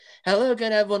Hello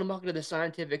again, everyone, and welcome to the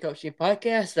Scientific Coaching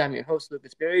Podcast. I'm your host,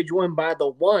 Lucas Berry, joined by the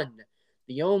one,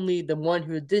 the only, the one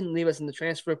who didn't leave us in the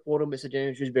transfer portal, Mr.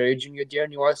 Darren Shrewsbury Jr.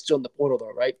 Darren, you are still in the portal,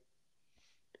 though, right?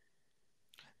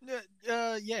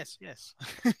 Yes.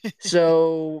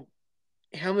 So,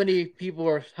 how many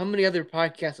other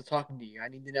podcasts are talking to you? I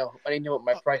need to know what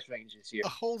my a, price range is here. a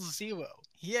whole zero.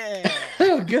 Yeah.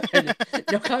 Oh, good.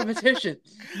 No competition.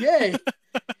 Yay.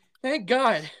 Thank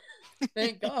God.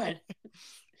 Thank God.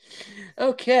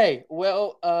 Okay,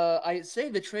 well, I say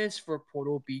the transfer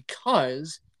portal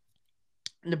because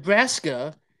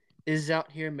Nebraska is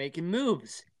out here making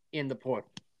moves in the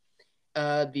portal.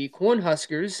 The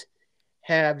Cornhuskers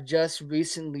have just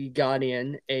recently got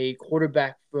in a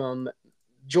quarterback from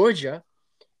Georgia,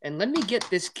 and let me get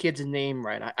this kid's name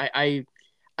right.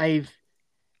 I've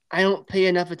I don't pay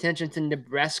enough attention to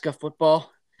Nebraska football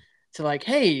to like,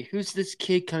 hey, who's this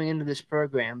kid coming into this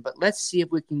program? But let's see if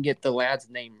we can get the lad's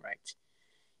name right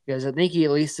because I think he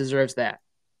at least deserves that.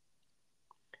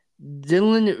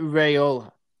 Dylan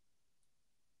Rayola.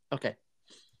 Okay,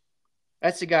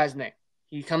 that's the guy's name.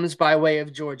 He comes by way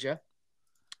of Georgia.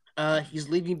 He's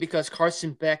leaving because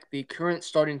Carson Beck, the current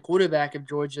starting quarterback of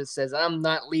Georgia, says, "I'm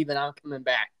not leaving. I'm coming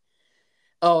back."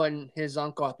 Oh, and his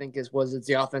uncle, I think, is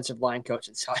the offensive line coach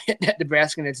at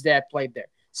Nebraska, and his dad played there.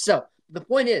 So the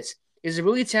point is, he's a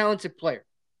really talented player.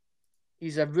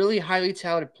 He's a really highly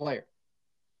talented player.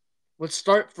 Would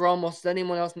start for almost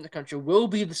anyone else in the country. Will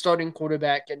be the starting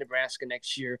quarterback at Nebraska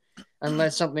next year,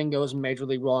 unless something goes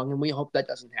majorly wrong, and we hope that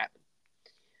doesn't happen.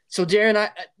 So, Darren,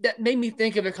 that made me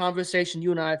think of a conversation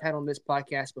you and I have had on this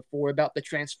podcast before about the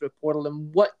transfer portal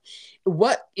and what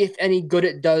if any good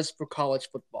it does for college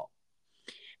football.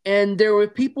 And there were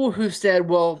people who said,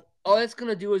 "Well, all it's going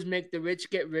to do is make the rich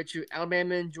get richer.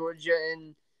 Alabama and Georgia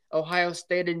and Ohio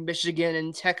State and Michigan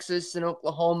and Texas and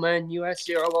Oklahoma and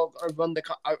USC are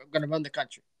going to run the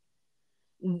country.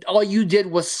 All you did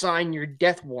was sign your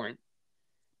death warrant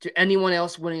to anyone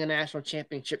else winning a national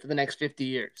championship for the next 50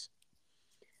 years."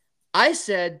 I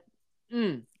said,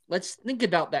 let's think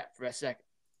about that for a second.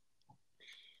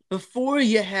 Before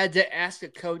you had to ask a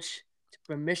coach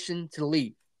permission to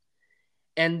leave,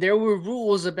 and there were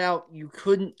rules about you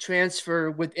couldn't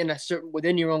transfer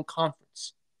within your own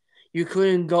conference. You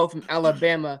couldn't go from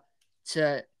Alabama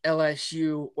to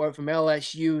LSU or from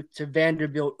LSU to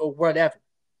Vanderbilt or whatever.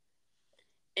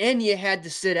 And you had to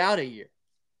sit out a year.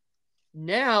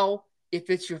 Now, if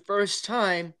it's your first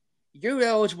time, you're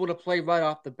eligible to play right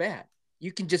off the bat.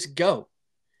 You can just go.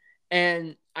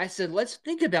 And I said, let's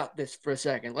think about this for a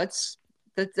second. Let's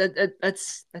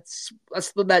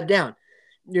slow that down.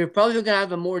 You're probably going to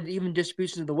have a more even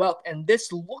distribution of the wealth, and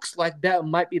this looks like that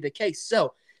might be the case.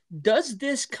 So, does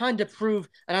this kind of prove?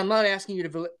 And I'm not asking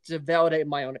you to validate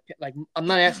my own opinion. Like, I'm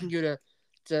not asking you to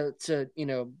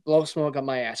blow smoke on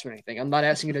my ass or anything. I'm not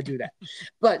asking you to do that.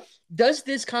 But does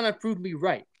this kind of prove me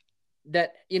right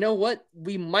that you know what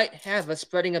we might have a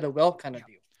spreading of the wealth kind Yeah. of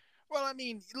deal? Well, I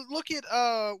mean, look at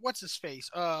what's his face?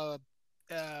 From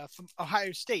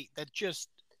Ohio State that just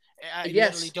I literally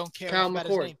Yes, don't care enough Kyle about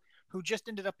his McCord. name, who just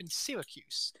ended up in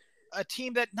Syracuse, a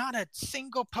team that not a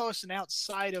single person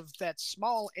outside of that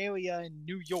small area in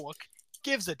New York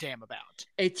gives a damn about.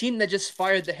 A team that just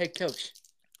fired the head coach.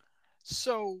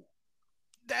 So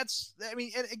I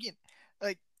mean, and again,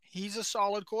 like he's a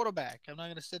solid quarterback. I'm not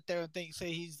going to sit there and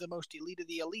say he's the most elite of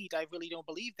the elite. I really don't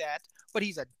believe that, but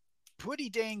he's a pretty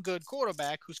dang good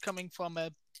quarterback who's coming from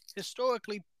a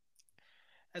historically,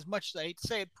 as much as I hate to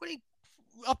say it, pretty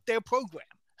up there program.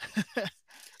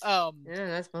 um, Yeah,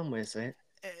 that's one way to say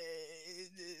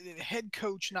Head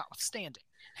coach notwithstanding.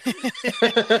 it.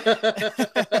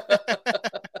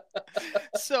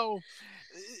 So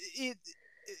it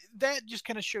that just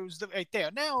kind of shows the right there.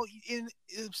 Now, in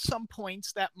some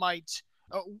points that might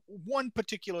one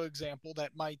particular example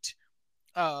that might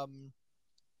um,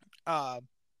 uh,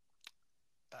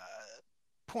 uh,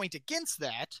 point against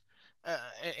that uh,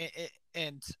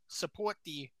 and support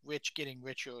the rich getting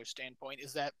richer standpoint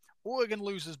is that Oregon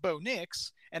loses Bo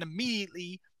Nix and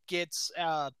immediately gets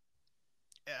uh,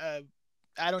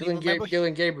 I don't even remember.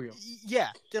 Dylan Gabriel. Yeah,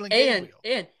 Dylan And Gabriel.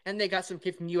 and and they got some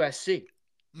kid from USC.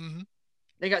 Mm-hmm.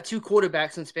 They got two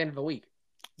quarterbacks in the span of a week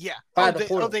Yeah. by the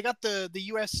portal. They got the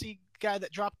USC guy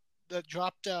that dropped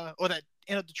or that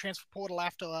entered the transfer portal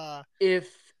after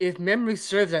If memory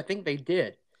serves, I think they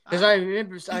did. Because oh I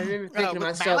remember thinking to with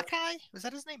myself, Malachi, was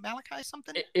that his name? Malachi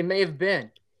something? it may have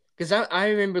been. Because I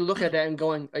remember looking at that and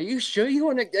going, "Are you sure you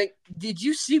want to? Like, did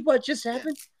you see what just Yeah,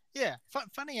 happened?" yeah.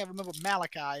 Funny, I remember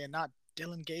Malachi and not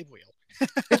Dylan Gabriel.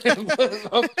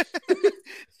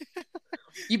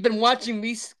 You've been watching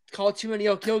me call too many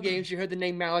Kill games. You heard the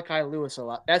name Malachi Lewis a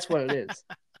lot. That's what it is.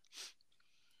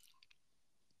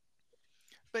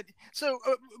 But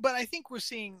but I think we're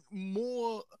seeing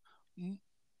more.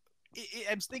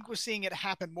 I think we're seeing it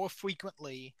happen more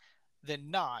frequently than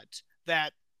not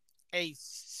that a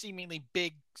seemingly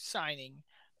big signing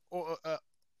or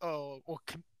or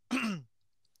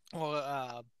or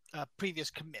a previous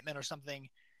commitment or something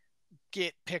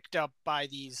get picked up by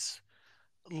these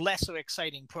lesser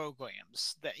exciting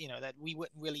programs that that we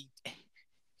wouldn't really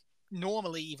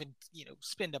normally even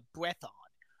spend a breath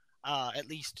on, at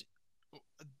least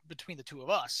between the two of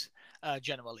us,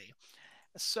 generally.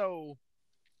 So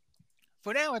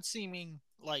for now, it's seeming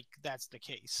like that's the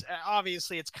case.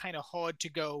 Obviously, it's kind of hard to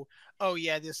go, oh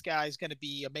yeah, this guy's going to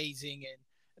be amazing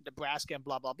in Nebraska and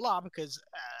blah blah blah, because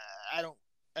I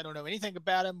don't know anything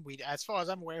about him. As far as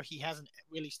I'm aware, he hasn't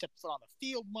really stepped foot on the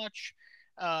field much.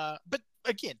 But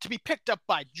again, to be picked up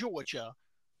by Georgia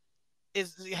it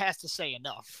has to say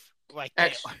enough right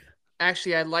there.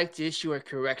 Actually, I'd like to issue a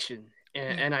correction,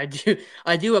 and Mm-hmm.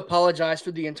 I do apologize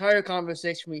for the entire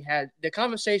conversation we had. The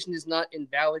conversation is not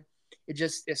invalid.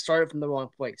 It started from the wrong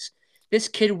place. This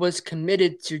kid was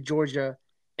committed to Georgia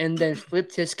and then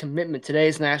flipped his commitment. Today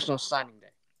is National Signing Day.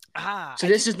 So I did.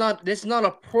 this is not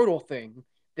a portal thing.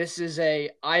 This is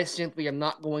I simply am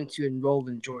not going to enroll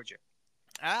in Georgia.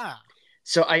 Ah,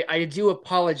 So I do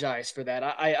apologize for that.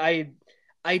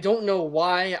 I don't know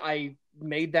why I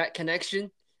made that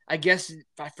connection. I guess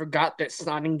I forgot that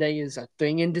signing day is a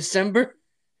thing in December.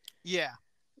 yeah.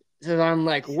 So I'm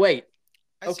like, wait,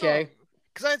 I saw okay.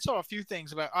 because I saw a few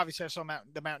things about. Obviously, I saw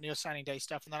the Mountaineer signing day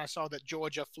stuff, and then I saw that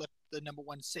Georgia flipped the number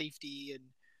one safety,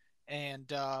 and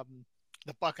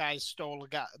the Buckeyes stole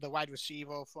the wide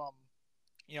receiver from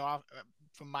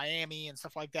from Miami and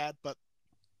stuff like that. But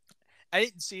I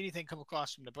didn't see anything come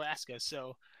across from Nebraska.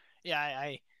 So yeah,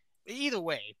 I either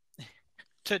way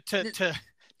to to to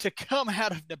to come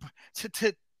out of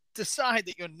to decide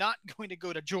that you're not going to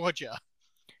go to Georgia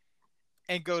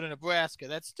and go to Nebraska,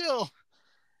 that still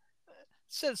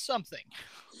says something.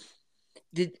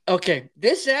 Okay,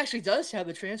 this actually does have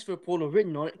the transfer portal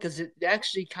written on it because it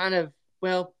actually kind of,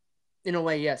 well, in a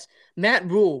way, yes. Matt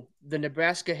Rule, the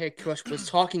Nebraska head coach, was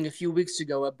talking a few weeks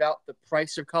ago about the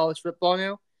price of college football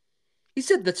now. He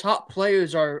said the top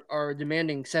players are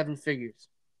demanding seven figures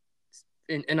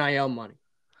in NIL money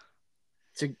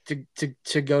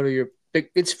to go to your big.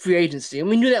 It's free agency, and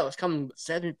we knew that was coming. But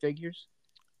seven figures.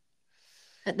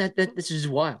 That this is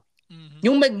wild. Mm-hmm.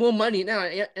 You'll make more money now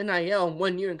in NIL in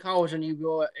 1 year in college than you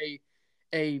will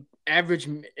a average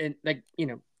in, like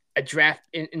a draft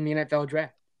in the NFL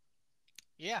draft.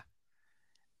 Yeah,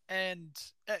 and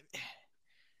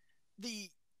the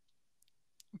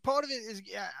part of it is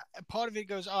part of it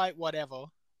goes all right, whatever,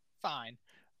 fine,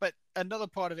 but another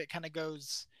part of it kind of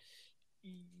goes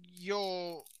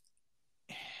your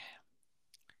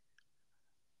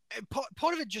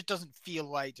part of it just doesn't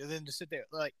feel right. And then to sit there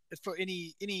like for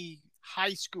any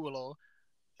high schooler,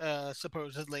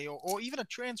 supposedly, or even a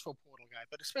transfer portal guy,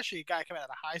 but especially a guy coming out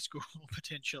of high school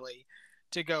potentially,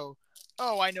 to go,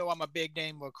 oh, I know I'm a big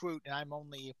name recruit and I'm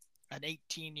only an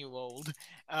 18-year-old.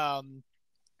 Um,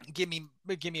 give me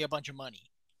a bunch of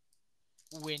money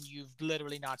when you've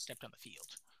literally not stepped on the field.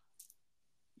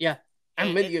 Yeah,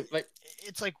 I'm with you. Like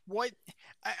It's like what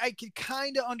I can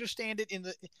kind of understand it in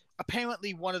the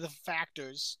apparently one of the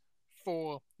factors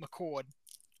for McCord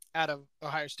out of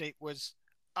Ohio State was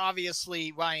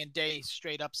obviously Ryan Day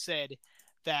straight up said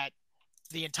that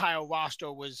the entire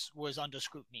roster was under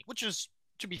scrutiny, which is,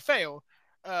 to be fair,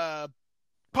 uh,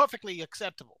 perfectly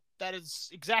acceptable. That is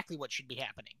exactly what should be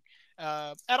happening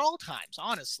at all times,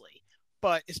 honestly.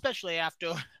 But especially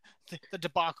after the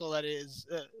debacle that is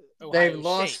they've Ohio State.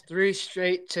 lost three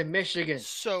straight to Michigan.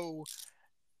 So,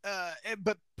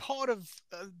 but part of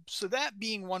so that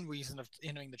being one reason of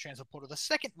entering the transfer portal. The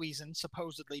second reason,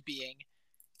 supposedly, being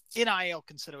NIL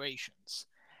considerations,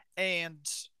 and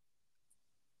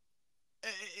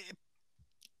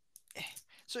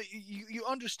so you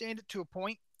understand it to a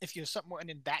point if you're someone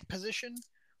in that position,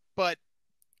 but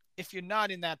if you're not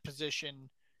in that position,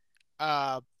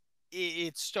 uh,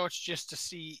 it starts just to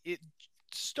see it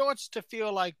starts to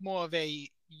feel like more of a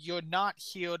you're not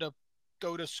here to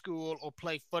go to school or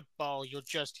play football. You're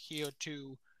just here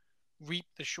to reap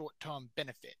the short term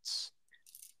benefits.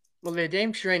 Well, they're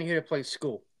damn sure ain't here to play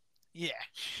school. Yeah,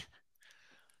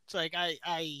 it's like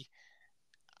I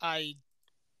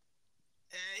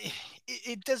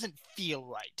it doesn't feel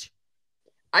right.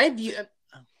 I view.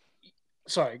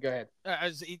 Sorry, go ahead.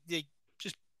 As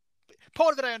just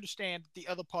part of it I understand. The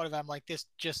other part of it I'm like this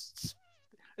just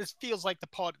this feels like the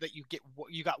part that you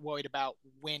got worried about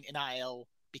when NIL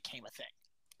became a thing.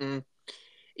 Mm.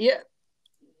 Yeah,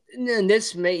 and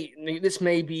this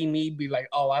may be me be like,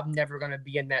 oh, I'm never gonna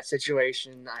be in that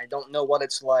situation. I don't know what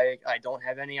it's like. I don't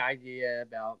have any idea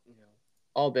about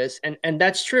all this, and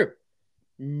that's true.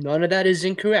 None of that is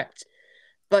incorrect.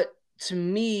 But to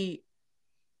me,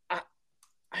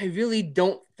 I I really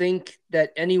don't think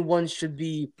that anyone should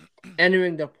be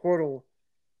entering the portal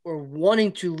or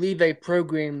wanting to leave a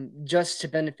program just to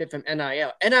benefit from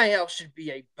NIL. NIL should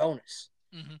be a bonus.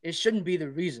 Mm-hmm. It shouldn't be the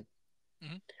reason.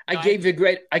 Mm-hmm. I No, I gave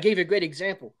agree. a great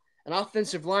example. An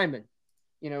offensive lineman.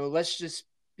 Let's just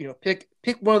pick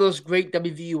one of those great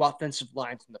WVU offensive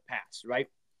lines from the past, right?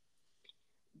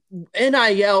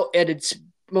 NIL at its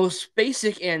most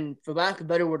basic and, for lack of a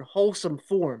better word, wholesome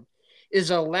form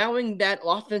is allowing that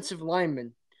offensive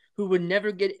lineman who would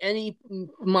never get any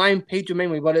mind paid to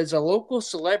memory, but is a local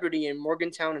celebrity in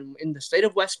Morgantown in the state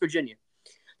of West Virginia,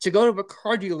 to go to a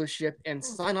car dealership and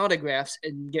sign autographs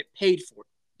and get paid for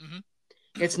it.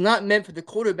 Mm-hmm. It's not meant for the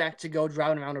quarterback to go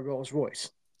driving around a Rolls Royce.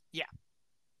 Yeah.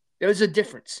 There's a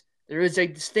difference. There is a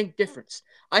distinct difference.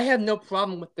 I have no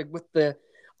problem with the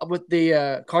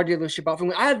car dealership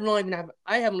offering. I don't even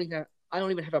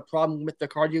have a problem with the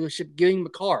car dealership giving him a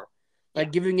car, like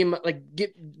Yeah. giving him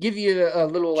give you a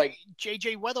little like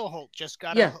JJ Weatherholt just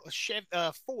got yeah,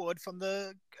 a Ford from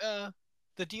the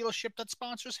dealership that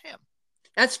sponsors him.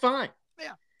 that's fine.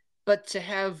 Yeah. But to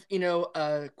have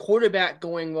a quarterback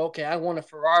going, okay, I want a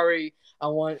Ferrari, I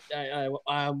want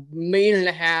 $1.5 million,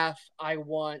 I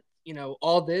want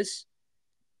all this.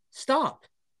 Stop.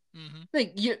 Mm-hmm.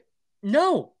 Like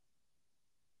no.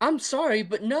 I'm sorry,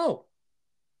 but no.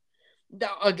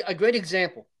 A great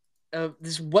example of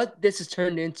what this has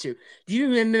turned into. Do you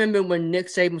remember when Nick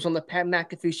Saban was on the Pat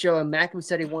McAfee show and McAfee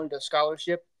said he wanted a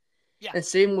scholarship, Yeah. and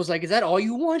Saban was like, "Is that all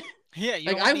you want? Yeah, you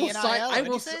Like don't want any NIL or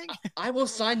anything? I will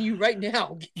sign you right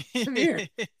now. Come here."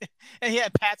 And yeah,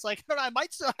 Pat's like, I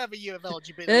might still have a year of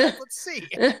eligibility Yeah. left. Let's see.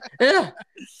 Yeah.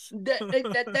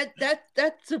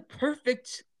 That's a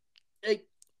perfect like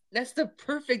that's the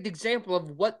perfect example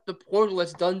of what the portal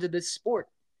has done to this sport.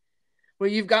 Where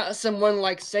you've got someone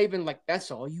like Saban, like that's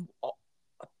all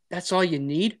you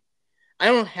need. I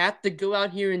don't have to go out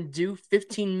here and do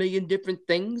 15 million different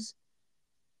things.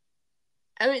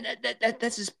 I mean,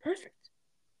 that's just perfect.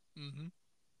 Mm-hmm.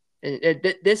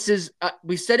 This is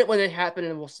we said it when it happened,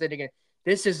 and we'll say it again.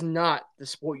 This is not the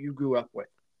sport you grew up with.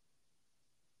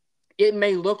 It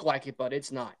may look like it, but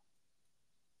it's not.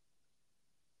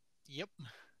 Yep.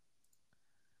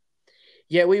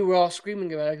 Yeah, we were all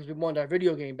screaming about it because we wanted our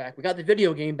video game back. We got the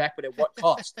video game back, but at what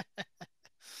cost?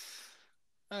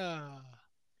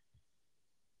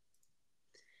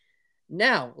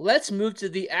 Now, let's move to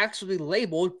the actually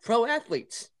labeled pro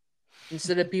athletes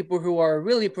instead of people who are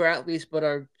really pro athletes but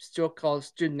are still called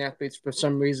student athletes for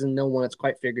some reason. No one has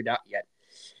quite figured out yet.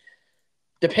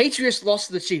 The Patriots lost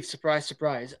to the Chiefs. Surprise,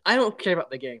 surprise. I don't care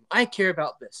about the game. I care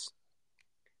about this.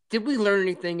 Did we learn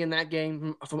anything in that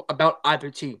game about either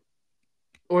team?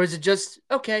 Or is it just,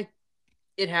 okay,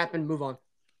 it happened, move on?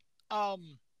 I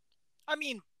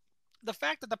mean, the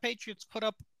fact that the Patriots put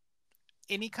up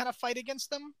any kind of fight against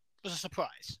them was a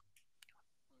surprise.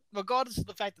 Regardless of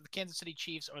the fact that the Kansas City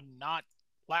Chiefs are not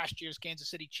last year's Kansas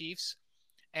City Chiefs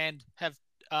and have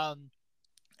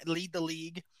lead the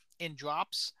league in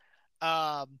drops,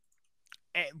 and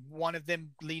one of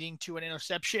them leading to an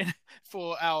interception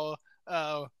for our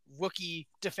rookie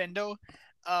defender.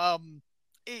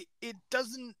 It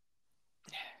doesn't.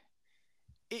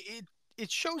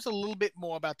 It shows a little bit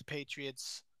more about the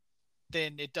Patriots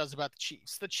than it does about the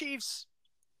Chiefs. The Chiefs,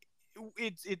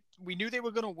 we knew they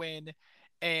were going to win,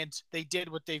 and they did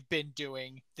what they've been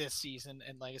doing this season.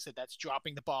 And like I said, that's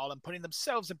dropping the ball and putting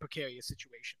themselves in precarious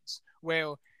situations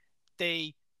where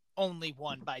they only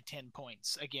won by 10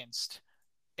 points against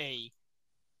a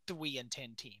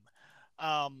 3-10 team.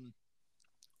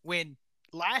 When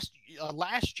last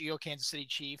year, Kansas City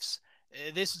Chiefs,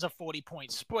 this is a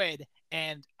 40-point spread,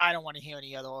 and I don't want to hear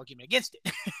any other argument against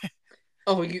it.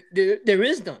 Oh, there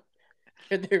is none.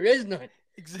 There is none.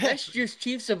 Exactly. Last year's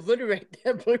Chiefs obliterate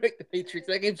the Patriots.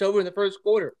 That game's over in the first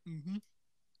quarter. Mm-hmm.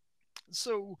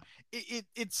 So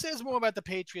it says more about the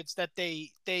Patriots that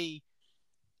they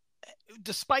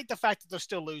despite the fact that they're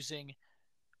still losing,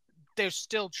 they're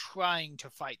still trying to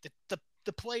fight.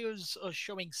 The players are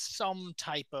showing some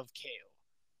type of care.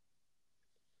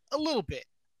 A little bit.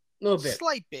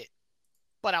 Slight bit.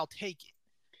 But I'll take it.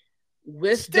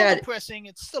 It's still depressing.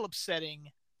 It's still upsetting.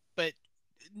 But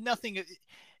nothing.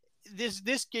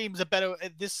 This game's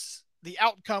the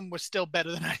outcome was still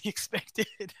better than I expected.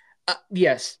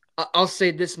 Yes. I'll say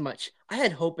this much. I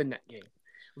had hope in that game.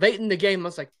 Late in the game, I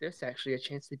was like, "There's actually a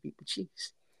chance to beat the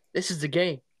Chiefs. This is the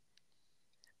game."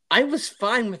 I was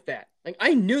fine with that. Like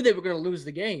I knew they were going to lose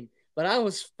the game, but I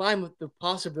was fine with the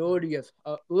possibility of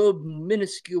a little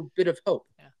minuscule bit of hope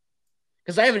Yeah.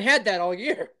 because I haven't had that all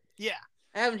year. Yeah.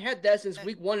 I haven't had that since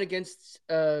week 1 against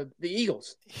the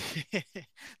Eagles.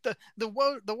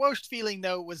 The worst feeling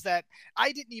though was that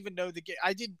I didn't even know the game.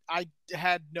 I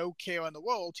had no care in the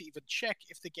world to even check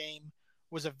if the game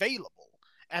was available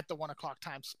at the 1 o'clock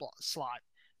time slot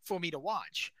for me to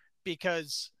watch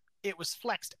because it was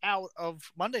flexed out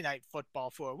of Monday Night Football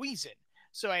for a reason.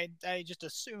 So I just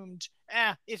assumed,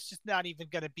 it's just not even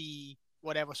gonna be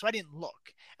whatever. So I didn't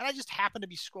look, and I just happened to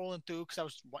be scrolling through because I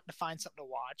was wanting to find something to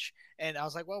watch, and I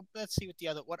was like, well, let's see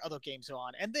what other games are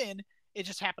on, and then it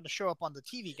just happened to show up on the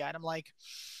TV guide. I'm like,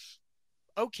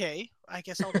 okay, I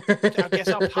guess I'll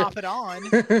pop it on,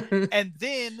 and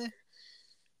then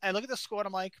I look at the score and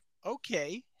I'm like,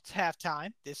 okay, it's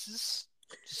halftime. This is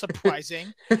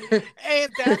surprising,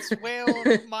 and that's where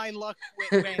my luck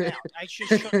ran out. I just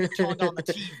shouldn't have turned on the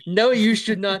TV. No, you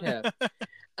should not have.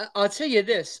 I'll tell you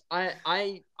this.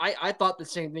 I thought the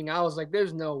same thing. I was like,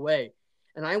 "There's no way,"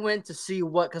 and I went to see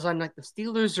what because I'm like the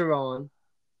Steelers are on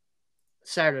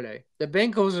Saturday, the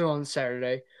Bengals are on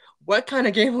Saturday. What kind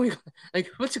of game are we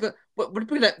like? What's it? What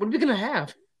are we gonna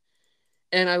have?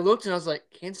 And I looked and I was like,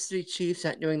 Kansas City Chiefs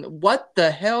at New England. What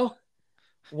the hell?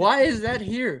 Why is that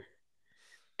here?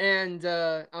 And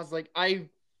I was like, I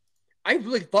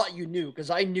really thought you knew because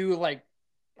I knew like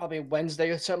probably Wednesday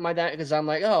or something like that because I'm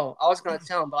like, oh, I was gonna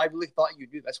tell him, but I really thought you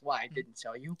knew. That's why I didn't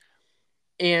tell you.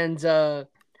 And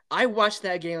I watched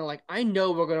that game. Like, I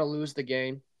know we're gonna lose the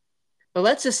game, but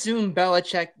let's assume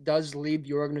Belichick does leave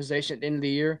the organization at the end of the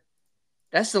year.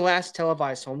 That's the last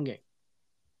televised home game.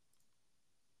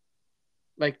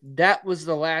 Like that was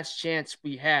the last chance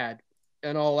we had,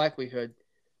 in all likelihood,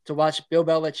 to watch Bill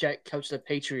Belichick coach the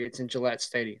Patriots in Gillette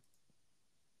Stadium.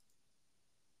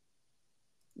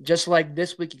 Just like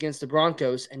this week against the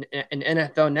Broncos, an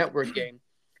NFL Network game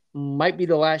might be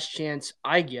the last chance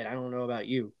I get. I don't know about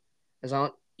you, as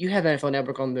you have NFL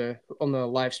Network on the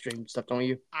live stream stuff, don't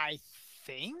you? I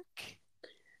think.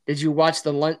 Did you watch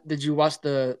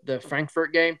the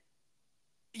Frankfurt game?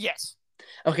 Yes.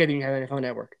 Okay, then you have NFL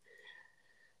Network.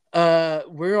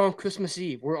 We're on Christmas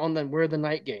Eve. We're the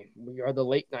night game. We are the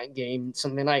late night game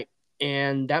Sunday night,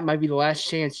 and that might be the last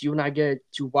chance you and I get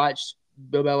to watch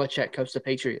Bill Belichick coach the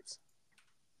Patriots.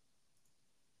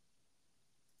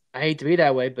 I hate to be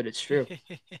that way, but it's true.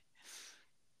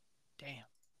 Damn.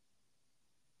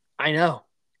 I know.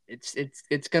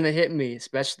 It's gonna hit me,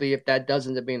 especially if that does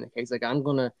end up being the case. Like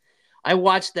I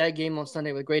watched that game on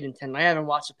Sunday with great intent. I haven't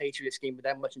watched the Patriots game with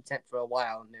that much intent for a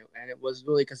while, and it was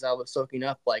really because I was soaking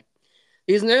up like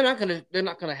they're not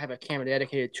gonna have a camera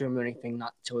dedicated to him or anything,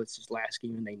 not until it's his last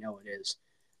game and they know it is.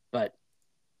 But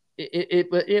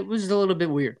it was a little bit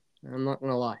weird. I'm not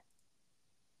gonna lie,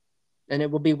 and it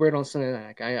will be weird on Sunday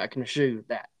night. I can assure you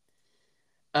that.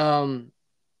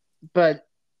 But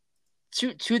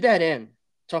to that end,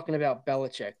 talking about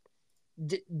Belichick,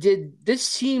 did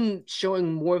this team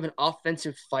showing more of an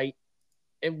offensive fight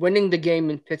and winning the game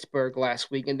in Pittsburgh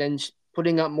last week, and then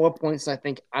putting up more points than I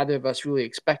think either of us really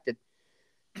expected?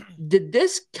 Did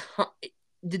this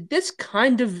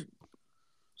kind of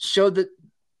show that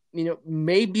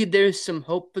maybe there's some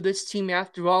hope for this team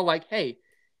after all? Like, hey,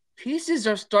 pieces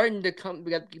are starting to come.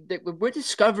 We're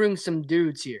discovering some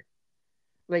dudes here.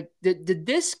 Like, did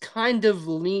this kind of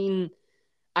lean?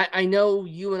 I know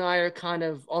you and I are kind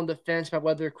of on the fence about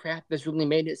whether Kraft has really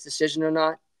made its decision or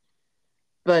not,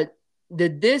 but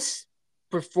did this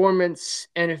performance,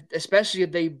 and especially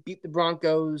if they beat the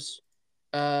Broncos,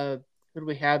 who do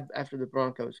we have after the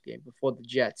Broncos game before the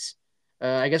Jets?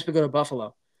 I guess we go to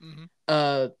Buffalo. Mm-hmm.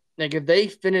 Like if they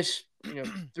finish,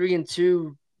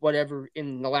 3-2, whatever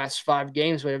in the last 5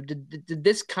 games, whatever, did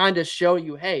this kind of show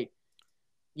you, hey,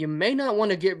 you may not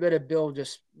want to get rid of Bill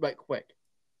just right quick?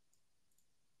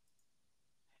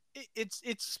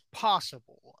 It's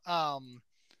possible.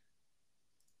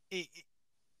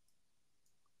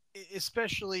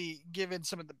 Especially given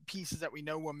some of the pieces that we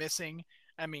know we're missing.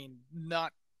 I mean,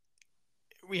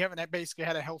 we haven't basically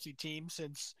had a healthy team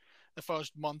since the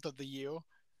first month of the year.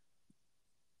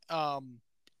 And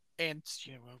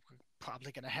we're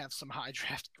probably going to have some high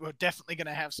draft. We're definitely going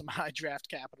to have some high draft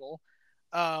capital.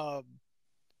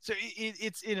 So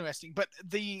it's interesting. But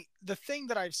the thing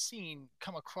that I've seen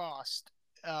come across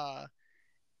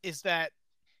is that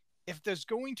if there's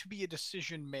going to be a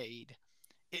decision made,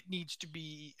 it needs to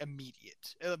be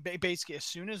immediate. Basically, as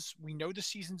soon as we know the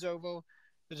season's over,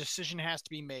 the decision has to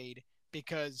be made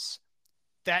because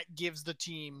that gives the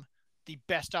team the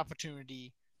best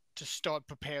opportunity to start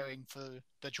preparing for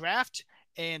the draft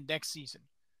and next season.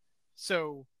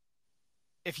 So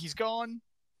if he's gone,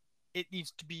 it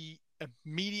needs to be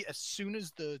immediate as soon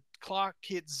as the clock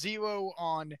hits zero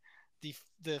on the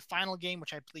final game,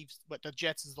 which I believe what the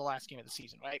Jets is the last game of the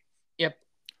season, right? Yep.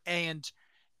 And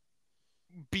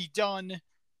be done.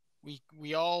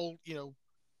 We all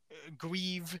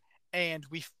grieve, and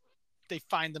they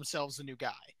find themselves a new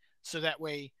guy. So that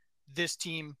way this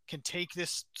team can take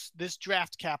this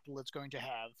draft capital it's going to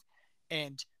have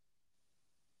and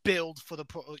build for the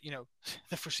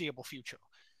foreseeable future.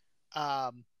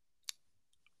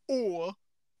 Or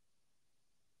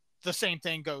the same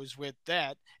thing goes with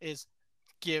that is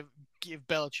give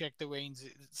Belichick the reins.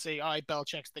 Say, all right,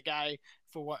 Belichick's the guy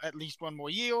for at least one more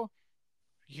year.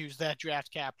 Use that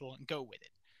draft capital and go with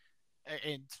it,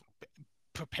 and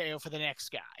prepare for the next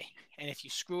guy. And if you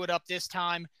screw it up this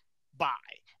time, bye.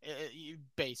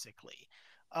 Basically,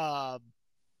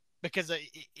 because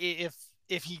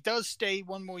if he does stay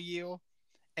one more year,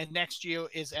 and next year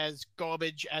is as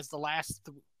garbage as the last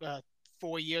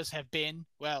 4 years have been,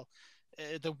 well,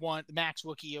 the Max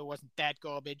rookie year wasn't that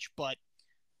garbage, but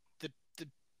the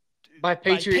by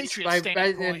Patriots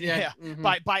standpoint, mm-hmm.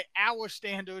 by our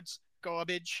standards,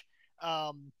 garbage.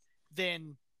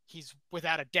 Then he's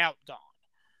without a doubt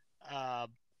gone.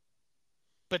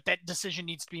 But that decision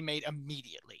needs to be made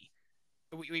immediately.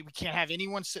 We can't have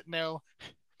anyone sitting there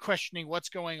questioning what's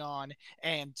going on,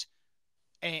 and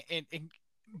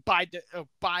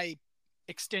by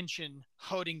extension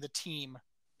hurting the team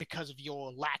because of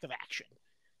your lack of action.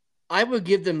 I would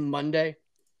give them Monday.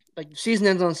 Like, season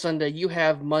ends on Sunday. You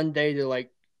have Monday to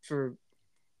for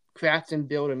Kraft and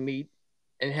Bill to meet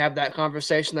and have that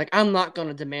conversation. Like, I'm not going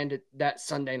to demand it that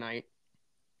Sunday night.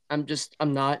 I'm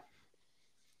not.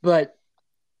 But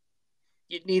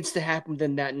it needs to happen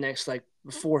within that next,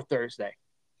 before Thursday.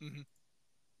 Mm-hmm.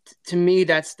 To me,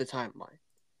 that's the timeline.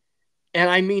 And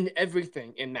I mean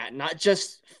everything in that, not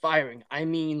just firing. I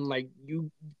mean,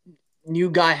 new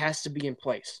guy has to be in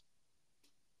place.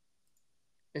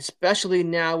 Especially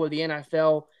now with the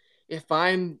NFL. If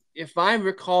I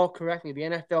recall correctly, the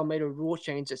NFL made a rule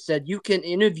change that said you can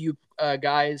interview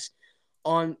guys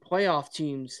on playoff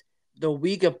teams the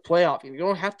week of playoff. You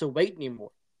don't have to wait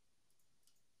anymore.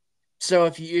 So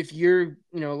if you're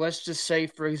let's just say,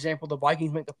 for example, the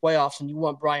Vikings make the playoffs and you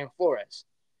want Brian Flores,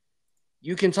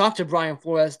 you can talk to Brian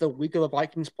Flores the week of the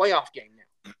Vikings playoff game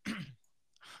now.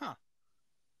 Huh.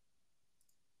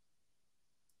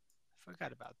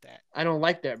 Forgot about that. I don't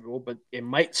like that rule, but it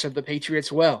might serve the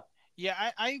Patriots well.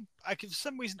 Yeah, I for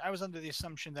some reason I was under the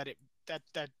assumption that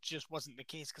that just wasn't the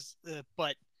case,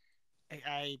 but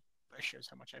I shows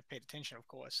how much I've paid attention, of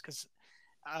course, because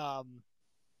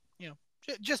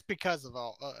just because of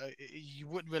all you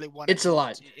wouldn't really want it's a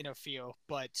lot to interfere,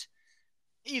 but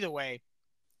either way,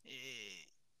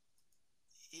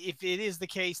 if it is the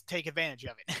case, take advantage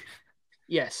of it.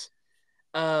 Yes,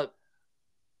 but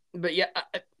yeah,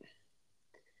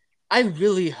 I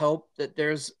really hope that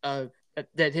there's that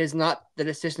the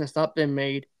decision has not been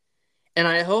made, and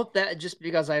I hope that just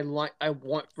because I want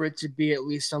for it to be at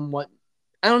least somewhat.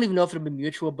 I don't even know if it'll be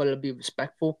mutual, but it'll be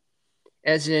respectful.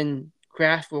 As in,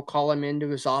 Kraft will call him into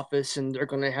his office, and they're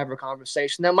going to have a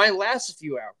conversation that might last a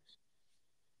few hours.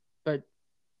 But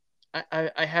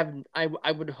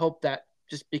I would hope that,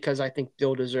 just because I think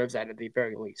Bill deserves that at the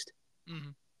very least.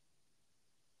 Mm-hmm.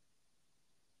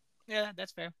 Yeah,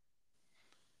 that's fair.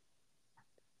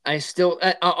 I still,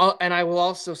 and I will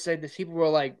also say that people were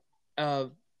like, oh,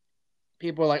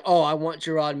 I want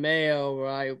Gerard Mayo, or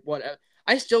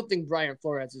I still think Brian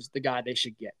Flores is the guy they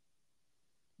should get.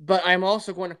 But I'm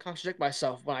also going to contradict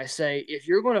myself when I say, if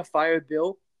you're going to fire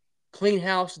Bill, clean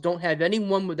house, don't have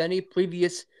anyone with any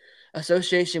previous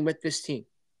association with this team.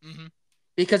 Mm-hmm.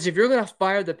 Because if you're going to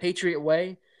fire the Patriot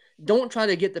way, don't try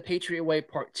to get the Patriot way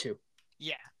part 2.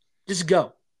 Yeah. Just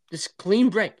go. Just clean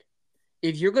break.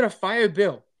 If you're going to fire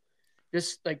Bill,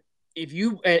 just if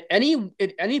you at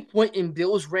any point in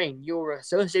Bill's reign you're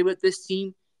associated with this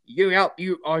team, you're out.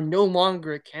 You are no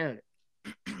longer a candidate.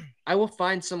 I will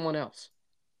find someone else.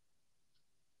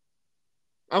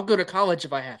 I'll go to college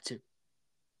if I have to.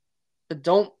 But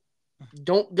don't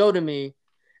go to me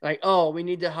like, oh, we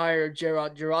need to hire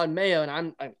Gerard Mayo,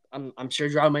 and I'm sure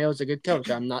Gerard Mayo is a good coach.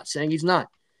 I'm not saying he's not,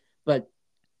 but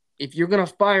if you're gonna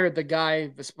fire the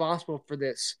guy responsible for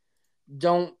this,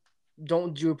 don't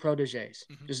do proteges.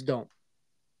 Mm-hmm. Just don't.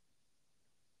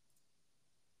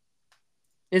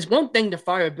 It's one thing to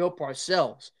fire Bill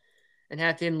Parcells and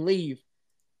have him leave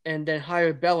and then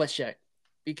hire Belichick,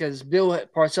 because Bill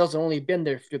Parcells has only been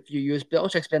there for a few years.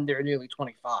 Belichick's been there nearly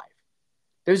 25.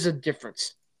 There's a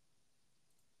difference.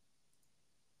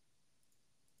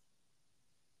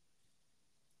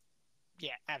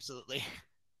 Yeah, absolutely.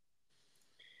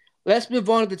 Let's move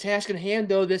on to the task at hand,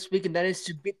 though, this week, and that is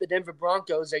to beat the Denver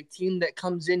Broncos, a team that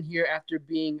comes in here after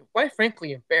being, quite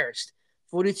frankly, embarrassed.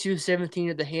 42-17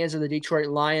 at the hands of the Detroit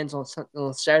Lions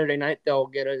on Saturday night. They'll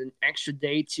get an extra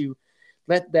day to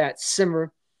let that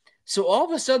simmer. So all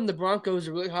of a sudden, the Broncos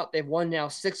are really hot. They've won now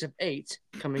 6 of 8,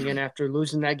 coming in after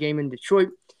losing that game in Detroit.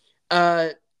 Uh,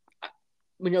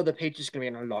 we know the Patriots are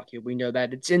going to be unlucky. We know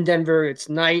that. It's in Denver. It's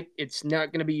night. It's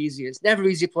not going to be easy. It's never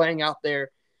easy playing out there.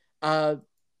 Uh,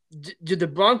 do the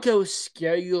Broncos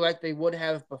scare you like they would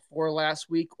have before last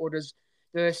week, or do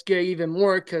they scare you even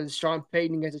more because Sean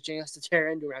Payton gets a chance to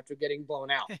tear into him after getting blown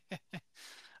out?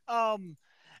 um,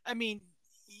 I mean,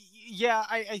 yeah,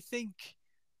 I think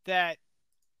that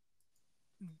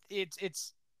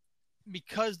it's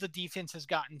because the defense has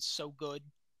gotten so good,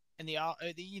 and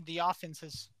the offense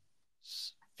has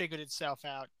figured itself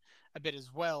out a bit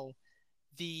as well.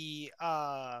 The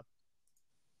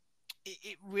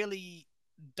it really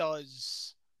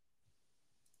does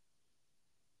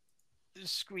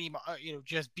scream,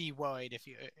 just be worried if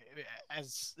you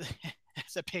as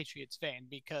as a Patriots fan,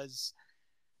 because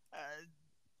uh,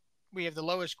 we have the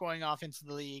lowest scoring offense in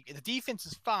the league. The defense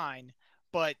is fine,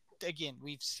 but again,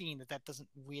 we've seen that that doesn't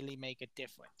really make a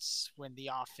difference when the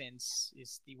offense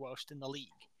is the worst in the league.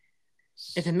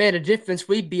 If it made a difference,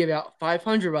 we'd be about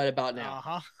 500 right about now. Uh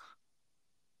huh.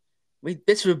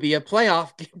 This would be a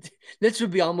playoff. This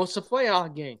would be almost a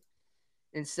playoff game.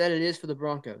 Instead, it is for the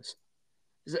Broncos.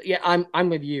 So, yeah, I'm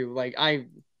with you. Like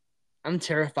I'm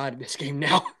terrified of this game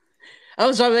now. I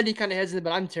was already kind of hesitant,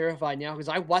 but I'm terrified now because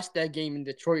I watched that game in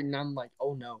Detroit and I'm like,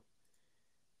 oh no,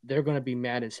 they're gonna be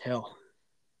mad as hell.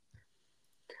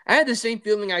 I had the same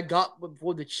feeling I got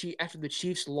before after the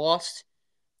Chiefs lost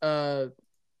uh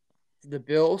the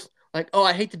Bills. Like, oh,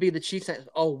 I hate to be the Chiefs.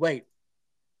 Oh wait,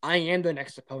 I am the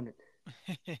next opponent.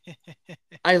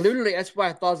 I literally that's why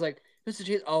I thought I was like, who's the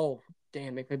Chiefs? Oh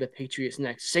damn, they play the Patriots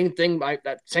next. Same thing.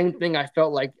 That same thing I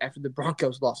felt like after the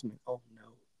Broncos lost. Me. Oh no,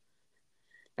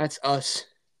 that's us.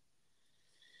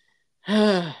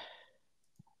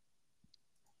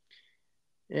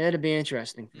 It'll be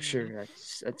interesting for Mm-hmm. sure.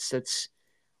 That's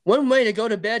one way to go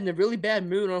to bed in a really bad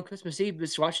mood on Christmas Eve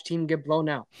is to watch a team get blown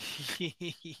out.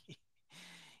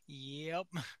 Yep.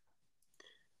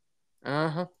 Uh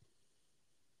huh.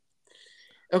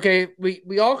 Okay,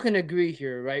 we all can agree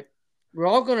here, right? We're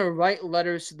all gonna write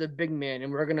letters to the big man,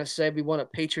 and we're gonna say we want a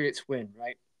Patriots win,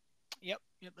 right? Yep.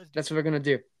 Yep. Let's do That's what that. we're gonna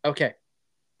do. Okay,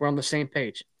 we're on the same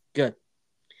page. Good.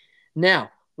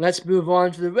 Now let's move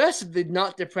on to the rest of the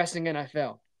not depressing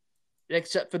NFL,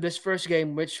 except for this first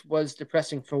game, which was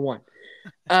depressing for one.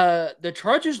 The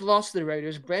Chargers lost to the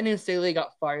Raiders. Brandon Staley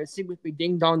got fired. Seemed with me,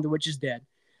 ding dong, the witch is dead.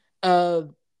 Uh,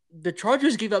 the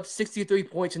Chargers gave up 63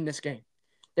 points in this game.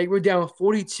 They were down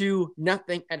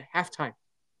 42-0 at halftime.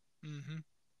 Mm-hmm.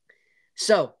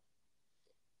 So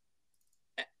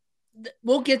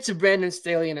we'll get to Brandon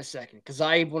Staley in a second because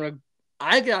I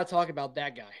gotta talk about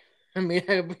that guy. I mean,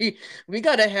 we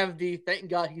gotta have the thank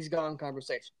God he's gone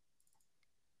conversation.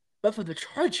 But for the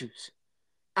Chargers,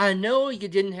 I know you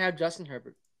didn't have Justin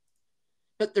Herbert,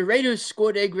 but the Raiders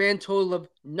scored a grand total of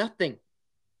nothing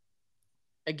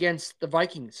against the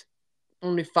Vikings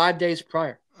only 5 days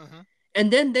prior. Uh-huh. And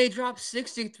then they dropped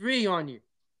 63 on you.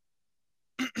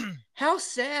 How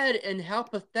sad and how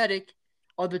pathetic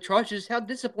are the Chargers? How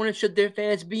disappointed should their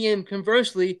fans be? And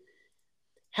conversely,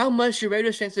 how much your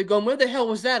Raiders fans are going, where the hell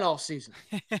was that all season?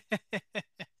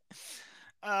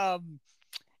 um.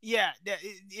 Yeah.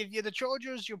 If you're the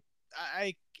Chargers,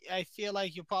 I I feel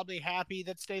like you're probably happy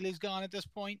that Staley's gone at this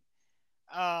point.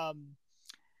 Um.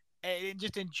 And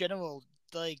just in general,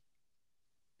 like,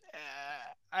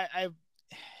 I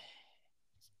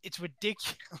it's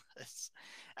ridiculous.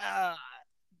 Uh,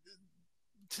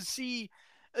 to see,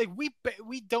 like,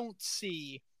 we don't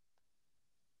see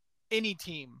any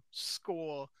team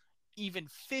score even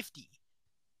 50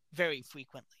 very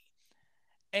frequently.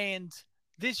 And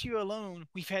this year alone,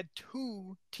 we've had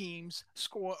two teams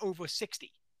score over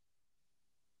 60.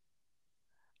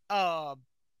 Uh,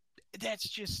 that's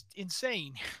just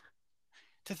insane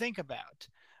to think about.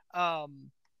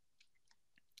 Um,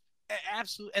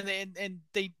 Absolutely, and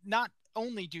they not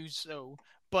only do so,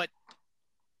 but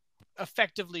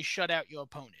effectively shut out your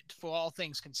opponent for all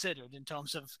things considered in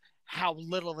terms of how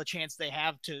little of a chance they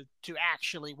have to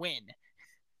actually win.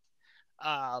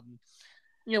 Um,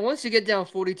 Once you get down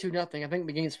 42-0, I think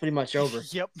the game's pretty much over.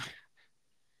 yep,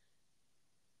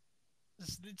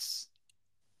 it's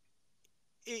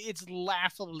it's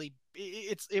laughably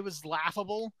it was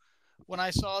laughable when I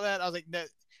saw that. I was like, that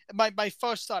my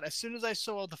first thought as soon as I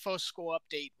saw the first score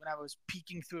update when I was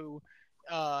peeking through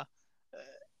uh,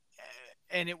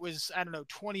 and it was, I don't know,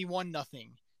 21-0.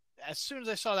 As soon as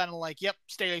I saw that, I'm like, yep,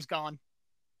 Staley's gone.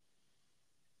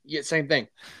 Yeah, same thing.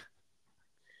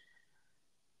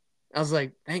 I was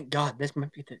like, thank God, this will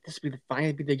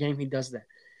finally be the game he does that.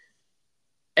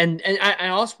 And I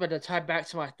also had to tie back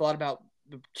to my thought about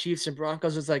the Chiefs and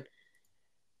Broncos. It's like,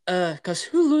 because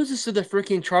who loses to the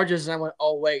freaking Chargers? And I went,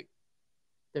 oh wait,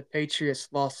 the Patriots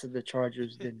lost to the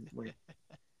Chargers, didn't we?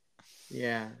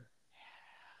 Yeah.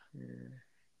 Yeah.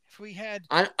 If we had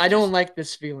I don't just like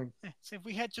this feeling. if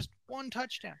we had just one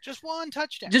touchdown, Just,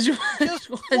 just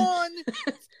one. one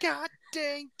god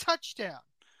dang touchdown.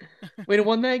 We'd have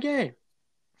won that game.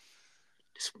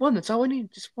 Just one. That's all we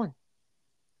need. Just one.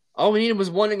 All we needed was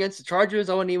one against the Chargers.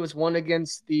 All we needed was one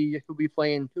against the who we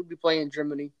playing in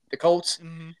Germany, the Colts.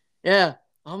 Mm-hmm. Yeah,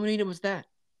 all we needed was that,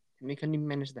 and we couldn't even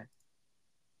manage that.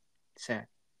 Sad.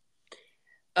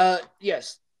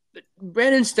 Yes,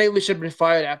 Brandon Staley should have been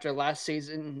fired after last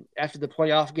season, after the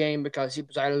playoff game, because he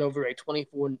presided over a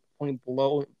 24-point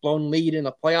blown lead in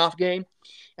a playoff game.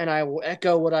 And I will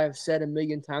echo what I've said a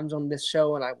million times on this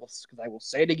show, and I will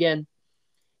say it again.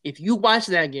 If you watch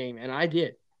that game, and I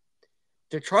did,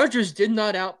 the Chargers did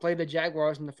not outplay the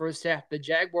Jaguars in the first half. The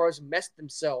Jaguars messed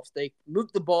themselves. They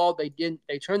moved the ball. They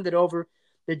turned it over.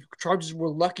 The Chargers were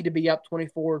lucky to be up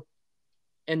 24,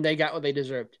 and they got what they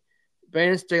deserved.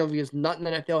 Brandon Staley is not an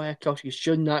NFL head coach. He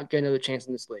should not get another chance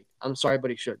in this league. I'm sorry, but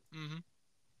he should. Mm-hmm.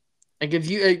 Like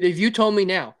if you told me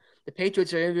now the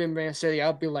Patriots are interviewing Brandon Staley,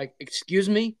 I'd be like, excuse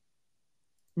me,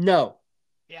 no.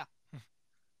 Yeah.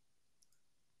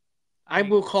 I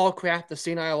will call Kraft the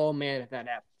senile old man if that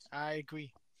happens. I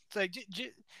agree. It's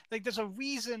like there's a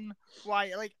reason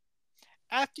why, like,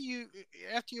 after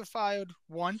you're fired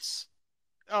once,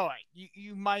 all right,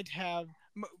 you might have,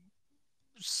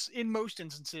 in most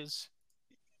instances,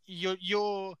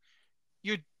 you're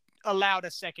allowed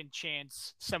a second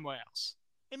chance somewhere else.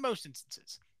 In most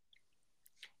instances,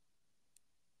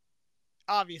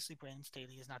 obviously, Brandon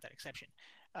Staley is not that exception.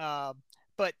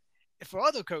 But for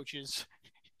other coaches,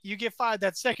 you get fired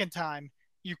that second time,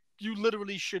 you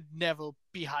literally should never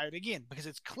be hired again, because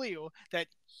it's clear that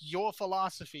your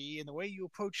philosophy and the way you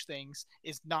approach things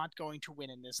is not going to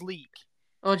win in this league.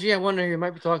 Oh, gee, I wonder who you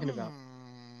might be talking about.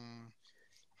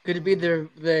 Could it be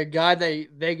the guy that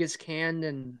Vegas canned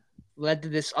and led to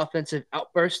this offensive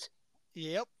outburst?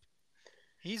 Yep.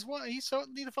 He's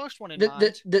certainly the first one in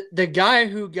mind. The guy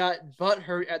who got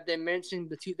butthurt at them mentioning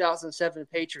the 2007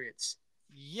 Patriots.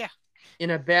 Yeah.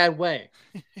 In a bad way.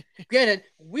 Granted,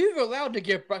 we were allowed to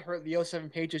get butthurt the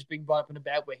 07 Patriots being brought up in a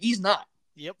bad way. He's not.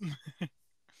 Yep.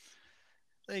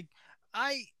 Like,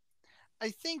 I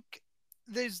think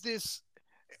there's this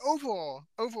overall,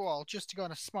 just to go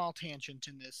on a small tangent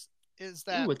in this, is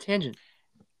that a tangent.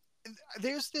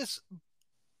 There's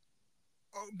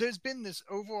been this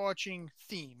overarching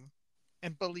theme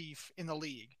and belief in the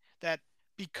league that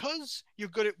because you're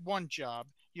good at one job,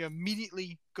 you're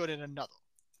immediately good at another.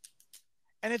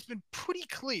 And it's been pretty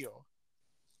clear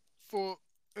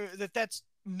that that's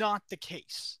not the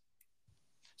case.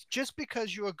 Just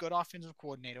because you're a good offensive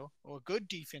coordinator or a good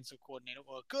defensive coordinator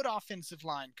or a good offensive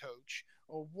line coach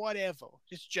or whatever,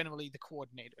 just generally the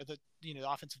coordinator, the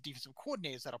offensive defensive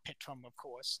coordinators that are picked from, of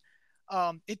course,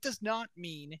 it does not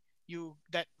mean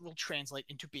that will translate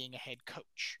into being a head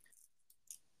coach.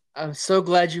 I'm so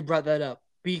glad you brought that up,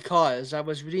 because I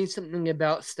was reading something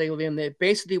about Staley and it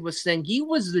basically was saying he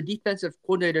was the defensive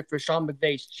coordinator for Sean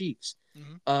McVay's Chiefs.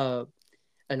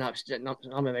 Mm-hmm. Not Sean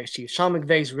McVay's Chiefs, Sean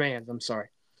McVay's Rams. I'm sorry.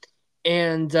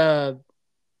 And the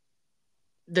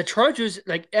Chargers,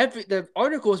 the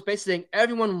article is basically saying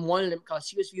everyone wanted him because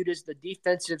he was viewed as the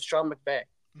defensive Sean McVay.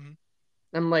 Mm-hmm.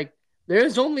 I'm like,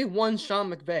 there's only one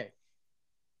Sean McVay,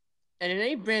 and it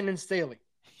ain't Brandon Staley.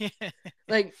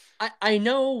 Like, I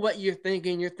know what you're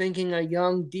thinking. You're thinking a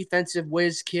young defensive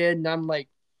whiz kid, and I'm like,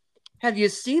 have you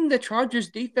seen the Chargers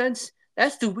defense?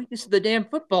 That's the weakness of the damn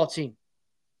football team.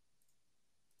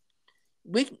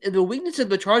 The weakness of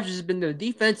the Chargers has been their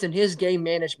defense and his game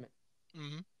management.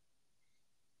 Mm-hmm.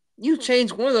 You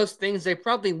change one of those things, they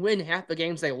probably win half the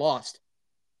games they lost.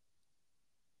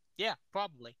 Yeah,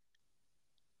 probably.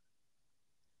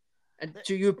 And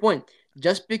to your point,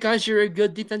 just because you're a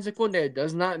good defensive coordinator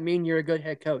does not mean you're a good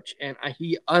head coach, and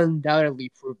he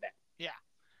undoubtedly proved that. Yeah.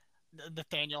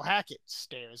 Nathaniel Hackett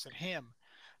stares at him.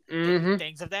 Mm-hmm.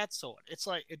 Things of that sort. It's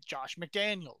like Josh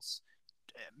McDaniels,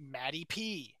 Matty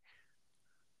P.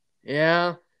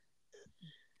 Yeah.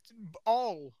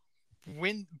 All,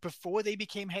 before they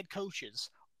became head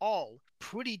coaches, all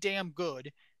pretty damn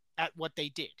good at what they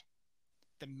did.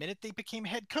 The minute they became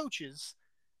head coaches,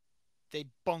 they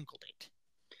bungled it.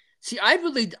 See, I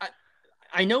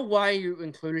I know why you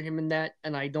included him in that,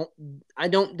 and I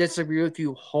don't disagree with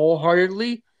you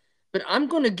wholeheartedly, but I'm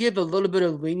going to give a little bit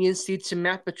of leniency to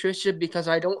Matt Patricia because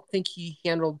I don't think he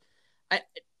handled. I,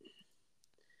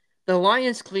 the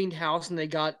Lions cleaned house and they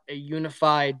got a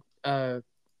unified. The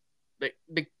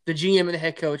GM and the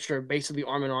head coach are basically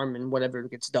arm in arm and whatever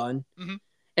gets done, Mm-hmm.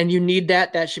 and you need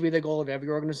that. That should be the goal of every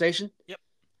organization. Yep.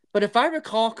 But if I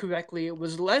recall correctly, it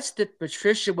was less that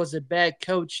Patricia was a bad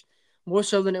coach, more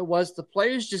so than it was the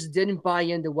players just didn't buy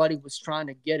into what he was trying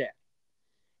to get at.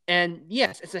 And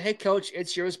yes, as a head coach,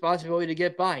 it's your responsibility to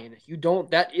get buy-in. If you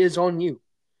don't, that is on you.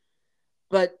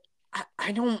 But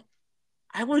I don't.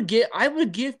 I would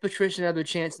give Patricia another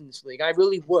chance in this league. I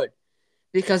really would,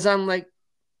 because I'm like,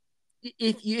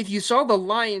 if you saw the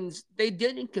Lions, they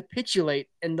didn't capitulate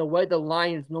in the way the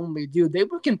Lions normally do. They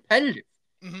were competitive.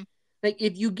 Mm-hmm. Like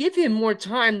if you give him more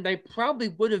time, they probably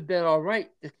would have been all right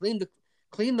to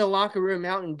clean the locker room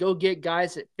out and go get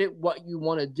guys that fit what you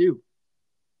want to do.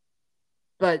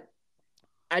 But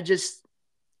I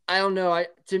don't know.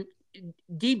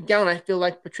 Deep down, I feel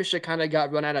like Patricia kind of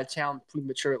got run out of town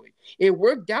prematurely. It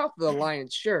worked out for the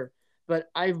Lions, sure, but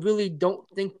I really don't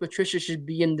think Patricia should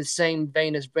be in the same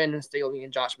vein as Brandon Staley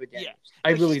and Josh Yeah, McDaniels.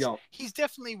 I really don't. he's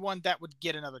definitely one that would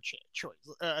get another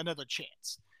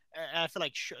chance. I feel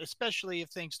like, especially if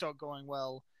things start going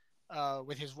well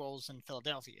with his roles in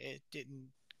Philadelphia, it didn't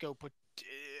go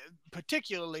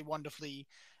particularly wonderfully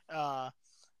uh,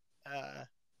 uh,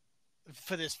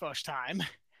 for this first time,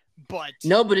 but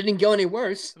No, but it didn't go any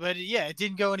worse. yeah, it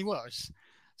didn't go any worse.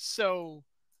 So,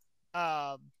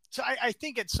 I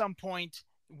think at some point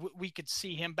we could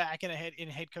see him back in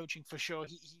head coaching for sure.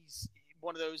 He's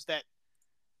one of those that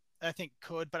I think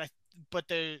could, but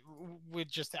we'd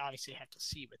just obviously have to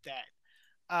see with that.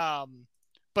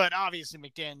 But obviously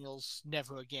McDaniel's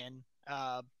never again,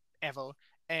 ever.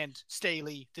 And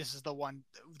Staley, this is the one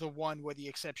where the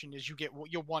exception is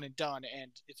you're one and done,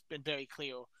 and it's been very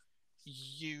clear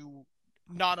you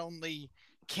not only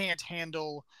can't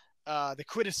handle the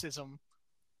criticism,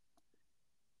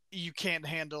 you can't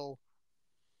handle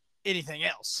anything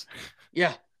else.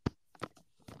 Yeah.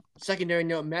 Secondary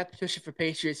note: Matt Patricia for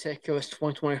Patriots head coach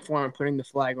 2024. I'm putting the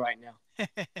flag right now.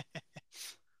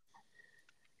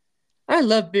 I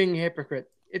love being a hypocrite.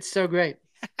 It's so great.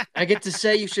 I get to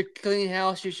say you should clean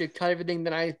house, you should cut everything.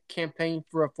 Then I campaign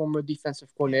for a former defensive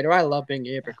coordinator. I love being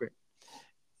a hypocrite.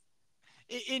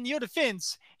 In your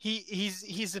defense, he's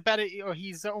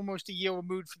almost a year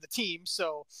removed from the team,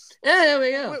 so yeah, there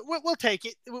we go. We'll take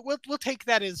it. We'll take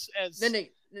that as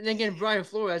then again, Brian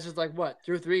Flores is like what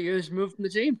 2 or 3 years removed from the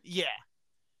team. Yeah.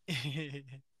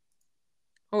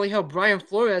 Holy hell, Brian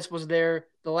Flores was there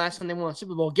the last time they won a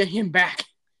Super Bowl. Get him back.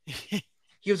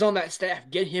 He was on that staff.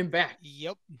 Get him back.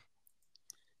 Yep.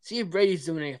 See if Brady's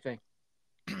doing anything.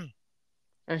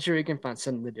 I'm sure he can find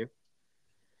something to do.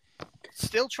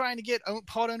 Still trying to get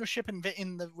part ownership in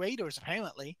the Raiders,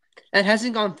 apparently. That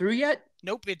hasn't gone through yet?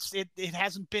 Nope, it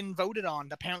hasn't been voted on.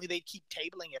 Apparently they keep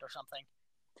tabling it or something.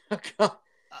 Oh, God.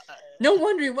 No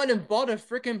wonder he went and bought a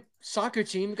freaking soccer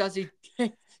team because he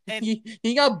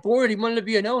got bored. He wanted to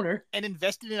be an owner. And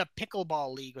invested in a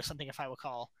pickleball league or something, if I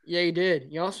recall. Yeah, he did.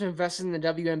 He also invested in the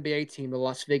WNBA team, the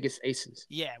Las Vegas Aces.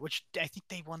 Yeah, which I think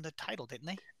they won the title, didn't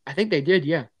they? I think they did,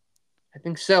 yeah. I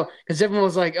think so. Because everyone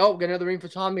was like, oh, got another ring for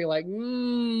Tommy. Like,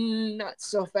 not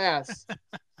so fast.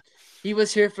 He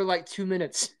was here for like 2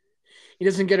 minutes. He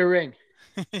doesn't get a ring.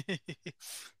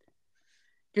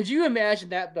 Could you imagine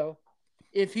that, though?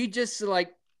 If he just,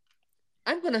 like,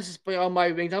 I'm going to display all my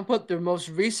rings. I'll put the most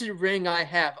recent ring I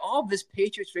have. All of his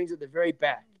Patriots rings at the very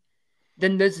back.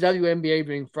 Then this WNBA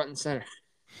ring front and center.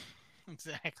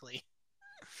 Exactly.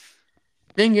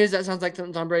 Thing is, that sounds like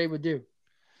something Tom Brady would do.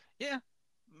 Yeah.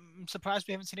 I'm surprised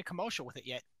we haven't seen a commercial with it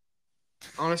yet.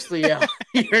 Honestly, yeah.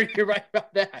 You're right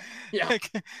about that. Yeah.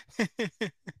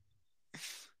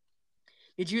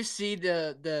 Did you see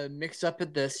the mix up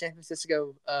at the San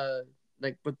Francisco,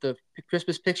 like with the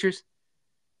Christmas pictures?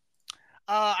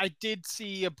 I did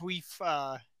see a brief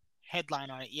headline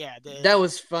on it. Yeah, that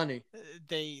was funny.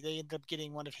 They ended up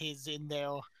getting one of his in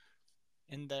their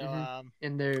in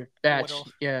their batch.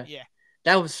 Yeah.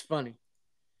 That was funny.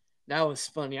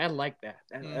 I like that.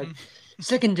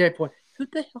 Secondary point. Who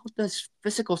the hell does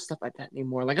physical stuff like that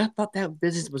anymore? Like I thought that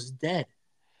business was dead.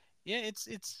 Yeah,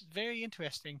 it's very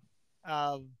interesting.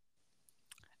 Because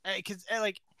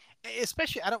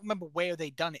especially I don't remember where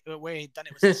they done it. Where they done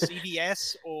it was it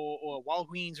CVS or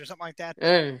Walgreens or something like that.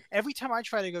 Every time I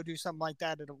try to go do something like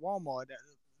that at a Walmart,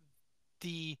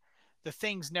 the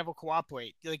things never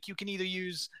cooperate. Like you can either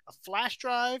use a flash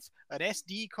drive, an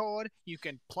SD card, you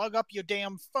can plug up your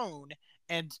damn phone,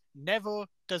 and never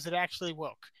does it actually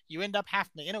work. You end up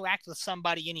having to interact with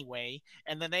somebody anyway,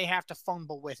 and then they have to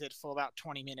fumble with it for about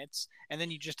 20 minutes, and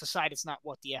then you just decide it's not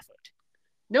worth the effort.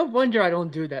 No wonder I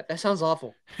don't do that. That sounds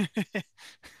awful.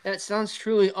 That sounds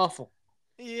truly awful.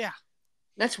 Yeah.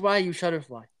 That's why you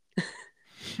Shutterfly.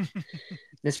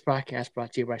 This podcast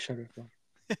brought to you by Shutterfly.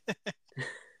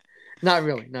 Not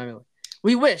really, not really.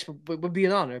 We wish, but would be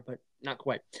an honor, but not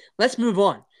quite. Let's move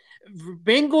on.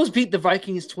 Bengals beat the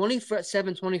Vikings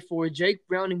 27-24. Jake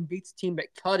Browning beats the team that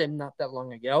cut him not that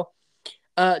long ago.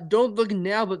 Don't look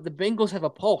now, but the Bengals have a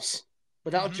pulse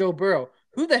without Joe Burrow.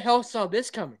 Who the hell saw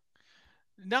this coming?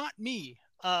 Not me.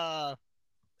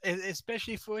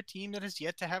 Especially for a team that has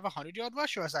yet to have a 100-yard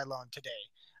rusher, as I learned today.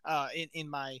 In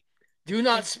my Do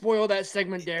not spoil that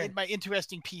segment, Darren. In my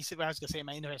interesting piece, I was going to say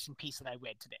my interesting piece that I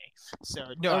read today. So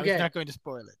no, Okay. I was not going to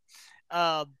spoil it.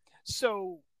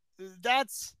 So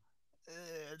that's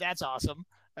awesome.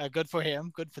 Good for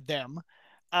him. Good for them.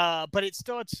 But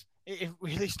it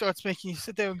really starts making you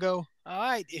sit there and go, all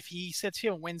right, if he sits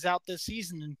here and wins out this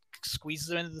season and squeezes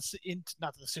them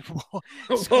not the Super Bowl,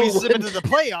 squeezes them into the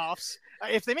playoffs.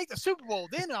 If they make the Super Bowl,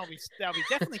 then I'll be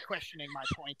definitely questioning my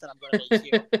point that I'm going to make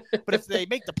here. But if they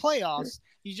make the playoffs,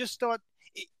 you just start.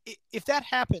 If that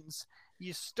happens,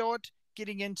 you start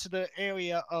getting into the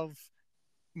area of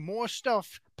more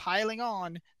stuff piling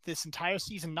on this entire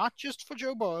season, not just for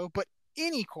Joe Burrow, but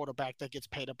any quarterback that gets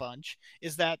paid a bunch,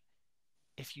 is that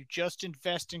if you just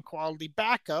invest in quality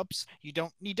backups, you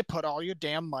don't need to put all your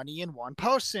damn money in one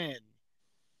person.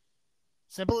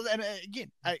 Simple. And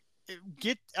again,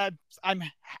 I'm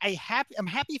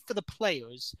happy for the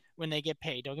players when they get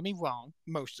paid. Don't get me wrong.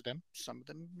 Most of them, some of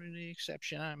them are the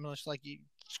exception. I'm just like,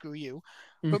 screw you.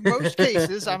 But most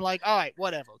cases, I'm like, all right,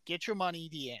 whatever. Get your money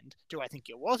at the end. Do I think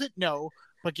you're worth it? No,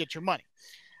 but get your money.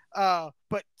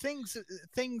 But things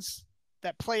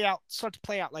that start to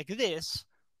play out like this,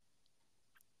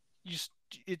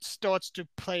 it starts to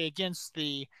play against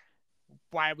the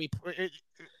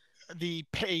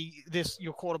pay this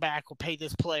your quarterback or pay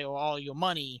this player all your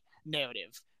money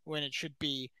narrative, when it should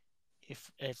be,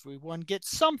 if everyone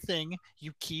gets something,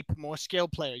 you keep more skill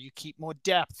player, you keep more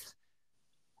depth,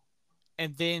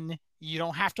 and then you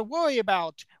don't have to worry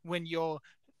about when your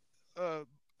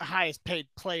highest paid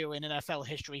player in NFL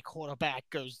history, quarterback,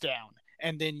 goes down,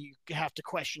 and then you have to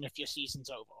question if your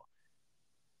season's over.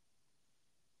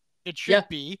 It should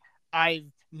be, I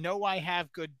know I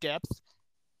have good depth.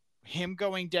 Him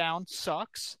going down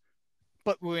sucks,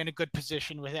 but we're in a good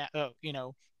position without him,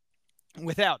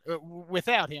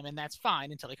 and that's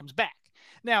fine until he comes back.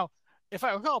 Now, if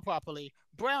I recall properly,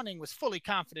 Browning was fully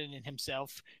confident in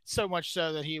himself, so much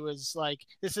so that he was like,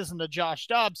 this isn't a Josh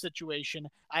Dobbs situation.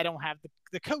 I don't have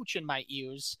the coach in my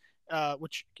ears,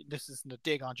 which this isn't a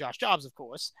dig on Josh Dobbs, of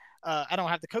course. I don't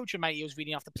have the coach in my ears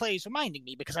reading off the plays reminding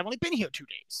me, because I've only been here 2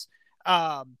 days.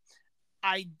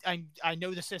 I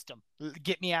know the system.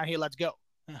 Get me out here. Let's go.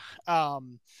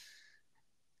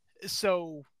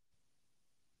 So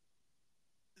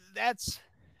that's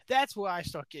where I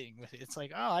start getting with it. It's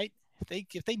like, all right,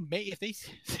 if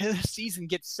the season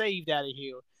gets saved out of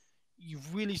here, you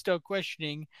really start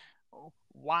questioning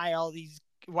why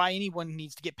anyone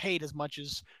needs to get paid as much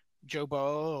as Joe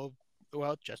Burrow,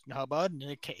 or Justin Hubbard,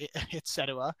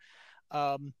 etc.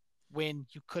 When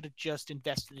you could have just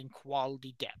invested in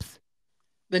quality depth.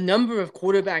 The number of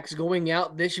quarterbacks going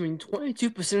out this year,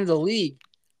 22% of the league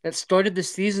that started the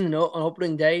season on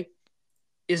opening day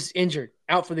is injured,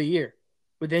 out for the year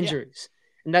with injuries. Yeah.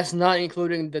 And that's not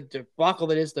including the debacle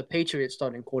that is the Patriots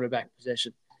starting quarterback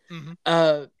position.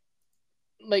 Mm-hmm.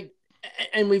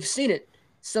 And we've seen it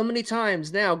so many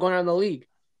times now going around the league.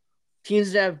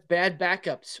 Teams that have bad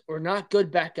backups or not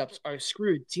good backups are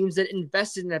screwed. Teams that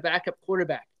invested in a backup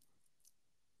quarterback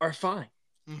are fine.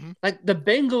 Mm-hmm. Like the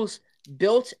Bengals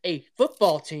built a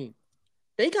football team.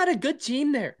 They got a good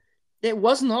team there. It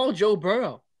wasn't all Joe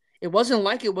Burrow. It wasn't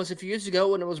like it was a few years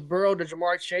ago when it was Burrow to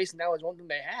Jamar Chase, and that was one thing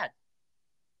they had.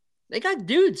 They got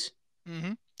dudes.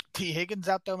 Mm-hmm. T. Higgins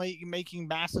out there making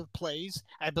massive plays.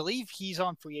 I believe he's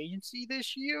on free agency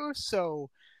this year,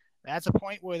 so that's a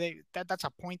point where that's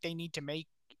a point they need to make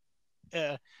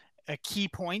a key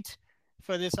point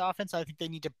for this offense. I think they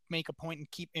need to make a point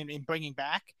and keep in bringing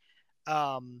back.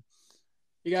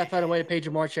 You gotta find a way to pay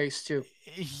Jamar Chase too.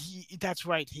 That's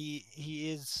right.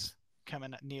 He is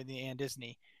coming near the end, isn't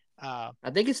he? I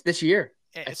think it's this year.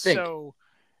 I think. So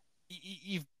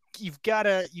you've got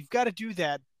to do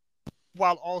that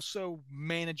while also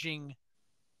managing,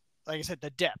 like I said,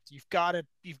 the depth. You've got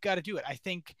to do it. I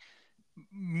think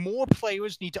more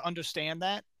players need to understand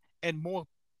that, and more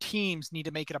teams need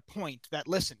to make it a point that,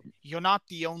 listen, you're not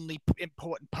the only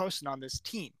important person on this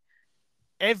team.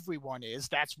 Everyone is.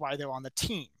 That's why they're on the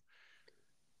team.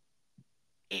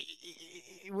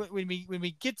 When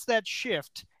we get to that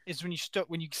shift is when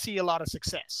you see a lot of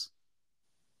success.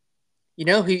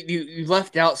 You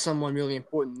left out someone really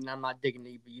important, and I'm not digging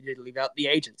deep, but you did leave out the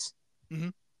agents. Mm-hmm.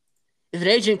 If an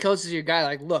agent coaches your guy,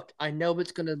 like, look, I know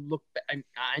it's gonna look,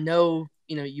 I know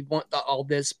you want all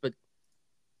this, but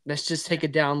let's just take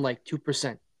it down like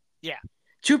 2%. Yeah,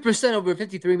 2% over a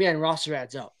 53-man roster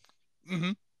adds up.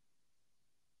 Mm-hmm.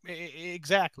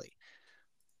 Exactly.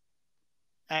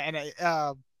 And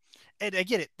I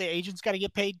get it. The agent's got to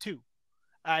get paid too.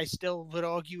 I still would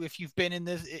argue if you've been in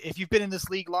this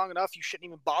league long enough, you shouldn't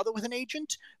even bother with an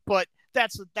agent. But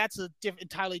that's a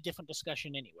entirely different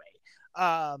discussion anyway.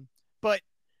 But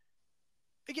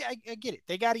I get it.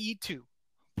 They got to eat too.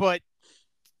 But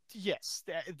yes,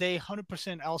 they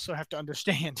 100% also have to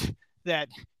understand that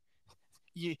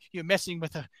you're messing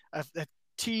with a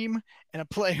team and a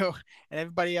player and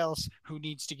everybody else who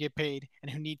needs to get paid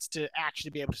and who needs to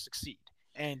actually be able to succeed.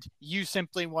 And you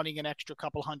simply wanting an extra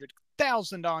couple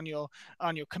 $100,000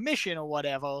 on your commission or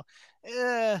whatever,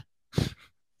 is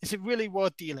it really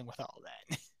worth dealing with all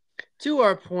that? To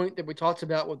our point that we talked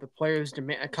about with the players,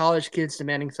 college kids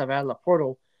demanding stuff out of the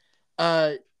portal,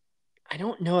 I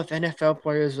don't know if NFL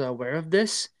players are aware of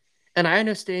this, and I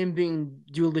understand being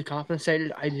duly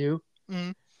compensated. I do,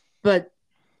 Mm-hmm. but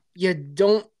you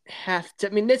don't have to. I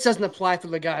mean, this doesn't apply for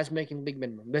the guys making league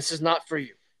minimum. This is not for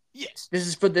you. Yes. This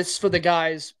is for the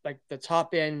guys like the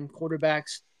top end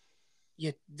quarterbacks.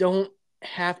 You don't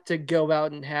have to go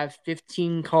out and have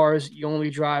 15 cars you only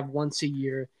drive once a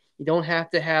year. You don't have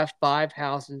to have 5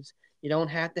 houses. You don't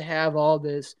have to have all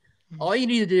this. Mm-hmm. All you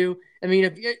need to do, I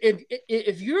mean,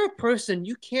 if you're a person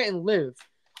you can't live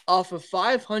off of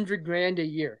 500 grand a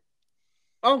year,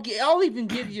 I'll even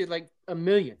give you like $1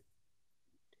 million.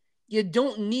 You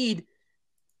don't need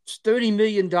 $30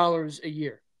 million a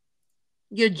year.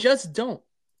 You just don't.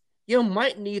 You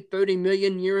might need 30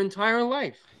 million your entire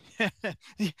life.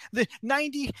 The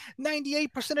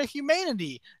 98% of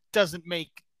humanity doesn't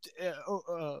make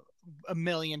 $1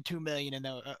 million, 2 million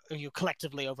in you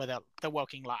collectively over the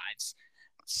working lives.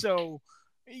 So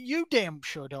you damn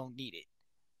sure don't need it.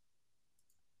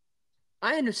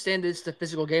 I understand it's the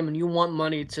physical game and you want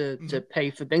money to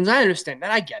pay for things. I understand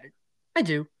that. I get it. I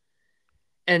do.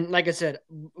 And like I said,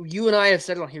 you and I have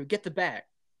said it on here, get the bag.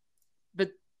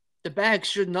 But the bag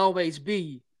shouldn't always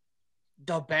be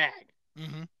the bag.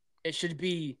 Mm-hmm. It should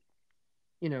be,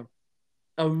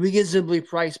 a reasonably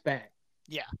priced bag.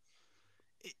 Yeah.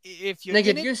 If you're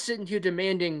if you're sitting here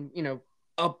demanding,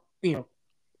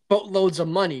 boatloads of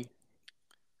money,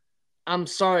 I'm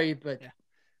sorry, but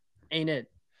ain't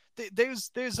it?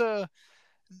 There's a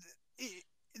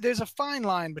fine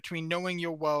line between knowing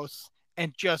your worth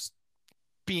and just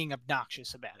being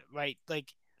obnoxious about it, right?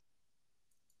 Like,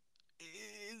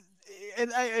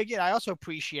 and I also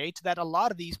appreciate that a lot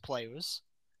of these players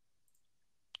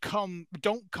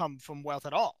don't come from wealth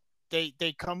at all.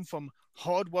 They come from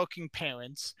hardworking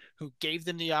parents who gave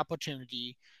them the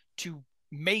opportunity to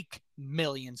make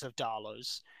millions of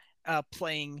dollars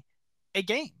playing a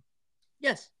game.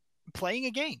 Yes. Playing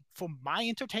a game for my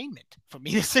entertainment, for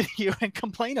me to sit here and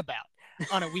complain about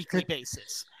on a weekly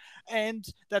basis. And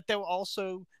that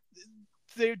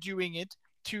they're doing it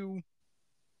to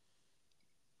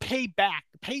pay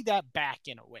that back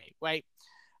in a way, right?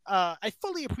 I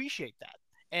fully appreciate that.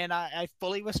 And I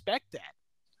fully respect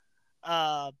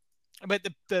that. But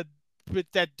but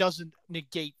that doesn't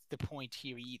negate the point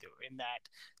here either. In that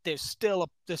there's still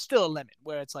a limit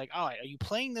where it's like, all right, are you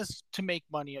playing this to make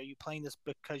money? Are you playing this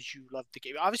because you love the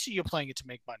game? Obviously, you're playing it to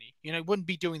make money. You wouldn't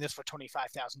be doing this for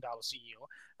 $25,000 a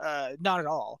year, not at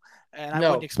all. And I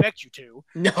wouldn't expect you to.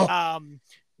 No.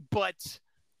 But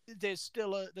there's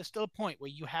still a point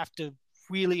where you have to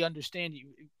really understand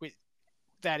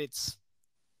that it's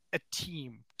a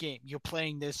team game. You're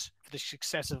playing this for the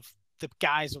success of the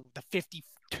guys, the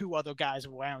 52 other guys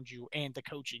around you, and the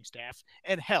coaching staff,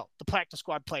 and hell, the practice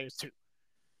squad players too.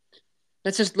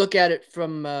 Let's just look at it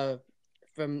from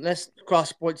let's cross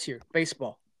sports here.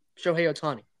 Baseball. Shohei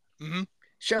Ohtani. Mm-hmm.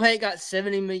 Shohei got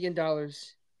 $70 million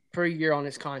per year on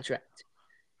his contract,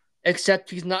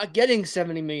 except he's not getting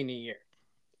 $70 million a year.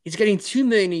 He's getting $2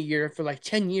 million a year for like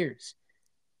 10 years,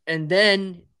 and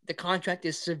then the contract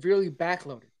is severely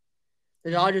backloaded. The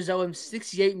Dodgers owe him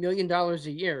 $68 million a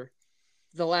year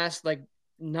for the last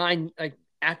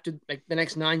after the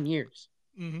next 9 years.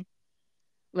 Mm-hmm.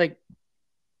 Like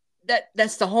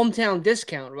that's the hometown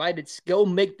discount, right? It's go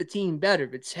make the team better.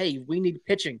 It's, hey, we need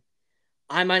pitching.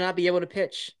 I might not be able to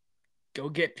pitch. Go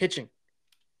get pitching.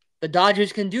 The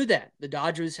Dodgers can do that. The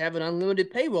Dodgers have an unlimited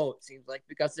payroll, it seems like,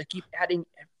 because they keep adding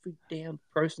every damn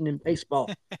person in baseball.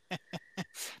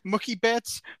 Mookie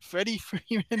Betts, Freddie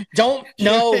Freeman. No.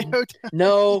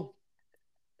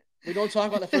 We don't talk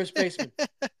about the first baseman.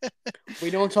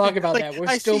 We don't talk about that.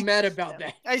 We're still mad about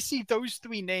that. I see those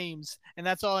three names, and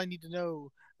that's all I need to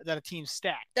know that a team's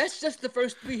stacked. That's just the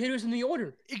first three hitters in the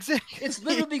order. Exactly. It's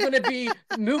literally going to be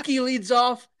Mookie leads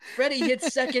off, Freddie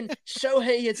hits second,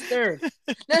 Shohei hits third.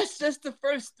 That's just the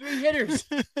first three hitters.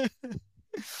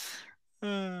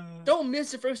 Don't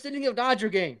miss the first inning of Dodger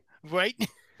game. Right.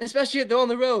 Especially if they're on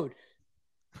the road.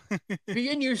 Be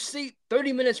in your seat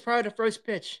 30 minutes prior to first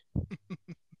pitch.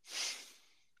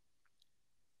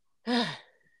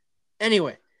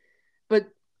 Anyway, but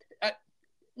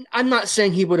I'm not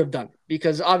saying he would have done it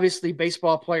because obviously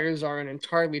baseball players are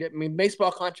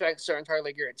baseball contracts are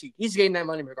entirely guaranteed. He's getting that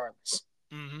money regardless.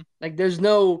 Mm-hmm. Like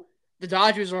the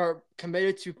Dodgers are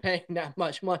committed to paying that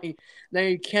much money.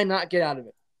 They cannot get out of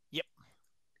it. Yep.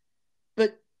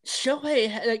 But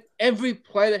Shohei, like every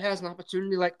player that has an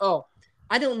opportunity, like, oh,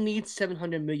 I don't need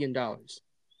 $700 million.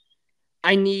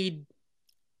 I need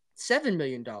 $7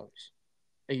 million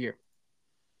a year.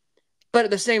 But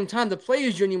at the same time, the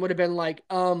players' union would have been like,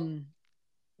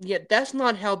 yeah, that's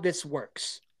not how this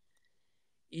works.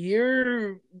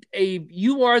 You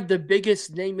are the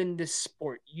biggest name in this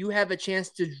sport. You have a chance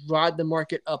to drive the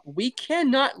market up. We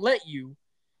cannot let you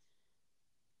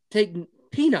take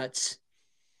peanuts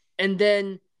and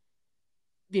then,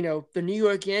 the New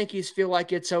York Yankees feel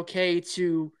like it's okay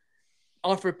to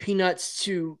offer peanuts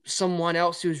to someone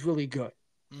else who's really good.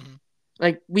 Mm-hmm.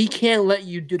 Like, we can't let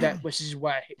you do that, which is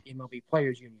why I hate the MLB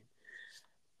Players Union.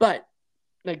 But,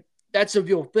 like, that's a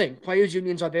real thing. Players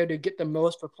unions are there to get the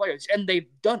most for players, and they've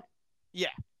done it. Yeah.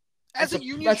 As a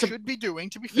union should be doing,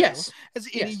 to be fair. Yes. As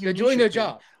any union they're doing their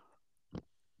job.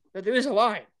 But there is a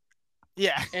line.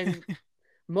 Yeah. And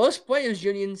most players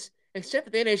unions, except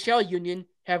for the NHL union,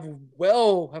 have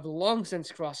long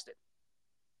since crossed it.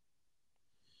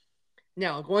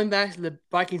 Now, going back to the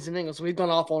Vikings and Eagles, we've gone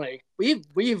off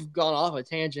a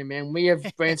tangent, man. We have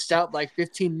branched out like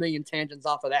 15 million tangents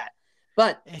off of that.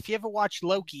 But if you ever watch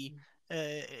Loki,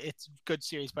 it's a good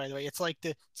series, by the way. It's like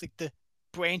the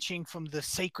branching from the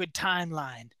sacred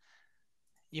timeline.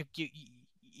 You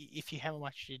if you haven't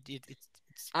watched it, it's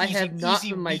I easy, have not,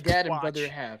 but my dad and brother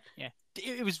have. Yeah,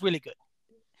 it was really good.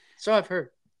 So I've heard.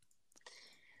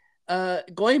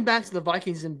 Going back to the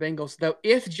Vikings and Bengals, though,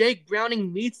 if Jake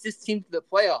Browning leads this team to the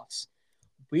playoffs,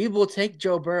 we will take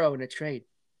Joe Burrow in a trade.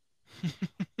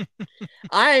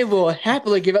 I will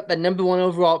happily give up the number 1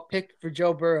 overall pick for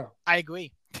Joe Burrow. I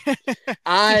agree.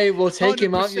 I will take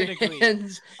him off your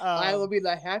hands. I will be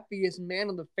the happiest man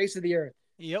on the face of the earth.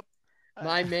 Yep.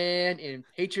 My man in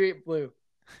Patriot Blue.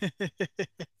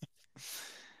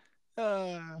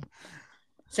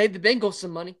 Save the Bengals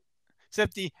some money.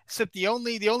 Except the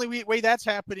only way that's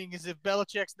happening is if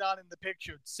Belichick's not in the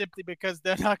picture, simply because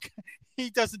he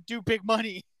doesn't do big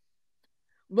money.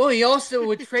 Well, he also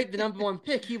would trade the number 1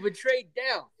 pick. He would trade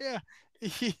down. Yeah.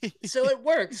 So it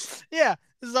works. Yeah,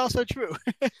 this is also true.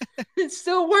 It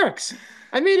still works.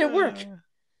 I made it work.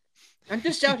 I'm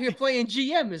just out here playing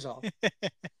GM is all.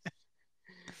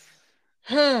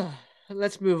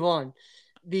 Let's move on.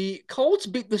 The Colts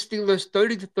beat the Steelers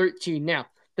 30-13. Now,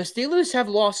 the Steelers have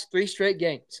lost 3 straight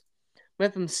games.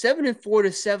 Went from 7-4 to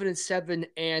 7-7,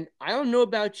 and I don't know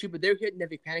about you, but they're hitting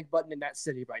every panic button in that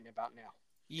city right about now.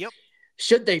 Yep.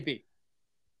 Should they be?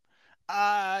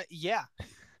 Yeah.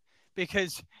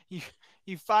 Because you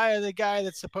fire the guy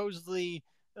that's supposedly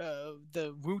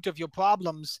the root of your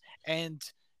problems, and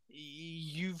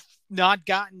you've not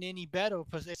gotten any better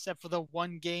except for the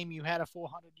one game you had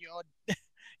 400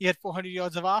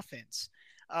 yards of offense.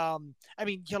 I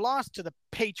mean, you lost to the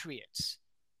Patriots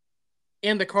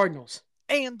and the Cardinals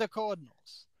in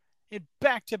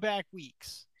back-to-back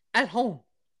weeks at home.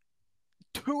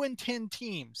 2-10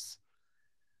 teams.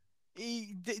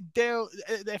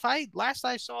 Last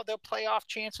I saw, their playoff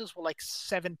chances were like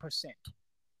 7%,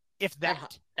 if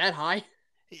that high.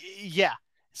 Yeah,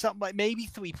 something like maybe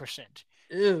 3%.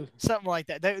 Ew. Something like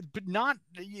that. But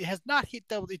it has not hit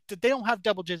double. They don't have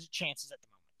double-digit chances at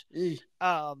the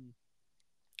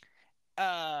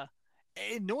moment.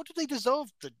 Nor do they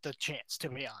deserve the chance, to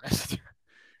be honest.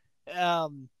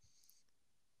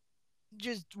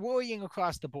 Just worrying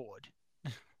across the board.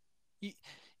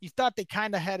 You thought they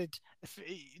kind of had it.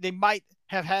 They might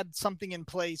have had something in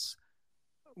place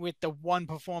with the one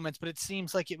performance, but it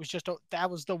seems like it was that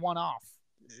was the one off.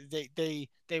 They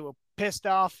were pissed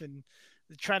off and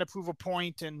trying to prove a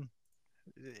point, and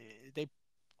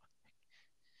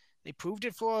They proved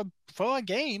it for a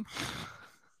game.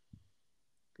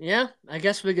 Yeah, I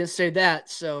guess we can say that.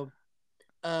 So,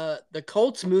 the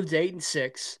Colts moved to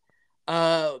 8-6.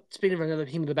 Speaking of another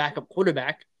team with a backup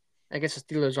quarterback, I guess the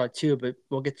Steelers are too, but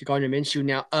we'll get to Gardner Minshew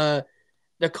now.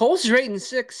 The Colts are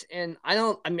 8-6, and I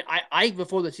don't. I mean, I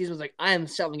before the season was like, I am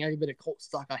selling every bit of Colts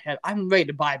stock I have. I'm ready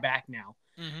to buy back now.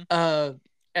 Mm-hmm. Uh,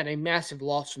 at a massive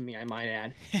loss for me, I might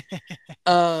add.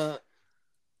 Uh,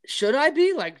 should I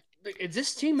be like? Is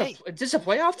this team Hey, is this a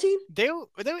playoff team? they're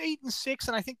 8-6,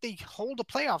 and I think they hold a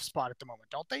playoff spot at the moment,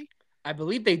 don't they? I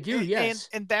believe they do. And Yes.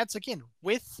 and that's again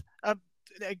with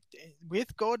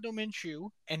Gardner Minshew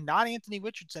and not Anthony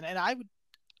Richardson. And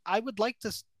I would like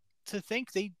to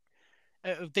think they'd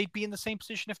be in the same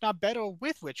position, if not better,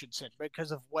 with Richardson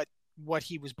because of what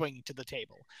he was bringing to the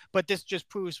table. But this just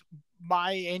proves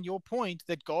my and your point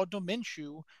that Gardner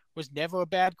Minshew was never a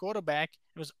bad quarterback.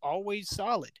 It was always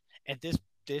solid, and this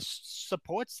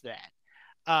supports that.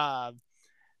 Uh,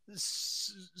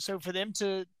 so for them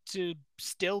to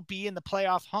still be in the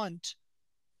playoff hunt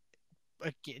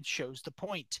again shows the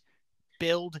point.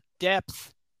 Build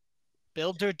depth,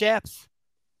 build their depth.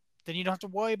 Then you don't have to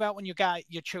worry about when your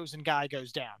chosen guy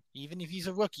goes down, even if he's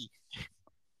a rookie.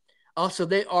 Also,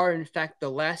 they are in fact the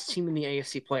last team in the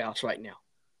AFC playoffs right now.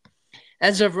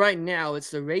 As of right now,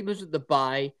 it's the Ravens with the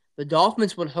bye. The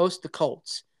Dolphins would host the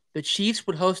Colts. The Chiefs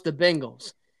would host the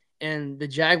Bengals, and the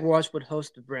Jaguars would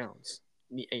host the Browns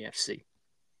in the AFC.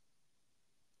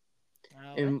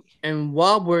 And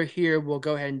while we're here, we'll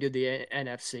go ahead and do the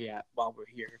NFC app while we're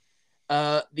here.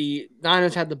 The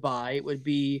Niners had the bye. It would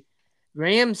be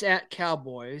Rams at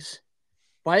Cowboys,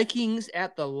 Vikings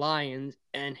at the Lions,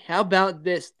 and how about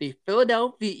this? The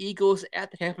Philadelphia Eagles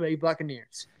at the Tampa Bay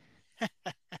Buccaneers.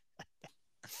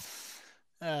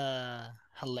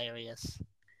 Hilarious.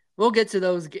 We'll get to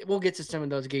those. We'll get to some of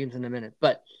those games in a minute,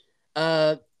 but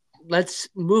let's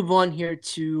move on here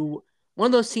to one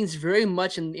of those teams very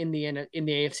much in the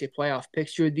AFC playoff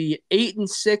picture. The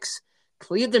 8-6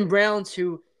 Cleveland Browns,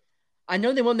 who I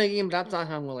know they won the game, but that's not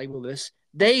how I'm going to label this.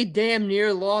 They damn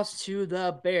near lost to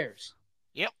the Bears.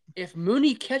 Yep. If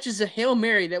Mooney catches a Hail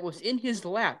Mary that was in his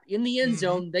lap in the end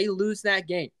zone, they lose that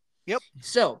game. Yep.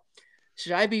 So,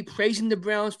 should I be praising the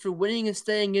Browns for winning and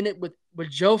staying in it with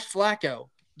Joe Flacco?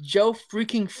 Joe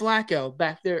freaking Flacco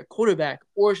back there at quarterback,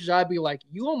 or should I be like,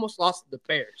 you almost lost to the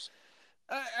Bears?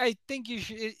 I think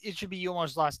it should be you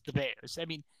almost lost the Bears. I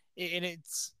mean, and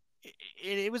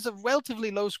it was a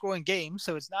relatively low scoring game,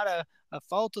 so it's not a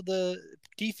fault of the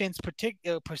defense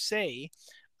per se.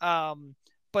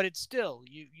 But it's still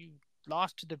you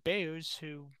lost to the Bears,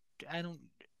 who I don't.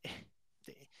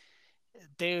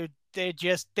 They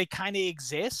kind of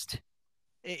exist.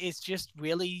 It's just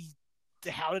really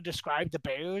how to describe the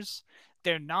Bears.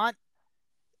 They're not.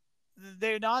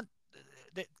 They're not.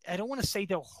 I don't want to say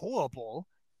they're horrible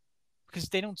because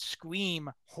they don't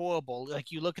scream horrible. Like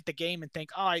you look at the game and think,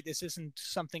 "Oh, this isn't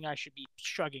something I should be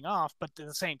shrugging off." But at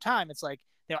the same time, it's like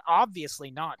they're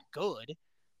obviously not good,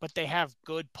 but they have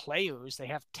good players. They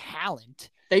have talent.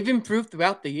 They've improved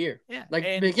throughout the year. Yeah,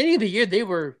 like beginning of the year, they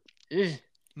were.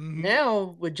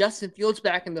 Now with Justin Fields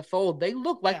back in the fold, they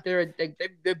look like they're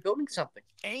building something.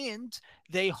 And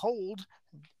they hold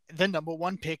the number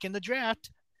 1 pick in the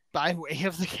draft by way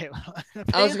of the Carolina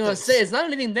Panthers. I was going to say, it's not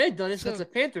anything they've done. It's because the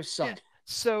Panthers suck. Yeah.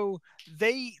 So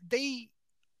they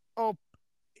are,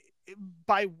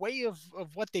 by way of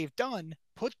what they've done,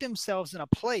 put themselves in a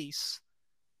place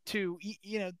to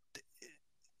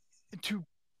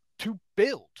to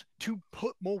build, to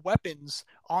put more weapons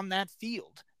on that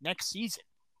field next season,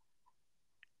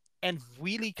 and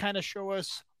really kind of show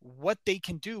us what they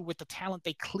can do with the talent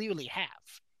they clearly have.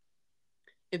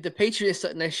 If the Patriots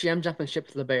start next year, I'm jumping ship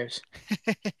to the Bears.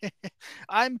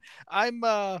 I am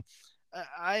a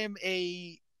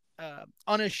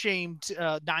unashamed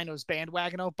Niners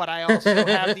bandwagoner, but I also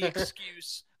have the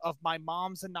excuse of my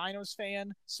mom's a Niners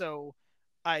fan, so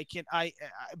I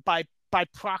by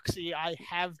proxy I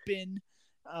have been.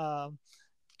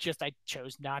 Just I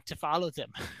chose not to follow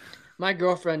them. My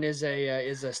girlfriend is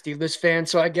a Steelers fan,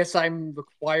 so I guess I'm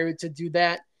required to do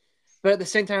that. But at the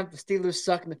same time, if the Steelers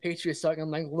suck and the Patriots suck, I'm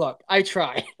like, look, I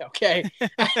try, okay?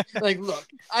 Like, look,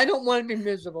 I don't want to be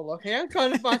miserable, okay? I'm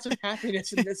trying to find some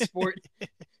happiness in this sport.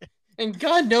 And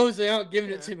God knows they aren't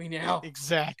giving it to me now.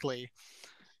 Exactly.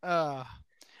 I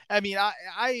mean,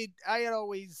 I had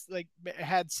always like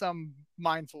had some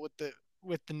mindful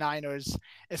with the Niners,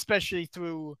 especially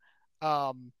through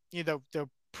the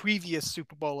previous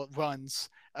Super Bowl runs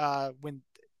when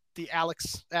the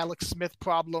Alex Smith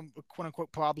problem, quote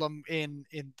unquote problem in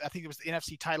I think it was the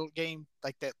NFC title game,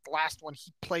 like that last one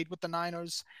he played with the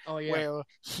Niners, Oh yeah. where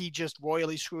he just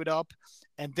royally screwed up,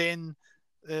 and then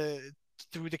uh,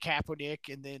 through the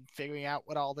Kaepernick, and then figuring out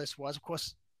what all this was. Of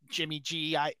course, Jimmy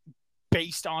G, I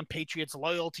based on Patriots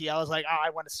loyalty, I was like, oh, I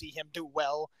want to see him do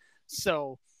well.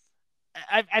 So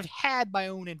I've had my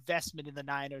own investment in the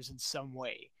Niners in some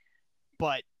way,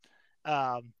 but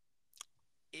um,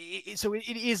 so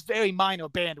it is very minor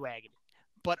bandwagon,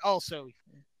 but also,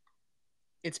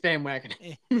 It's bandwagon.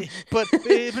 but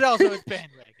also it's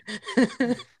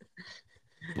bandwagon.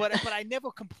 But I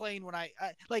never complain when I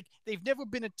like. They've never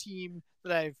been a team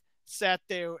that I've sat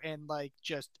there and like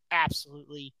just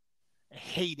absolutely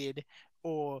hated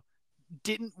or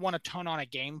didn't want to turn on a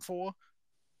game for.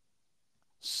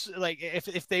 So, like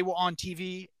if they were on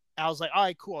TV, I was like, all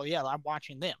right, cool, yeah, I'm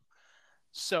watching them.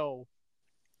 So,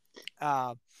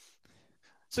 uh, I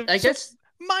so guess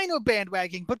minor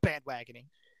bandwagoning, but bandwagoning.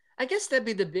 I guess that'd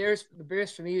be the Bears. The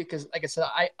Bears for me because, like I said,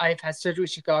 I've had surgery in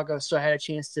Chicago, so I had a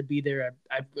chance to be there.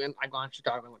 I've gone to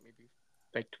Chicago maybe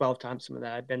like 12 times. Some of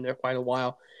that I've been there quite a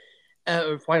while,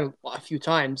 quite a few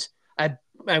times. I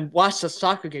watched a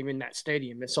soccer game in that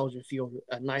stadium at Soldier Field,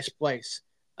 a nice place.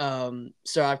 So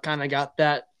I've kind of got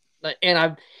that,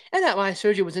 and that my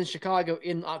surgery was in Chicago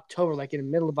in October, like in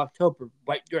the middle of October,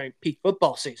 right during peak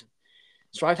football season.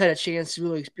 So I've had a chance to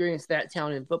really experience that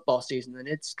town in football season, and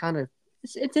it's kind of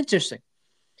it's interesting.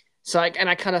 So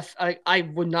I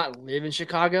would not live in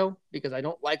Chicago because I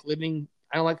don't like living.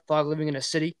 I don't like the thought of living in a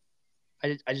city.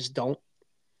 I just don't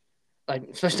like,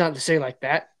 especially not to say like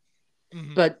that.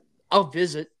 Mm-hmm. But I'll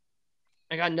visit.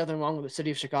 I got nothing wrong with the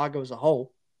city of Chicago as a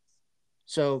whole.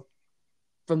 So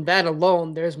from that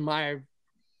alone, there's my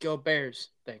Go Bears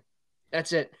thing.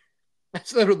 That's it.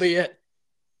 That's literally it.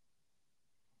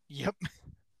 Yep.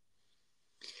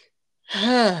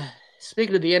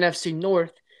 Speaking of the NFC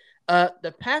North,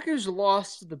 the Packers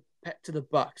lost to the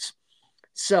Bucks.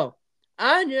 So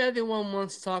I know everyone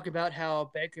wants to talk about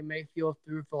how Baker Mayfield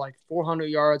threw for like 400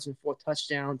 yards and 4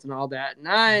 touchdowns and all that, and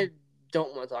I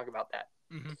don't want to talk about that.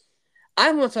 Mm-hmm.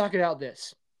 I want to talk about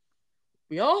this.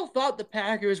 We all thought the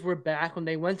Packers were back when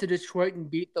they went to Detroit and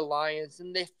beat the Lions,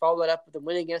 and they followed up with a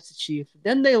win against the Chiefs.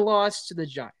 Then they lost to the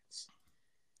Giants.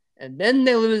 And then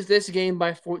they lose this game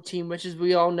by 14, which, as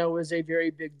we all know, is a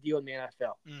very big deal in the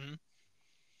NFL. Mm-hmm.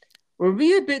 Were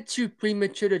we a bit too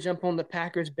premature to jump on the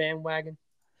Packers bandwagon?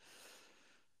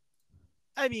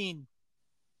 I mean,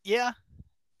 yeah,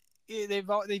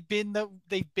 they've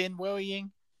been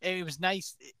worrying. And it was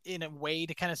nice in a way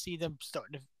to kind of see them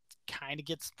starting to kind of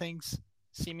get things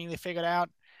seemingly figured out.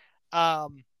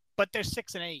 But they're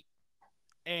 6-8,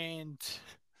 and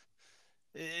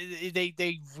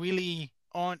they really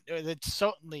aren't. That's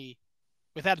certainly,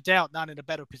 without a doubt, not in a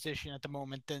better position at the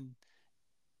moment than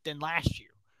last year.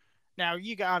 Now,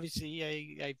 you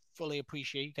obviously, I fully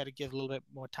appreciate you got to give a little bit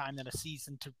more time than a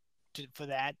season for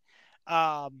that.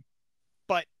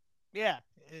 But yeah,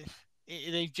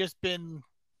 they've just been,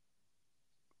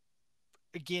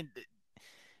 again,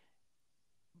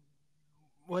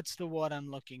 what's the word I'm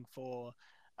looking for?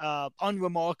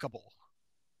 Unremarkable.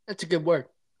 That's a good word.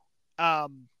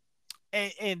 Um,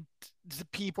 and the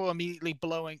people immediately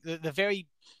blowing the very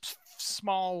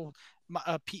small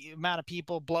amount of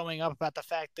people blowing up about the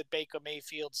fact that Baker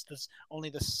Mayfield's only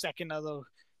the second other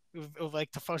of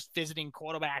like the first visiting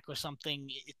quarterback or something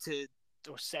to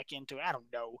or second to, I don't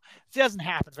know. It doesn't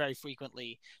happen very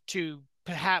frequently to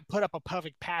put up a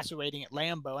perfect passer rating at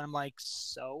Lambeau, and I'm like,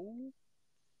 so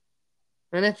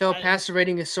NFL passer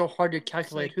rating is so hard to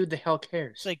calculate. like, Who the hell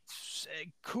cares? it's like,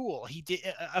 cool. He did.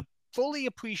 Fully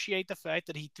appreciate the fact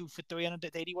that he threw for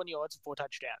 381 yards and 4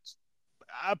 touchdowns.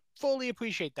 I fully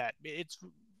appreciate that. It's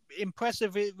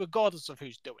impressive regardless of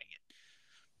who's doing it.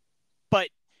 But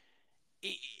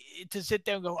to sit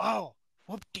there and go, oh,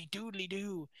 whoop-de-doodly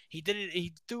doo, he did it.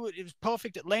 He threw it. It was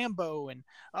perfect at Lambeau, and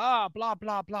blah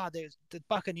blah blah. The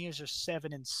Buccaneers are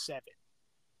 7-7.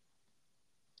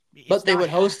 But they would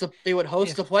host the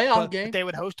playoff game. But they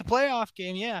would host a playoff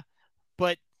game, yeah.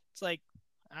 But it's like,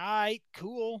 all right,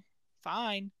 cool,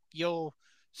 fine. You're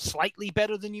slightly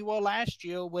better than you were last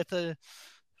year with a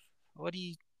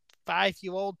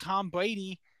 5-year-old Tom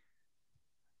Brady.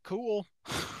 Cool.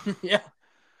 Yeah.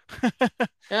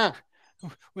 Yeah.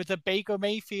 With a Baker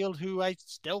Mayfield who I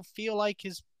still feel like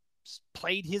has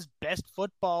played his best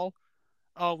football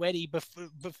already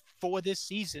before this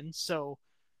season. So,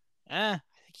 I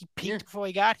think he peaked before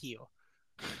he got here.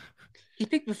 He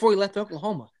peaked before he left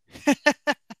Oklahoma.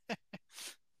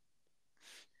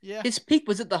 Yeah. His peak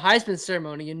was at the Heisman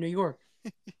ceremony in New York.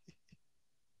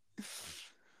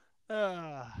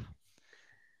 Uh,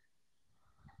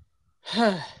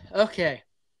 Okay.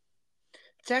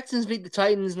 Texans beat the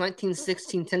Titans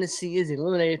 1916. Tennessee is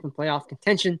eliminated from playoff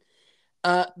contention.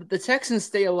 The Texans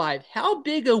stay alive. How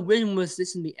big a win was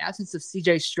this in the absence of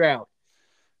C.J. Stroud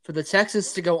for the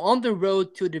Texans to go on the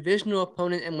road to a divisional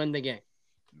opponent and win the game?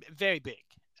 very big.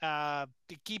 To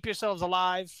keep yourselves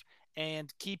alive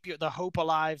and keep the hope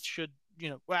alive. Should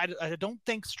I don't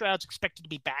think Stroud's expected to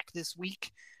be back this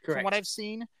week, from what Correct. I've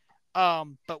seen.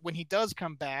 But when he does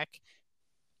come back,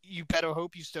 you better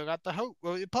hope you still got the hope,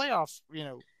 well, playoff,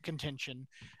 contention,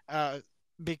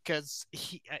 because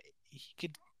he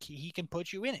can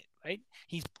put you in it, right?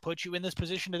 He's put you in this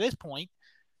position to this point.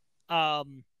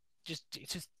 It's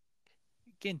just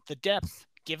again the depth.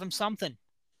 Give him something.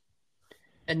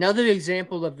 Another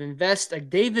example of invest. Like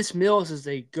Davis Mills is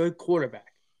a good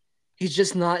quarterback. He's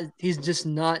just not. He's just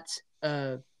not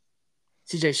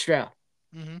C.J. Stroud.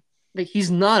 Mm-hmm. Like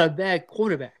he's not a bad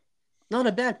quarterback. Not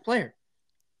a bad player.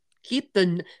 Keep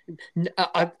the.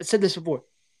 I've said this before.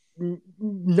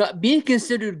 Not being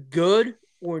considered good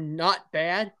or not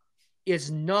bad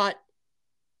is not.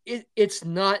 It's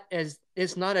not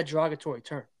a derogatory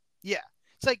term. Yeah,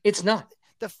 it's like It's not.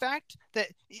 the fact that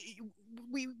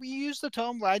we use the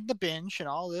term riding the bench and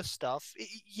all this stuff.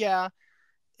 Yeah,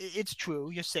 it's true.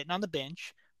 You're sitting on the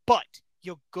bench, but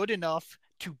you're good enough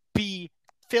to be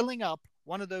filling up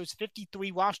one of those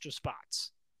 53 roster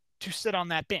spots to sit on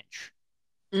that bench.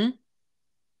 Mm-hmm.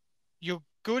 You're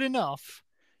good enough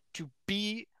to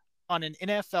be on an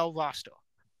NFL roster,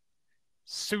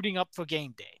 suiting up for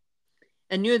game day.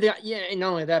 And and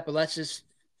not only that, but let's just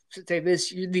say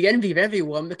this: you're the envy of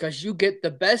everyone because you get the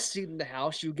best seat in the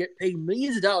house. You get paid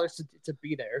millions of dollars to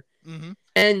be there. Mm-hmm.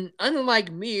 And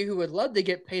unlike me, who would love to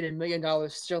get paid $1 million to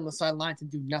sit on the sidelines and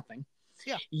do nothing,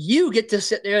 yeah, you get to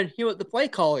sit there and hear what the play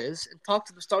call is and talk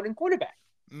to the starting quarterback.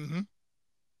 Mm-hmm.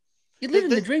 You live in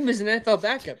the dream as an NFL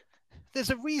backup.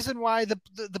 There's a reason why the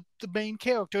main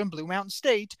character in Blue Mountain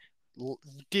State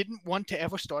didn't want to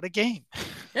ever start a game.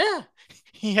 Yeah.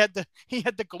 He had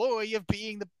the glory of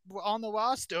being on the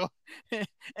roster,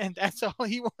 and that's all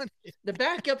he wanted. The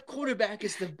backup quarterback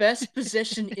is the best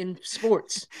position in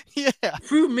sports. Yeah.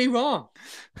 Prove me wrong.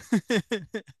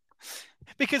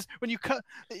 Because when you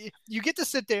get to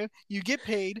sit there, you get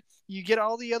paid, you get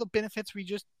all the other benefits you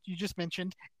just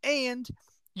mentioned, and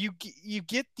you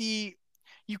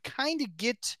kind of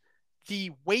get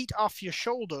the weight off your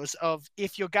shoulders of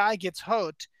if your guy gets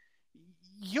hurt,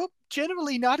 you're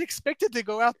generally not expected to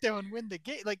go out there and win the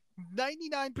game. Like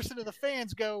 99% of the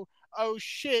fans go, "Oh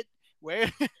shit,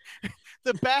 where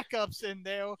the backups in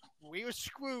there? We were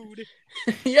screwed."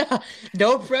 Yeah,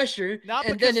 no pressure. Not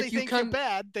and because then they think you're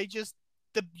bad. They just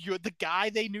you're the guy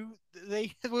they knew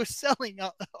they were selling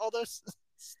all this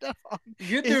stuff on.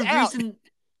 You're the reason.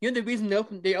 You're the reason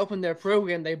they opened their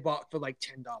program they bought for like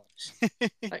 $10.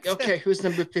 Like, okay, who's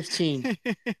number 15?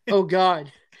 Oh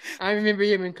God, I remember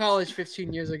him in college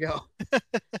 15 years ago.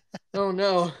 Oh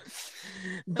no!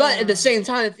 But at the same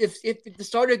time, if the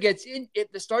starter gets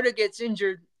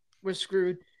injured, we're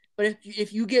screwed. But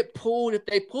if you get pulled, if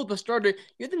they pull the starter,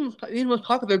 you're the most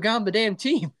popular guy on the damn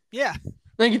team. Yeah.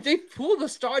 Like if they pull the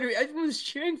starter, everyone's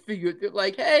cheering for you. They're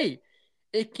like, hey,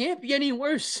 it can't be any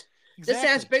worse. Exactly.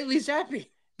 This ass Bailey's happy.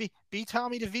 Be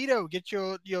Tommy DeVito. Get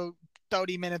your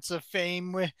 30 minutes of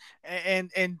fame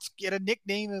and get a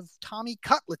nickname of Tommy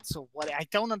Cutlets or what. I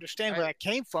don't understand where that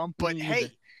came from, but hey,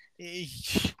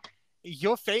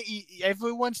 your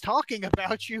everyone's talking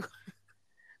about you.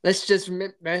 Let's just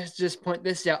point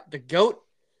this out. The GOAT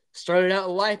started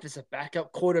out life as a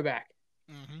backup quarterback.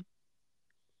 Mm-hmm.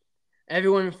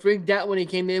 Everyone freaked out when he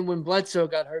came in when Bledsoe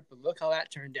got hurt, but look how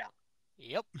that turned out.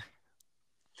 Yep.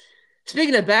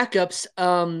 Speaking of backups,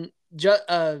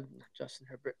 Justin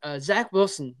Herbert, Zach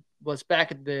Wilson was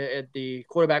back at the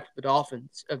quarterback for the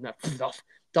Dolphins. Not for the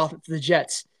Dolphins, for the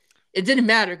Jets. It didn't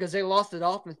matter because they lost the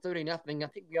Dolphins 30-0. I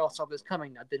think we all saw this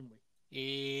coming now, didn't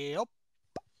we? Yep.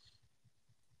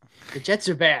 The Jets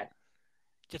are bad.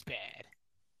 Just bad.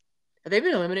 Have they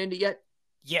been eliminated yet?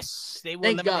 Yes, they were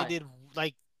eliminated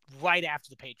like right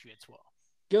after the Patriots were.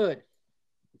 Good.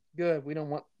 We don't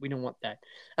want that.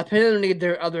 Apparently,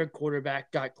 their other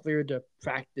quarterback got cleared to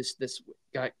practice this week,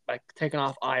 got like taken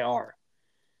off IR,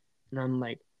 and I'm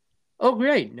like, oh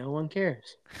great, no one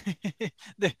cares.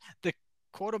 the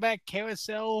quarterback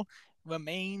carousel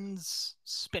remains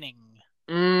spinning.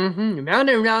 Mm-hmm. Round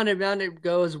and round and round it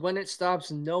goes. When it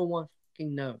stops, no one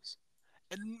fucking knows.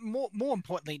 And more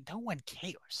importantly, no one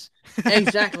cares.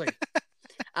 Exactly.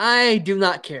 I do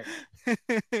not care.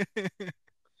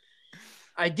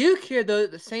 I do care though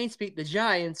that the Saints beat the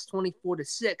Giants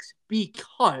 24-6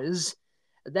 because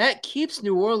That keeps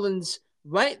New Orleans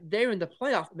right there in the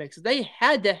playoff mix. They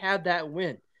had to have that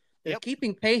win. They're Yep.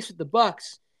 keeping pace with the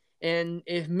Bucks, and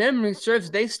if memory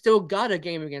serves, they still got a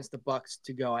game against the Bucks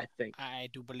to go. I think. I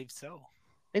do believe so.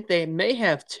 I think they may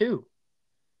have two.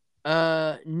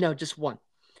 No, just one.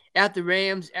 At the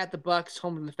Rams, at the Bucks,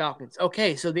 home to the Falcons.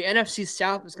 Okay, so the NFC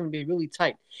South is going to be really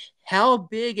tight. How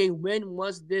big a win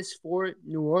was this for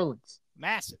New Orleans?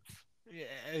 Massive.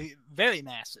 Yeah, very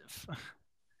massive.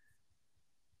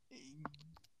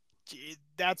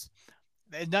 That's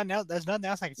there's nothing else. There's nothing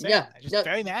else I can say on Yeah, that. Just no,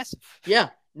 very massive. yeah,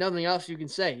 nothing else you can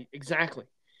say. Exactly.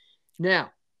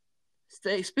 Now,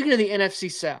 speaking of the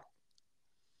NFC South,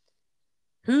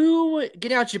 who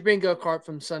get out your bingo card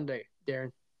from Sunday,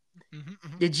 Darren? Mm-hmm,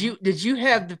 mm-hmm, Did you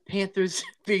have the Panthers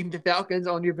beating the Falcons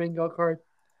on your bingo card?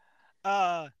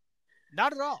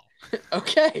 Not at all.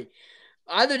 Okay,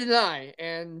 either did I.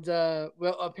 And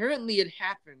well, apparently it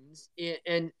happens.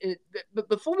 But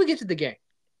before we get to the game,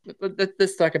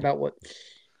 let's talk about what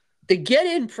the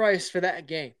get-in price for that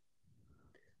game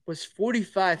was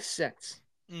 45 cents.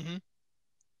 Mm-hmm.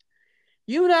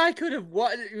 You and I could have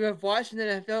watched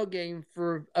an NFL game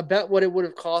for about what it would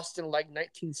have cost in like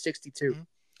 1962. Mm-hmm.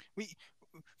 We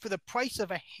for the price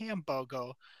of a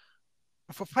hamburger.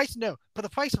 For the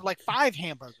price of like 5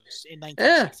 hamburgers in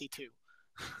Yeah, 1962.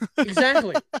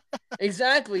 exactly.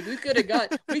 Exactly. We could have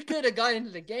gotten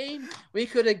into the game. We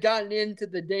could have gotten into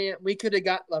the damn. We could have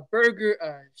got a burger,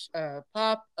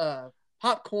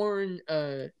 popcorn,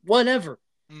 whatever,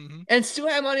 Mm-hmm. and still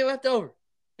have money left over.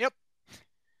 Yep.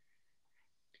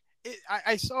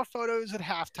 I saw photos at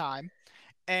halftime,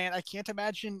 and I can't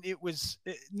imagine it was.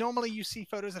 Normally, you see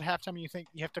photos at halftime, and you think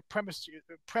you have to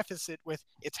preface it with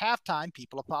it's halftime.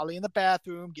 People are probably in the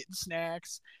bathroom getting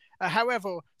snacks.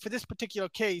 However, for this particular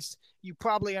case, you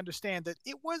probably understand that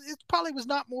it probably was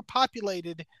not more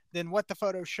populated than what the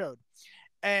photo showed.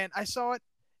 And I saw it;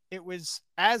 it was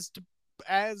as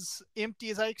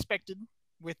empty as I expected,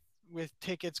 with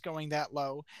tickets going that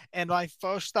low. And my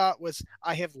first thought was,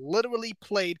 I have literally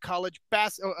played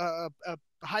a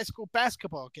high school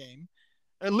basketball game,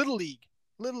 a little league,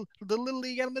 the little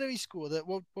league elementary school. That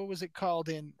what was it called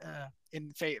in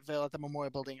Fayetteville at the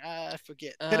Memorial Building? I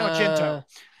forget. Ben Argento.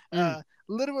 Uh, mm,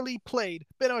 Literally played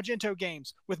Ben Argento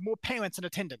games with more parents in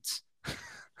attendance than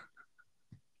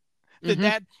mm-hmm.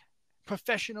 that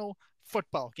professional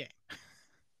football game.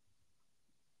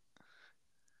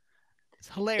 It's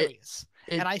It hilarious.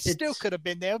 And it I still it's could have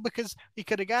been there because we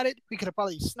could have got it. We could have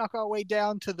probably snuck our way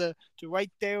down to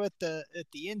right there at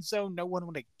the end zone. No one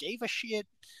would have gave a shit.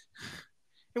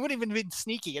 It wouldn't even been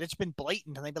sneaky. It's been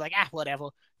blatant, and they'd be like, whatever.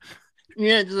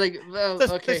 yeah, just like well,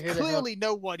 okay, There's who the hell? clearly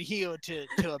no one here to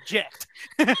object.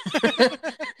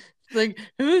 Like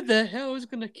who the hell is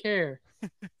gonna care?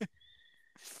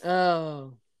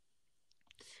 Oh,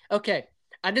 okay.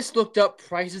 I just looked up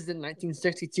prices in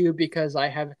 1962 because I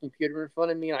have a computer in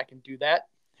front of me and I can do that.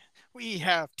 We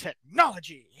have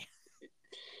technology.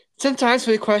 Sometimes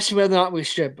we question whether or not we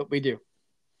should, but we do.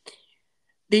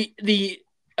 The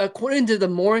according to the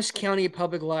Morris County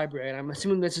Public Library, and I'm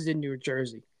assuming this is in New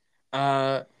Jersey,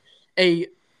 uh, a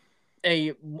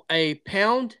a a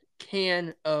pound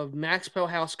can of Maxwell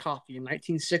House coffee in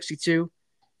 1962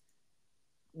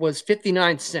 was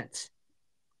 59 cents.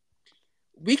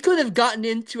 We could have gotten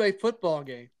into a football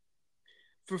game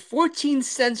for 14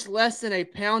 cents less than a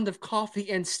pound of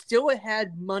coffee and still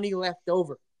had money left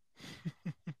over.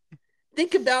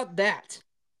 Think about that.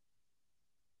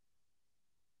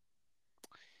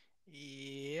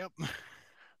 Yep.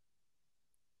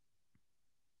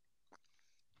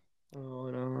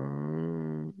 Hold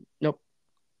on. Nope.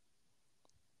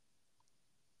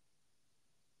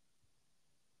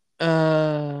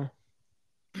 Uh.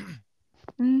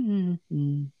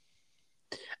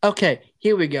 Okay,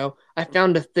 here we go. I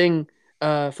found a thing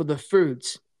for the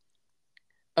foods.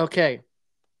 Okay,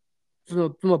 from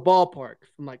a ballpark,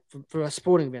 from a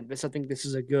sporting event. I think this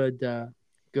is a good.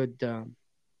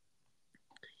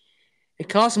 It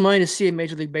costs money to see a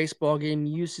Major League Baseball game.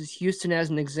 Uses Houston as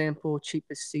an example.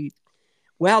 Cheapest seat.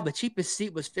 Wow, the cheapest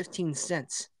seat was 15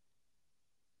 cents.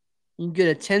 You can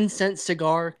get a 10-cent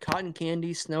cigar, cotton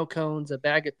candy, snow cones, a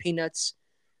bag of peanuts,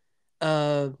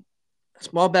 a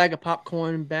small bag of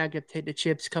popcorn, bag of potato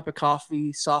chips, cup of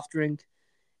coffee, soft drink,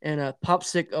 and a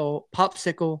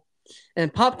popsicle.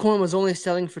 And popcorn was only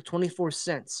selling for 24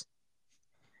 cents,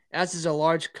 as is a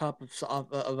large cup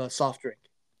of a soft drink.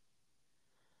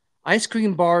 Ice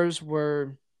cream bars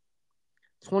were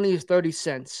 20 to 30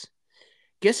 cents.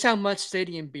 Guess how much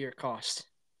stadium beer cost?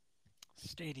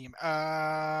 Stadium.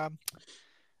 Uh,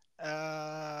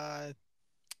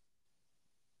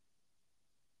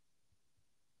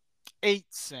 8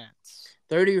 cents.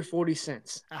 30 or 40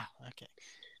 cents. Oh, okay.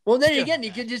 Well, then Still again, not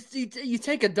you bad. could just you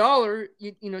take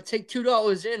 $1, take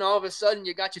 $2 in, all of a sudden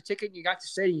you got your ticket and you got your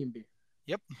stadium beer.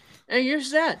 Yep. And you're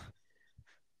set.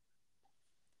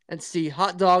 Let's see,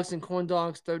 hot dogs and corn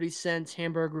dogs, 30 cents,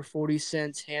 hamburger, 40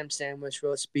 cents, ham sandwich,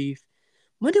 roast beef.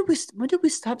 When did we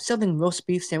stop selling roast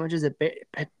beef sandwiches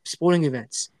at sporting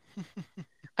events?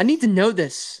 I need to know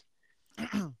this.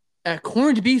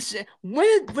 Corned beef. When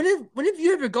have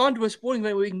you ever gone to a sporting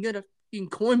event where you can get a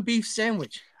corned beef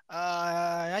sandwich?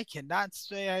 I cannot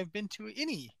say I've been to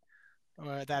any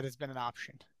that has been an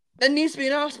option. That needs to be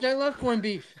an option. I love corned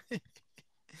beef.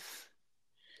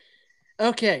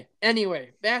 Okay.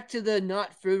 Anyway, back to the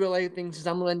not food related things, because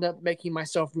I'm gonna end up making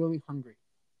myself really hungry.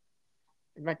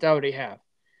 In fact, I already have.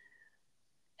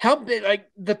 How big?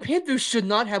 Like the Panthers should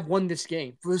not have won this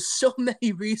game for so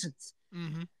many reasons.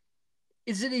 Mm-hmm.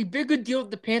 Is it a bigger deal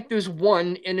that the Panthers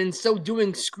won and in so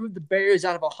doing screwed the Bears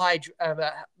out of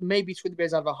maybe screwed the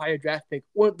Bears out of a higher draft pick,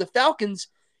 or the Falcons?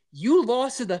 You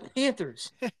lost to the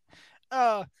Panthers.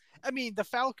 I mean, the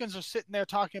Falcons are sitting there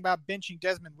talking about benching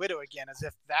Desmond Widow again, as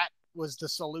if that was the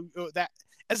solution.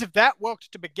 As if that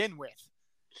worked to begin with.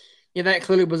 Yeah, that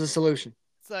clearly was a solution.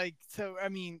 It's like, so I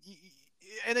mean,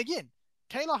 and again,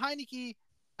 Taylor Heineke,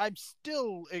 I'm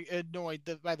still annoyed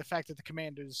by the fact that the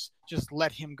Commanders just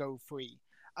let him go free.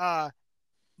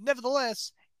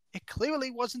 Nevertheless, it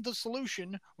clearly wasn't the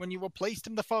solution when you replaced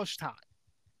him the first time.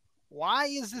 Why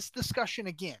is this discussion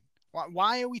again?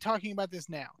 Why are we talking about this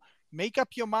now? Make up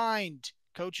your mind,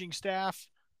 coaching staff.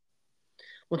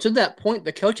 Well, to that point,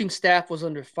 the coaching staff was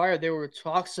under fire. There were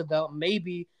talks about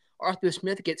maybe Arthur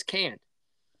Smith gets canned.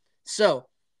 So,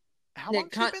 How long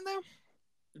has he been there?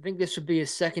 I think this would be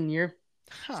his second year,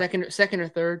 Huh. second or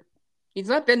third. He's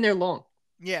not been there long.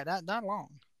 Yeah, not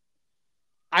long.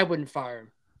 I wouldn't fire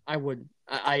him. I wouldn't.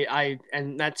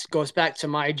 And that goes back to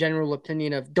my general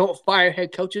opinion of don't fire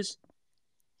head coaches.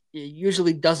 It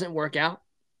usually doesn't work out.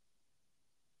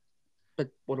 But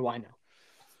what do I know?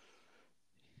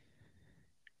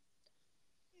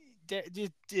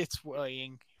 It's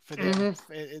worrying for them.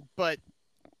 Mm-hmm. But,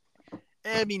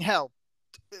 I mean, hell,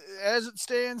 as it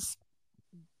stands,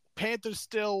 Panthers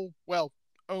still,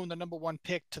 own the number 1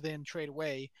 pick to then trade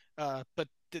away. But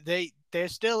they're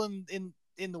still in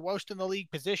the worst in the league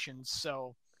positions,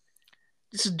 so.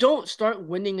 Just don't start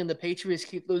winning and the Patriots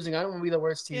keep losing. I don't want to be the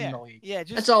worst team in the league. Yeah,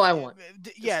 that's all I want.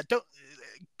 Yeah, don't.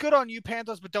 Good on you,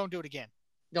 Panthers, but don't do it again.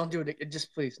 Don't do it.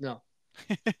 Just please, no.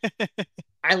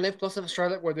 I live close enough to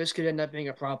Charlotte where this could end up being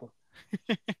a problem.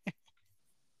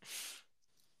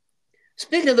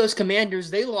 Speaking of those Commanders,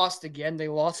 they lost again. They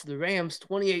lost to the Rams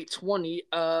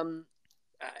 28-20.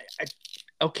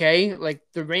 Okay, like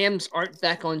the Rams aren't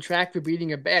back on track for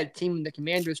beating a bad team. The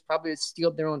Commanders probably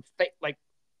stealed their own fate. Like,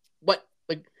 what?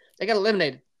 Like, they got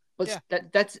eliminated. But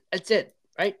that's it,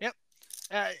 right? Yep.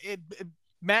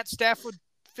 Matt Stafford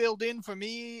filled in for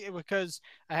me because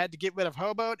I had to get rid of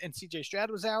Herbert and CJ Stroud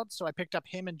was out, so I picked up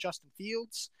him and Justin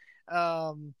Fields.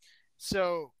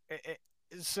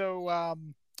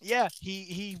 Yeah,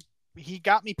 he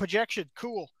got me projection.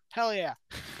 Cool. Hell yeah.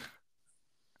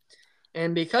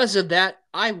 And because of that,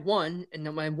 I won, and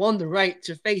I won the right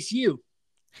to face you.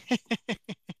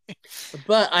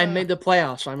 But I made the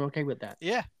playoffs, so I'm okay with that.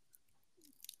 Yeah.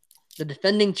 The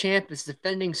defending champ is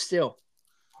defending still.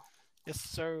 Yes,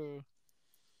 sir.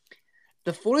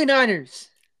 The 49ers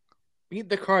beat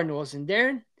the Cardinals. And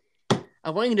Darren, I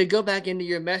want you to go back into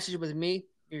your message with me,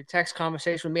 your text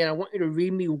conversation with me, and I want you to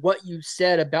read me what you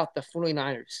said about the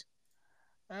 49ers.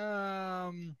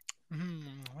 And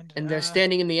they're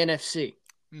standing in the NFC.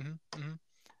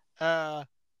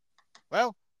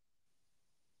 Well,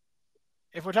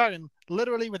 if we're talking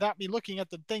literally without me looking at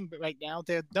the thing right now,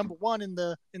 they're number 1 in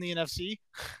the NFC.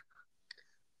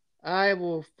 I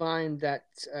will find that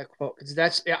quote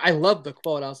because I love the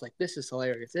quote. I was like, this is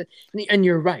hilarious, and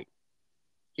you're right.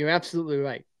 You're absolutely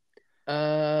right.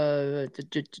 That's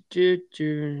the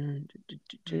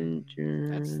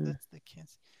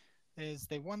kids.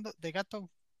 They won they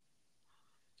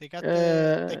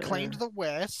claimed the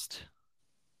West.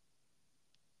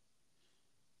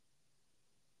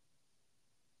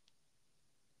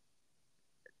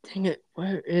 Dang it,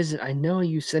 where is it? I know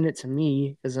you sent it to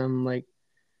me because I'm like,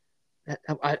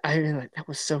 that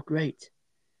was so great.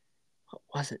 What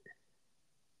was it?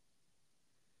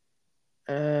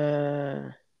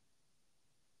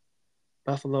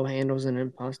 Buffalo handles an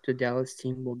imposter Dallas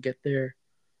team will get there.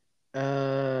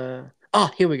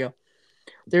 Here we go.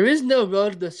 There is no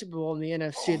road to the Super Bowl in the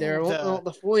NFC. There Oh, are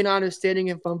the 49ers standing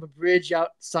in front of a bridge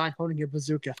outside holding a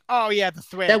bazooka. yeah, the That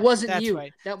thread. wasn't That's you.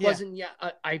 right. That Yeah. wasn't. Yeah,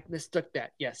 I mistook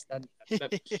that. Yes, that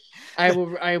I The,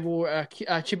 will. I will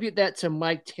attribute that to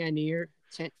Mike Tanier,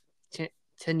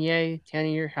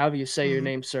 Tanier, however you say your mhm.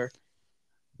 name, sir.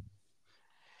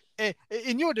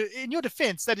 In your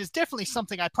defense, that is definitely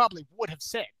something I probably would have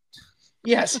said.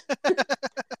 Yes,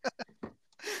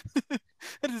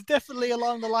 It is definitely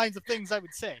along the lines of things I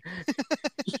would say.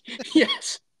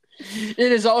 yes. It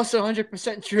is also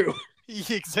 100% true.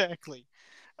 Exactly.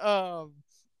 Um,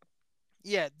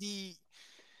 yeah, the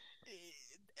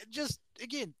just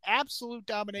again absolute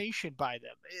domination by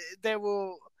them. There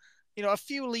were, a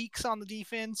few leaks on the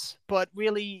defense, but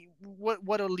really,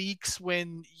 what are leaks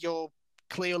when you're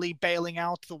clearly bailing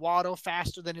out the water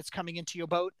faster than it's coming into your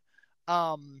boat?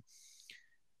 Um,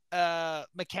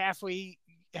 McCaffrey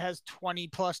has 20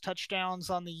 plus touchdowns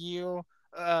on the year,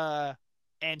 uh,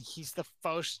 and he's the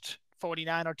first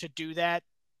 49er to do that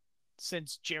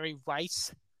since Jerry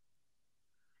Rice.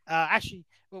 Actually,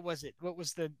 what was it? What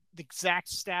was the exact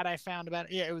stat I found about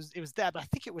it? Yeah, it was that, but I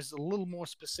think it was a little more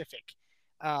specific.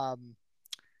 Um,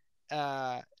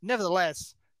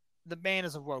 Nevertheless, the man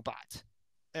is a robot.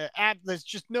 There's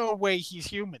just no way he's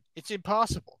human. It's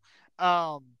impossible.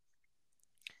 Um,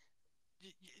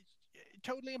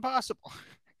 totally impossible.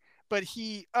 But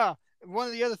one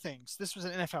of the other things. This was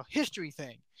an NFL history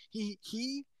thing.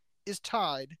 He is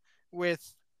tied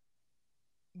with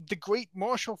the great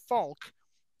Marshall Faulk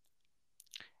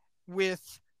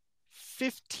with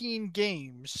 15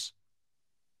 games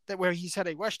where he's had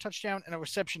a rush touchdown and a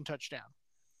reception touchdown.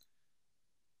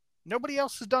 Nobody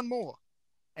else has done more,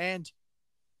 and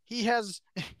he has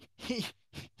he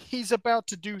he's about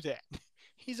to do that.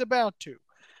 He's about to.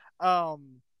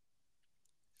 Um.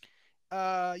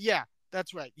 Yeah,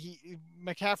 that's right.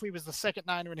 McCaffrey was the second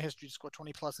Niner in history to score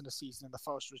 20 plus in a season, and the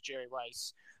first was Jerry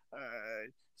Rice,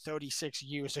 36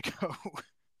 years ago.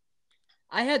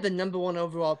 I had the number one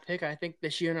overall pick, I think,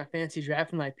 this year in our fantasy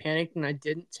draft, and I panicked and I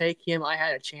didn't take him. I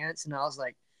had a chance, and I was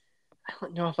like, I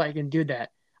don't know if I can do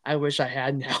that. I wish I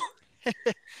had now. And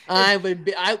I would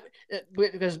be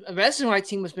because the rest of my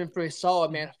team has been pretty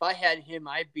solid, man. If I had him,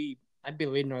 I'd be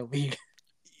leading our league.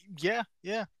 yeah,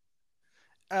 yeah.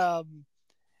 Um,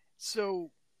 so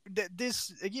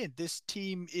this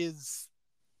team is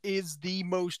the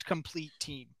most complete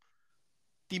team,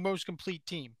 the most complete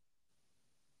team,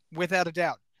 without a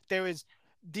doubt. There is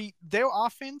their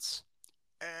offense.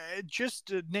 Just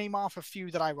to name off a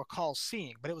few that I recall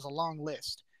seeing, but it was a long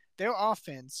list. Their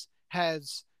offense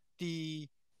has the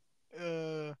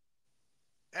I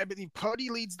believe Purdy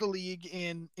leads the league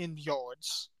in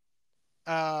yards.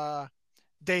 Uh,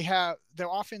 they have their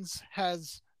offense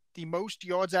has the most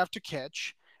yards after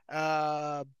catch.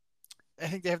 Uh, I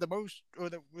think they have the most or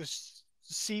the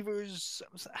receivers,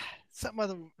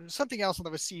 something else on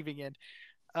the receiving end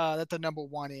that they're number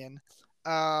one in.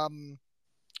 Um,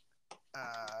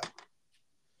 uh,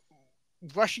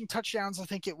 Rushing touchdowns, I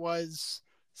think it was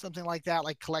something like that,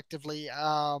 like collectively.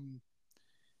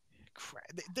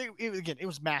 Again, it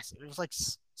was massive. It was like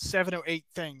 7 or 8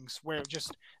 things where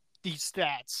just these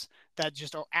stats that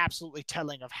just are absolutely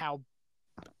telling of how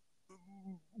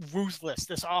ruthless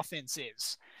this offense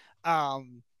is.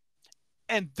 Um,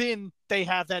 and then they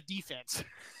have that defense.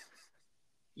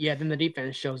 Yeah, then the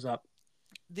defense shows up.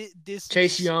 This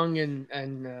Chase is Young and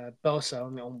Bosa.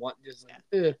 What just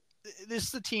like, this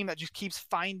is a team that just keeps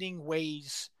finding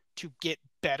ways to get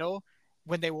better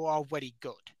when they were already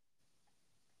good.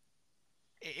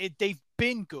 They've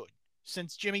been good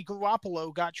since Jimmy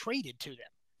Garoppolo got traded to them.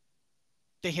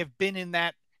 They have been in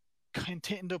that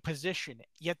contender position,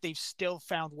 yet they've still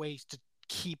found ways to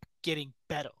keep getting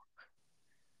better.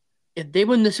 if they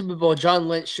win the Super Bowl, John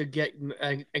Lynch should get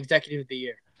Executive of the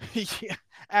Year. Yeah,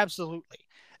 absolutely.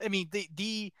 I mean,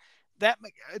 that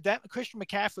Christian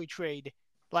McCaffrey trade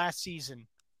last season,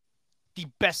 the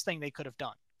best thing they could have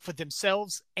done for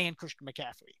themselves and Christian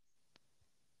McCaffrey.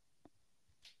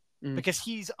 Because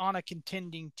he's on a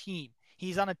contending team.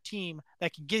 He's on a team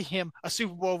that can get him a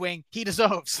Super Bowl ring he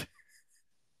deserves.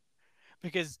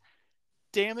 Because,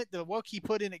 damn it, the work he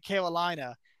put in at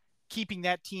Carolina, keeping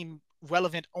that team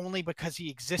relevant only because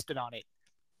he existed on it,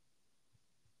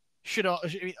 should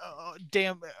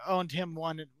damn earned him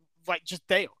one right just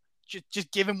there.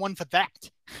 Just give him one for that.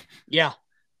 Yeah.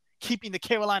 Keeping the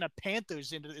Carolina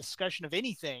Panthers into the discussion of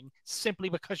anything simply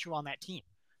because you're on that team.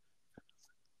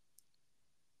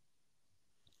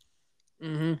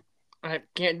 Mm-hmm. I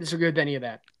can't disagree with any of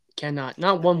that. Cannot.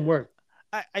 Not one word.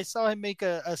 I saw him make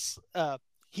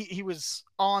he was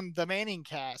on the Manning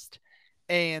cast,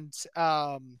 and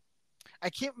I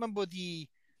can't remember the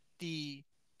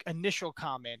initial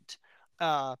comment,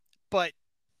 but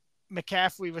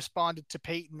McCaffrey responded to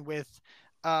Peyton with,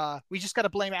 "We just got to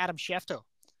blame Adam Schefter."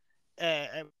 Uh,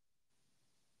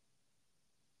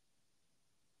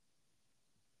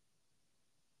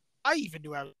 I even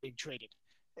knew I was being traded.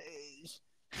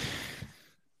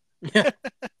 Yeah.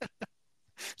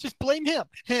 Just blame him.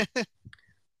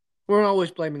 We're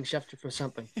always blaming Schefter for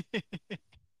something.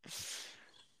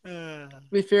 uh,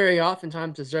 We very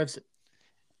oftentimes deserves it.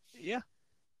 yeah.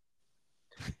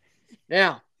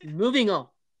 Now, moving on.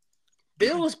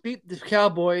 Bills beat the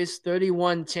Cowboys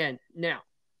 31-10. Now,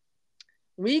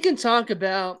 we can talk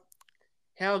about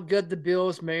how good the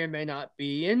Bills may or may not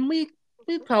be, and we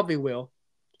probably will.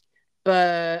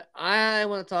 But I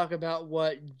want to talk about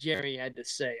what Jerry had to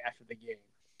say after the game.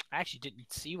 I actually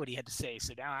didn't see what he had to say,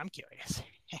 so now I'm curious.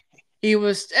 He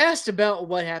was asked about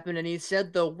what happened, and he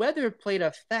said the weather played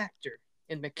a factor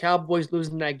in the Cowboys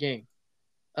losing that game.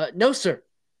 No, sir.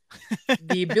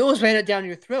 The Bills ran it down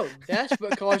your throat. That's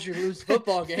what caused you to lose the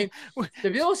football game.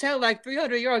 The Bills had like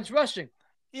 300 yards rushing.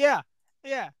 Yeah,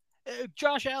 yeah.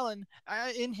 Josh Allen,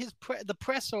 in the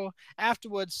presser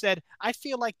afterwards, said, "I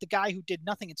feel like the guy who did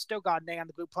nothing and still got an A on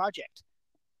the group project."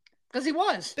 Because he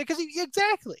was. Because he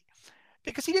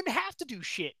didn't have to do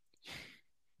shit.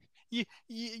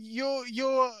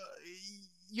 Your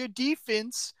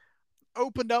defense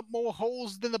opened up more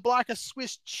holes than the block of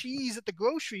Swiss cheese at the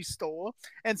grocery store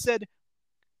and said,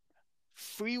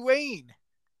 "Free reign.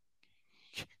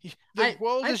 The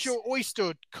world is your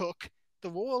oyster, Cook. The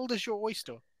world is your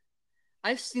oyster."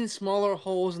 I've seen smaller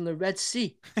holes in the Red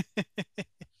Sea.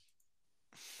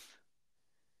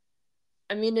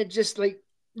 I mean, it just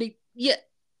yeah,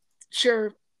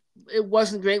 sure, it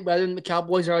wasn't great weather, and the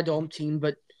Cowboys are a dome team,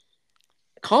 but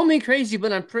call me crazy,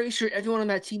 but I'm pretty sure everyone on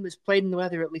that team has played in the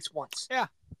weather at least once. Yeah.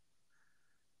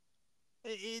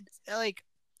 It's like...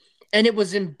 And it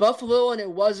was in Buffalo, and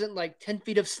it wasn't like 10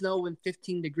 feet of snow and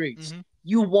 15 degrees. Mm-hmm.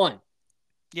 You won.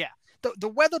 Yeah. The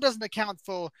weather doesn't account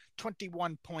for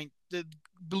 21 point,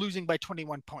 losing by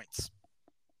 21 points.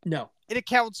 No. It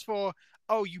accounts for,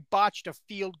 you botched a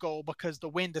field goal because the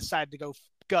wind decided to go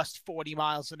gust 40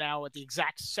 miles an hour at the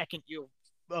exact second your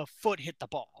foot hit the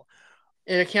ball.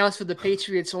 It accounts for the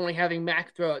Patriots only having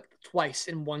Mac throw it twice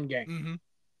in one game. Mm-hmm.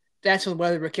 That's what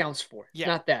weather accounts for. Yeah.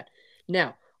 Not that.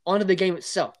 Now, onto the game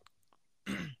itself.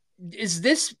 Is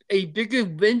this a bigger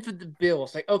win for the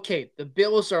Bills? Like, okay, the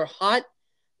Bills are hot.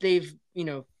 They've,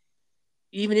 even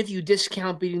if you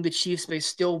discount beating the Chiefs, they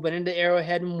still went into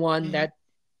Arrowhead and won. Mm-hmm. That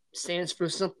stands for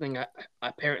something,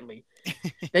 apparently.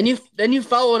 then you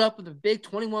follow it up with a big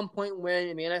 21-point win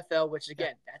in the NFL, which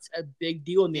again, that's a big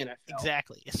deal in the NFL.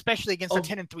 Exactly, especially against a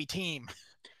 10-3 team.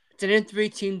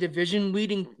 10-3 team, division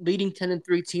leading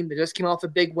 10-3 team that just came off a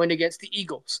big win against the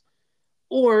Eagles.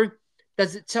 Or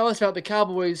does it tell us about the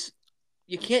Cowboys?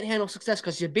 You can't handle success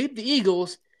because you beat the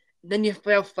Eagles, then you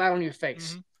fail flat on your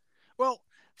face. Mm-hmm. Well,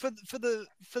 for the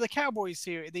Cowboys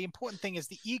here, the important thing is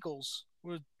the Eagles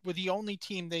were the only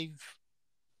team they've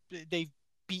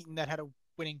beaten that had a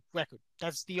winning record.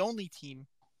 That's the only team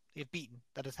they've beaten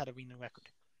that has had a winning record.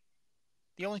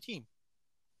 The only team.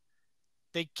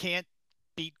 They can't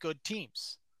beat good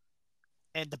teams.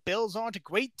 And the Bills aren't a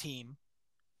great team,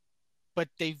 but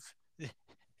they're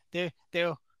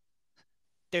there,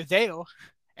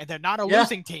 and they're not a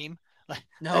losing team.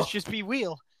 No. Let's just be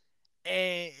real.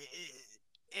 And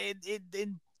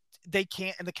they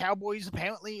can't, and the Cowboys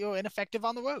apparently are ineffective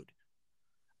on the road.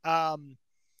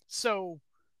 So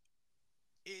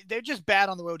they're just bad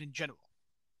on the road in general,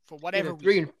 for whatever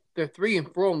reason. They're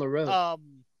 3-4 on the road.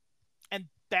 And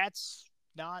that's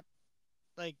not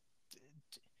like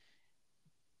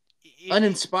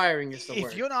uninspiring is the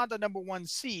word. If you're not the number one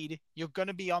seed, you're going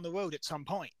to be on the road at some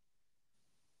point.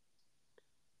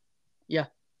 Yeah.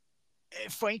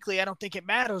 Frankly, I don't think it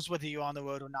matters whether you're on the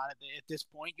road or not at this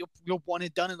point. You're one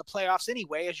and done in the playoffs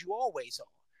anyway, as you always are,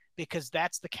 because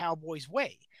that's the Cowboys'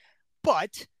 way.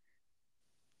 But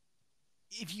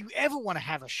if you ever want to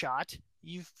have a shot,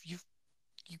 you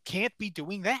can't be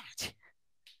doing that.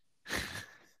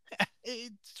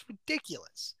 It's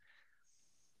ridiculous.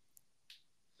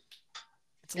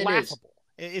 It's laughable.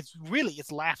 It's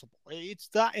laughable. It's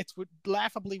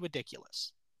laughably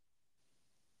ridiculous.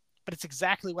 But it's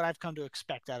exactly what I've come to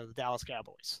expect out of the Dallas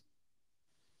Cowboys.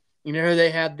 You know who they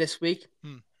have this week?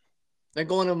 They're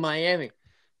going to Miami.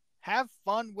 Have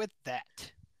fun with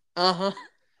that.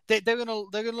 They're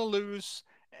gonna lose,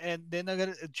 and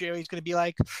then Jerry's gonna be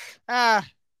like,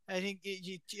 I think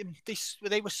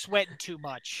they were sweating too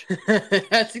much.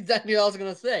 That's exactly what I was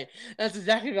gonna say. That's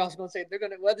exactly what I was gonna say.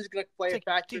 Weather's gonna play It's a like,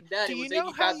 factor in that. do It you was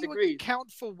know how 85 you degrees.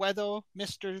 account for weather,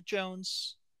 Mister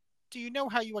Jones? Do you know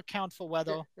how you account for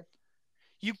weather?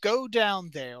 You go down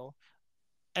there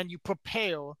and you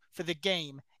prepare for the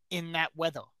game in that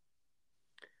weather.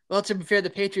 Well, to be fair, the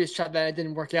Patriots tried that. It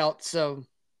didn't work out. So,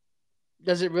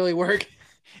 does it really work?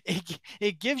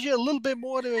 It gives you a little bit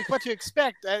more to what to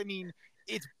expect. I mean,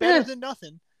 it's better Yeah, than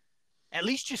nothing. At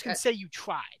least you can say you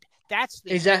tried. That's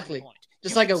the important exactly. point.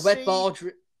 Just You like can a wet say, ball.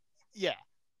 yeah,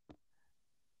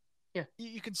 Yeah.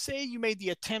 you can say you made the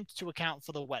attempt to account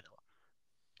for the weather.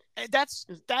 That's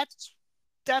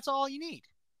all you need.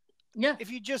 Yeah.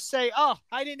 If you just say, "Oh,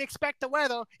 I didn't expect the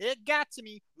weather. It got to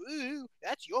me." Ooh,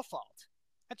 that's your fault.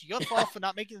 That's your fault for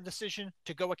not making the decision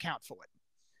to go account for it.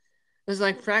 It's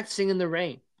like practicing in the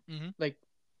rain. Mm-hmm. Like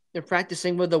they're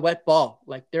practicing with a wet ball.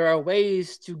 Like there are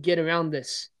ways to get around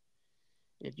this.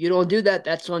 If you don't do that,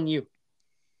 that's on you.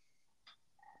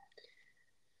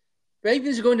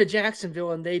 Ravens are going to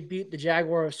Jacksonville and they beat the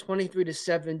Jaguars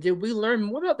 23-7. Did we learn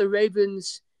more about the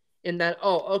Ravens in that?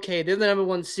 Oh, okay, they're the number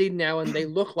one seed now and they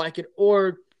look like it,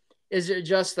 or is it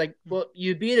just like, well,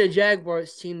 you beat a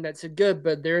Jaguars team that's good,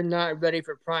 but they're not ready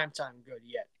for primetime good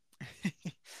yet?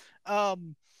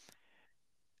 um.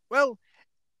 Well,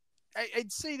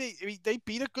 I'd say they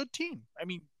beat a good team. I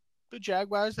mean, the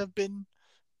Jaguars have been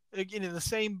again in the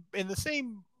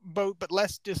same boat, but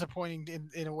less disappointing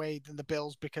in a way than the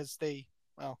Bills because the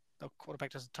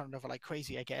quarterback doesn't turn it over like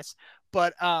crazy, I guess.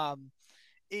 But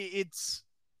it's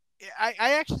I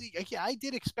actually I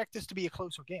did expect this to be a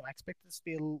closer game. I expected this to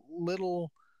be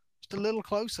just a little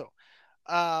closer.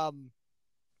 Um,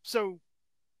 so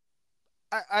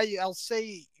I'll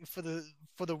say for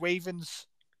the Ravens,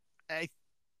 I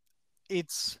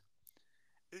it's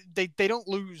they don't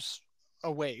lose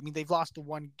away. I mean, they've lost the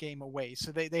one game away,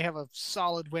 so they have a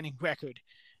solid winning record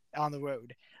on the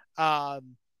road,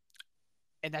 um,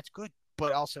 and that's good.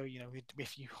 But also,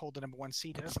 if you hold the number one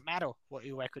seed, it doesn't matter what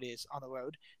your record is on the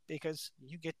road because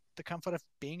you get the comfort of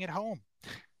being at home,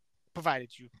 provided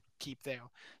you keep there.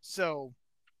 So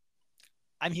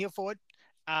I'm here for it.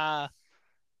 Uh,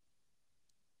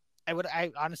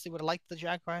 I honestly would have liked the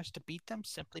Jaguars to beat them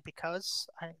simply because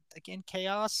again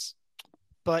chaos,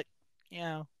 but you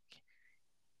know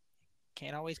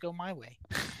can't always go my way.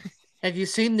 Have you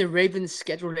seen the Ravens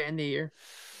schedule to end the year?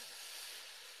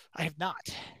 I have not.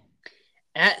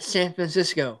 At San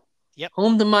Francisco, Yep.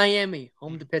 home to Miami,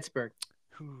 home to Pittsburgh.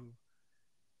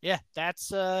 Yeah, that's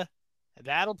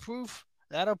that'll prove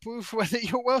whether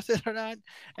you're worth it or not.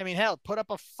 I mean, hell, put up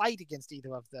a fight against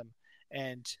either of them,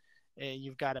 and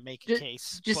you've got to make a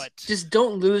case. Just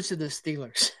don't lose to the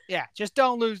Steelers. Yeah, just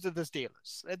don't lose to the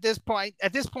Steelers. At this point, I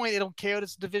don't care that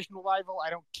it's a divisional rival. I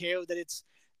don't care that it's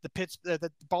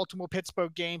the Baltimore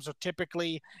Pittsburgh games are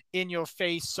typically in your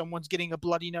face. Someone's getting a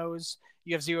bloody nose.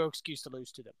 You have zero excuse to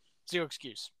lose to them. Zero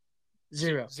excuse.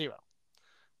 Zero. Zero.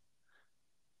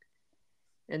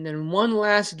 And then one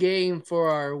last game for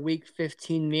our Week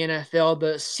 15 in the NFL.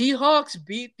 The Seahawks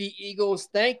beat the Eagles.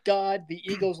 Thank God the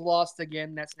Eagles lost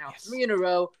again. That's now 3 in a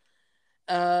row.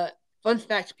 Fun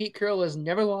fact, Pete Carroll has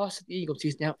never lost to the Eagles.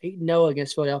 He's now 8-0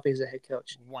 against Philadelphia as a head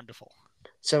coach. Wonderful.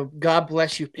 So God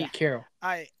bless you, Pete Carroll.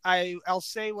 I'll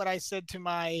say what I said to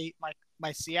my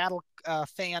Seattle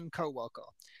fan coworker.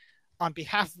 On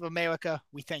behalf of America,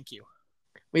 we thank you.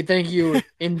 We thank you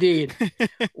indeed.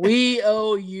 We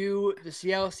owe you, the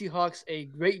Seattle Seahawks, a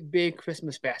great big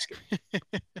Christmas basket.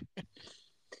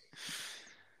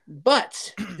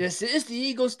 But this is the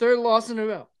Eagles' third loss in a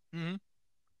row. Mm-hmm.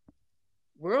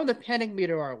 Where on the panic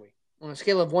meter are we? On a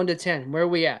scale of 1 to 10, where are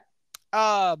we at?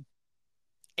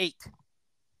 8.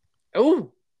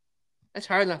 Oh, that's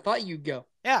higher than I thought you'd go.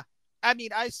 Yeah. I mean,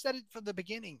 I said it from the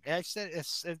beginning. I said it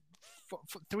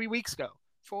 3 weeks ago.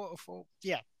 4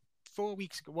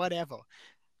 weeks ago, whatever.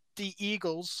 The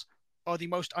Eagles are the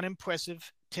most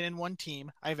unimpressive 10-1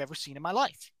 team I've ever seen in my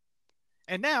life.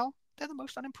 And now they're the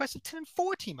most unimpressive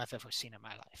 10-4 team I've ever seen in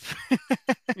my life.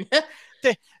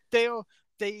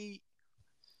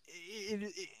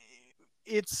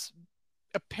 It's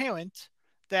apparent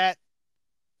that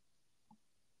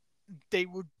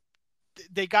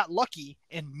they got lucky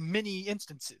in many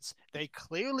instances. They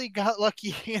clearly got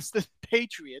lucky against the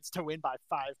Patriots to win by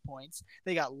 5 points.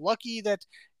 They got lucky that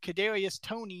Kadarius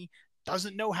Toney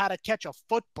doesn't know how to catch a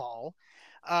football.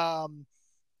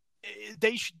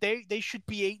 They should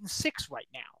be 8-6 right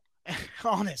now,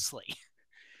 honestly.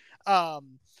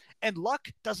 And luck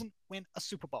doesn't win a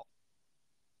Super Bowl.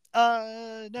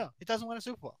 No, it doesn't win a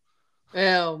Super Bowl.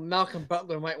 Well, Malcolm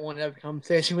Butler might want to have a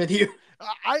conversation with you.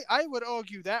 I would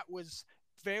argue that was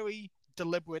very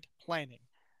deliberate planning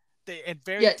and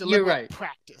very Yeah, you're deliberate right.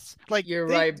 practice. Like You're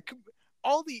they right.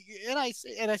 all the and I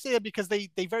say that because they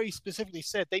very specifically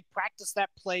said they practiced that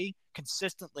play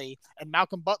consistently, and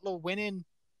Malcolm Butler went in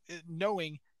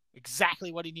knowing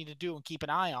exactly what he needed to do and keep an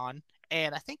eye on.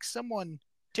 And I think someone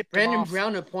tipped him Brandon off.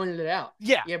 Brown had pointed it out.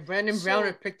 Yeah, Yeah, Brandon Brown so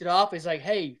had picked it off. He's like,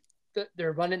 hey,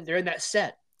 they're running. They're in that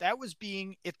set. that was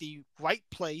being at the right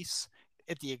place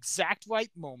at the exact right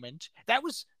moment. That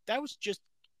was just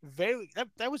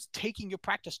that was taking your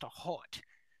practice to heart.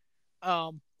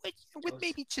 With Was,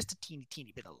 maybe just a teeny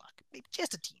bit of luck, maybe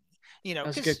just a teeny, that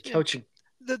was because good coaching.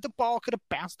 the ball could have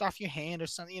bounced off your hand or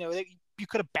something. You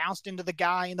could have bounced into the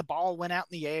guy and the ball went out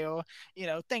in the air.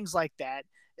 Things like that.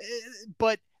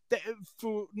 But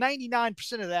for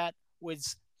 99% of that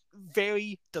was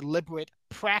very deliberate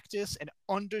practice and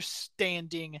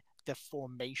understanding the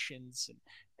formations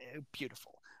and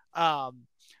beautiful. Um,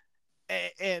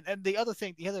 and the other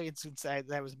instance that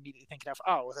I was immediately thinking of,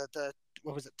 the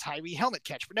what was it, Tyree helmet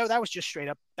catch? But no, that was just straight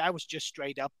up. That was just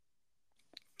straight up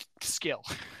skill.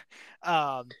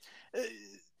 Um, We'd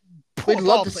poor love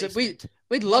ball to say placement.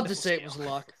 we'd love to Wonderful say skill. it was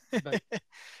luck, but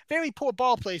Very poor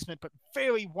ball placement, but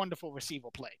very wonderful receiver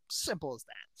play. Simple as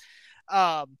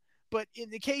that. But in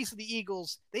the case of the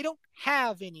Eagles, they don't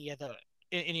have any of that.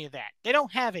 They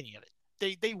don't have any of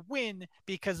it. They win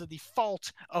because of the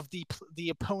fault of the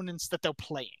opponents that they're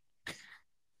playing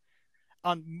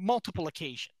on multiple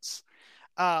occasions.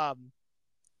 Um,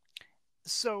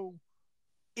 so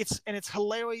it's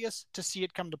hilarious to see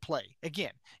it come to play.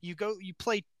 Again, you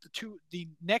play the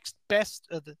next best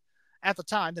at the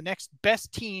time, the next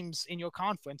best teams in your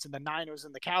conference, and the Niners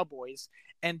and the Cowboys,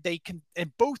 and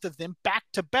both of them back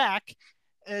to back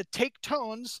take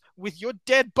turns with your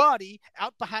dead body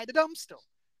out behind a dumpster.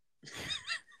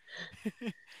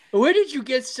 Where did you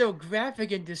get so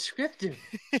graphic and descriptive?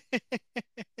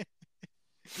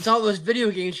 It's all those video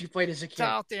games you played as a It's kid.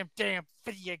 all them damn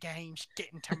video games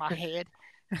getting to my head.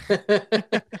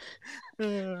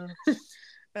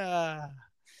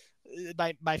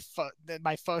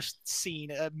 My first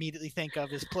scene I immediately think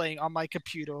of is playing on my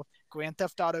computer Grand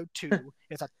Theft Auto 2.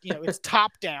 It's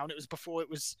top down. It was before it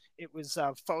was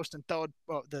first and third,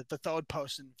 the third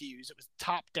person views. It was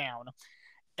top down,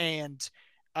 and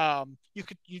you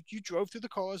drove through the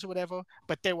cars or whatever,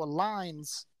 but there were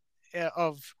lines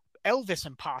of Elvis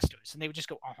imposters, and they would just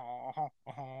go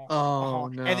Oh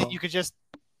and then no! you could just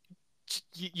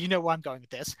you know where I'm going with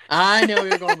this. I know where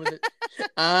you're going with it.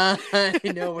 I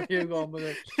know where you're going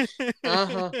with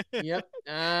it. Yep.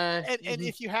 And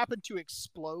if you happen to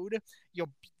explode,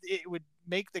 it would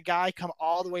make the guy come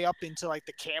all the way up into like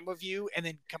the camera view, and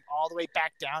then come all the way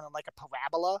back down in like a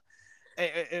parabola.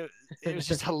 It was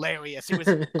just hilarious. It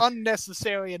was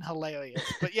unnecessary and hilarious.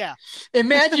 But yeah,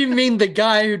 imagine being the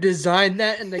guy who designed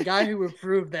that and the guy who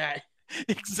approved that.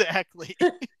 Exactly.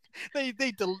 They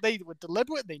were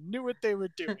deliberate. They knew what they were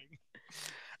doing.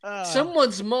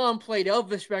 Someone's mom played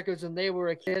Elvis records when they were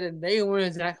a kid, and they weren't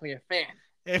exactly a fan.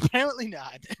 Apparently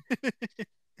not.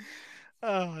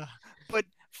 But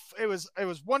it was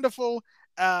wonderful,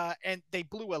 and they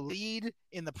blew a lead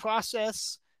in the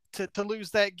process to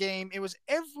lose that game. It was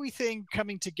everything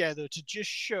coming together to just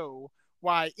show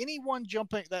why anyone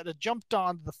that had jumped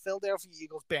on the Philadelphia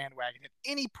Eagles bandwagon at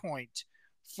any point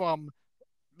from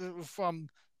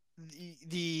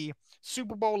the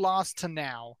Super Bowl loss to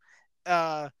now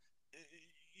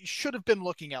should have been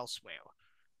looking elsewhere,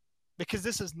 because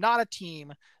this is not a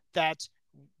team that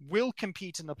will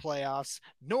compete in the playoffs,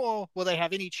 nor will they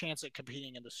have any chance at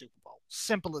competing in the Super Bowl.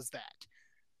 Simple as that.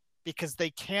 Because they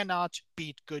cannot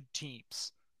beat good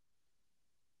teams.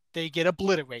 They get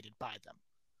obliterated by them.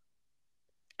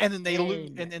 And then they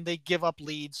lose, and then they give up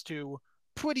leads to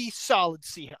pretty solid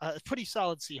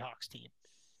Seahawks team.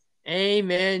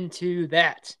 Amen to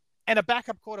that. And a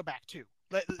backup quarterback too.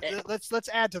 Let's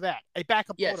add to that. A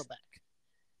backup quarterback.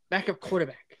 Backup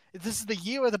quarterback. This is the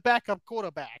year of the backup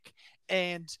quarterback.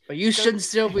 But you shouldn't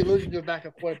still be losing to a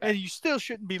backup quarterback. And you still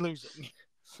shouldn't be losing.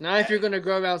 Not if you're going to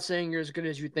go around saying you're as good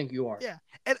as you think you are. Yeah.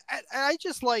 And I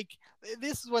just like,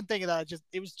 this is one thing that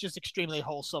it was just extremely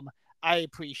wholesome. I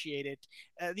appreciate it.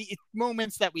 The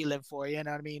moments that we live for, you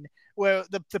know what I mean? Where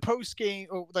the post game,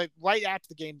 or like right after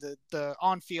the game, the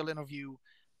on field interview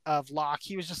of Locke,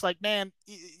 he was just like, man,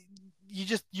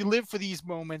 you live for these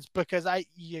moments, because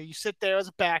you sit there as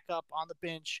a backup on the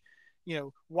bench,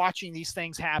 watching these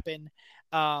things happen,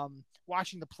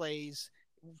 watching the plays,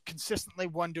 consistently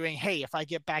wondering, hey, if I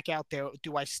get back out there,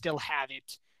 do I still have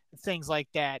it? Things like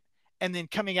that. And then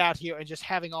coming out here and just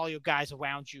having all your guys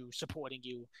around you supporting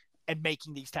you. and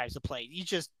making these types of plays. You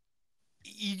just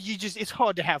it's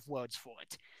hard to have words for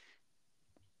it.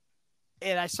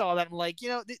 And I saw that, I'm like,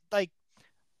 like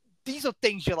these are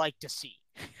things you like to see.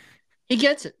 He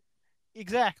gets it.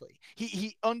 Exactly.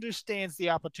 He understands the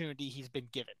opportunity he's been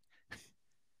given.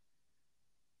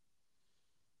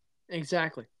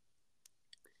 Exactly.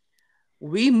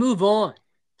 We move on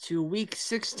to week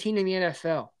 16 in the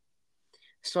NFL.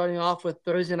 Starting off with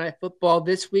Thursday Night Football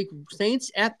this week, Saints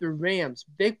at the Rams.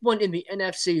 Big one in the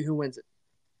NFC. Who wins it?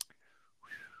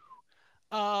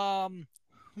 Um,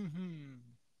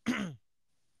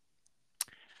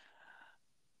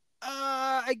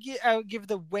 I'll give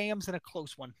the Rams in a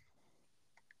close one.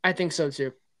 I think so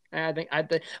too. But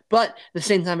at the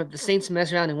same time, if the Saints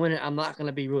mess around and win it, I'm not going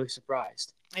to be really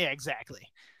surprised. Yeah, exactly.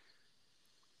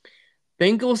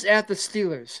 Bengals at the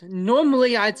Steelers.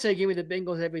 Normally, I'd say give me the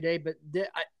Bengals every day, but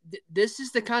this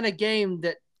is the kind of game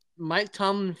that Mike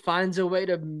Tomlin finds a way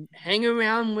to hang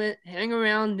around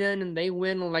in, and they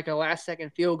win on like a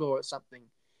last-second field goal or something.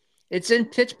 It's in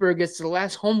Pittsburgh. It's the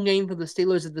last home game for the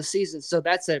Steelers of the season, so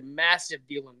that's a massive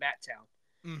deal in that town.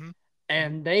 Mm-hmm.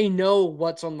 And they know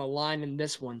what's on the line in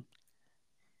this one.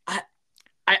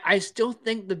 I still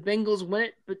think the Bengals win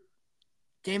it, but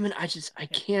damn it, I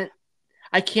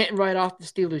can't write off the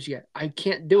Steelers yet. I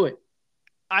can't do it.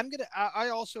 I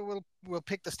also will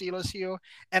pick the Steelers here,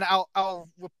 and I'll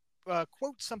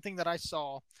quote something that I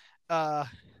saw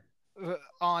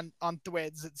on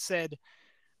Threads that said,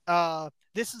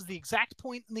 "This is the exact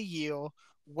point in the year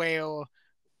where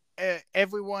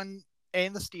everyone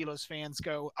and the Steelers fans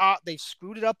go, they've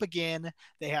screwed it up again.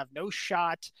 They have no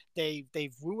shot.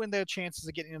 They've ruined their chances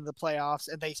of getting into the playoffs,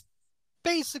 and they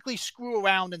basically screw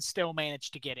around and still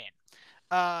manage to get in."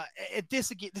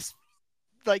 This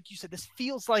like you said, this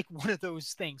feels like one of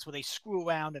those things where they screw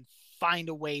around and find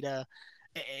a way to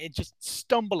just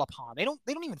stumble upon. They don't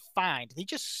even find. They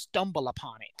just stumble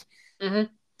upon it. Mm-hmm.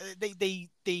 They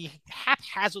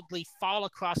haphazardly fall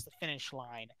across the finish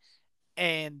line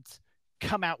and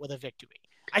come out with a victory.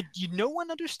 No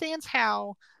one understands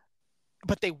how,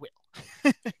 but they will.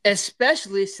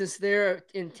 Especially since they're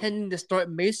intending to start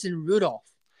Mason Rudolph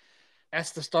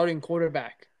as the starting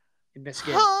quarterback in this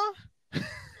game.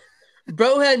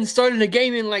 Bro hadn't started a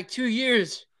game in like 2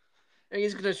 years. And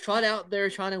he's going to trot out there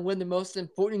trying to win the most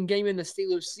important game in the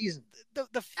Steelers season.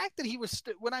 The fact that he was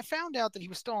when I found out that he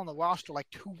was still on the roster like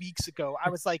 2 weeks ago, I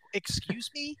was like, excuse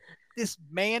me? This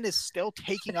man is still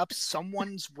taking up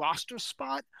someone's roster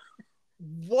spot?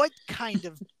 What kind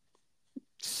of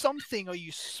something are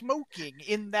you smoking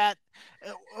in that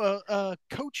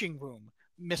coaching room,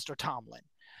 Mr. Tomlin?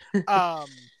 Because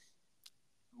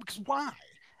why?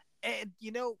 And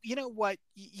you know what?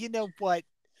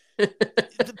 The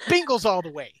Bengals all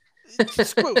the way.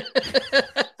 Screw it.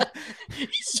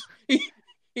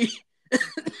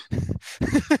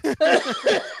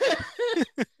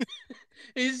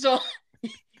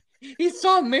 He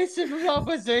saw Mason Rudolph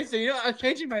was there, so I'm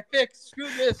changing my pick. Screw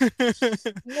this.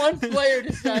 One player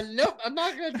decided, nope, I'm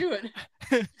not going to do it.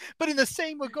 But in the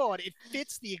same regard, it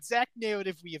fits the exact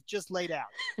narrative we have just laid out.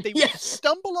 They will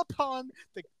stumble upon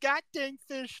the goddamn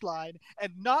finish line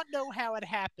and not know how it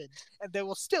happened, and there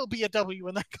will still be a W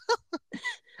in the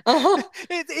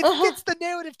It fits the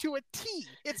narrative to a T.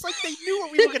 It's like they knew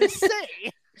what we were going to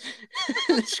say.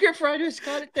 The script writers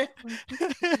got it down.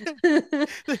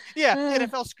 Yeah,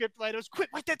 NFL script writers, quick,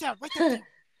 write that down.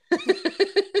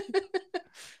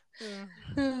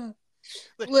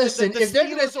 Listen, the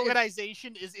Steelers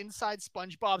organization is inside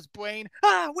SpongeBob's brain.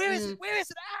 Where is it? Where is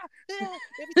it?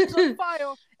 Everything's on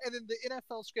fire. And then the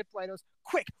NFL script writers,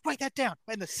 quick, write that down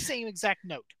in the same exact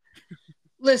note.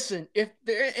 Listen, if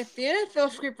the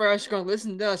NFL scriptwriters are going to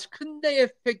listen to us, couldn't they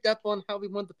have picked up on how we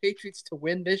want the Patriots to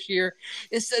win this year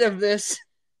instead of this?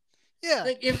 Yeah.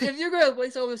 Like, if you're going to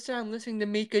waste all this time listening to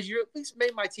me because you at least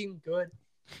made my team good.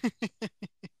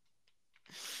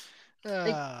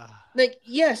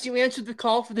 Yes, you answered the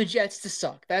call for the Jets to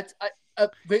suck. That's I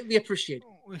greatly appreciate it.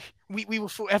 We will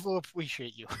forever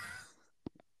appreciate you.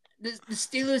 The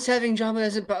Steelers having drama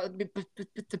doesn't bother me, but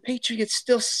the Patriots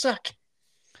still suck.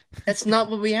 That's not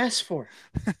what we asked for.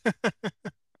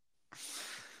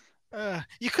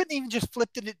 You couldn't even just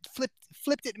flipped it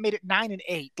and made it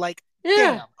 9-8. Like,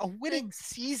 damn, a winning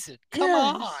season. Come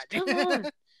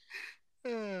on.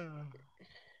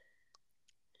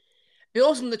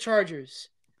 Bills and the Chargers,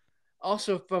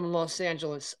 also from Los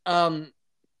Angeles.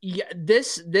 Yeah,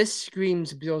 this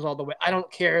screams Bills all the way. I don't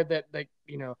care that a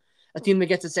team that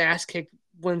gets its ass kicked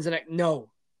wins the next. No,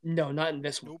 not in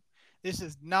this one. Nope. This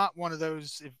is not one of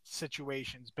those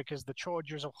situations because the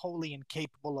Chargers are wholly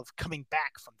incapable of coming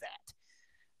back from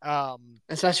that.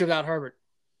 Especially without Herbert.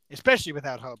 especially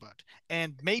without Herbert,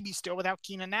 and maybe still without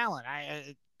Keenan Allen.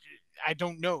 I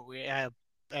don't know,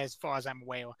 as far as I'm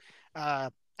aware. I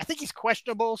think he's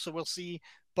questionable, so we'll see.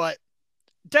 But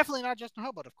definitely not Justin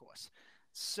Herbert, of course.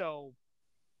 So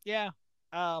yeah,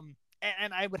 and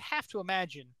I would have to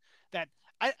imagine that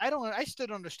I still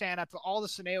don't understand after all the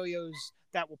scenarios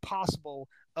that were possible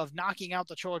of knocking out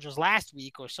the Chargers last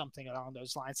week or something along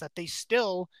those lines, that they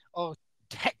still are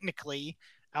technically,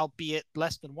 albeit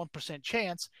less than 1%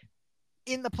 chance,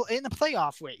 in the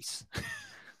playoff race.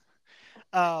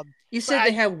 You But said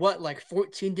they have what, like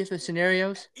 14 different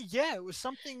scenarios? yeah, it was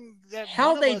something that How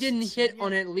one of they us had didn't hit seen.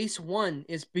 on at least one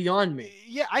is beyond me.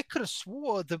 Yeah, I could have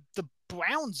swore the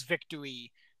Browns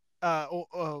victory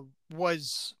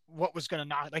was what was going to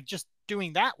knock. Like, just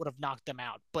doing that would have knocked them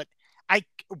out. But I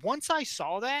once I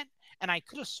saw that, and I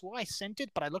could have swore I sent it,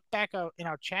 but I looked back in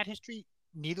our chat history.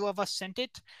 Neither of us sent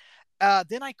it.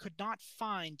 Then I could not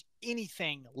find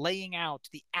anything laying out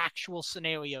the actual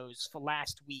scenarios for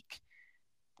last week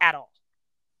at all.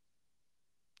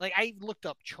 Like, I looked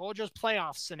up Chargers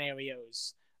playoff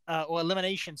scenarios or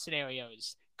elimination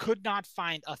scenarios. Could not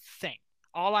find a thing.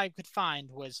 All I could find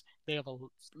was they have a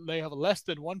less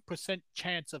than 1%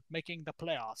 chance of making the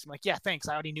playoffs. I'm like, yeah, thanks.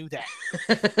 I already knew that.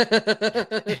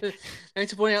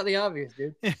 Thanks for pointing out the obvious,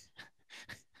 dude.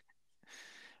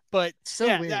 But So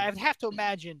yeah, weird. I'd have to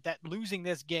imagine that losing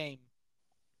this game,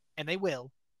 and they will,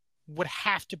 would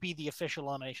have to be the official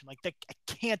elimination. Like, I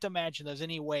can't imagine there's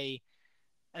any way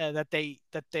that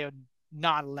they're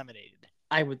not eliminated.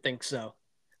 I would think so.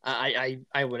 I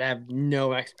would have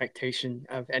no expectation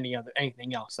of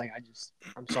anything else. Like,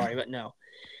 I'm sorry, but no.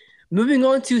 Moving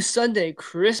on to Sunday,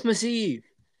 Christmas Eve.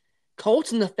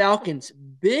 Colts and the Falcons.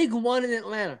 Big one in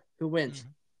Atlanta. Who wins?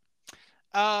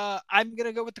 Mm-hmm. I'm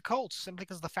gonna go with the Colts simply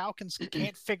because the Falcons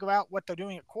can't figure out what they're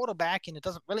doing at quarterback, and it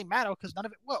doesn't really matter because none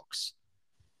of it works.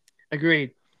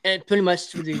 Agreed. And pretty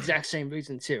much for the exact same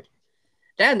reason too.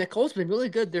 And the Colts been really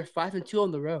good. They're 5-2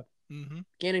 on the road. Mm-hmm.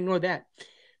 Can't ignore that.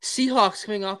 Seahawks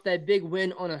coming off that big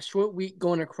win on a short week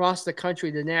going across the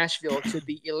country to Nashville to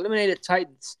the eliminated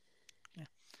Titans.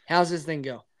 How's this thing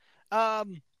go?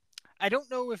 I don't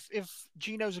know if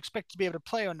Gino's expected to be able to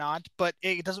play or not, but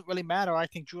it doesn't really matter. I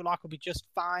think Drew Lock will be just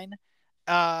fine.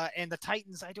 And the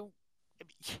Titans,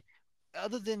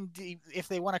 other than if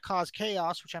they want to cause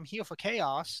chaos, which I'm here for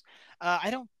chaos,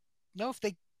 I don't know if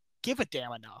they give a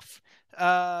damn enough.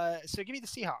 So give me the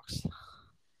Seahawks.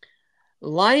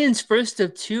 Lions first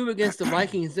of two against the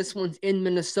Vikings. This one's in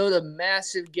Minnesota.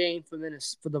 Massive game for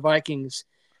the Vikings.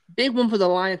 Big one for the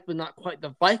Lions, but not quite.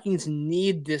 The Vikings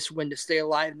need this win to stay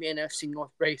alive in the NFC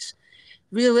North race.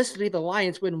 Realistically, the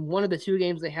Lions win one of the two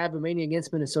games they have remaining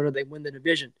against Minnesota. They win the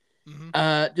division.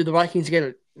 Mm-hmm. Do the Vikings get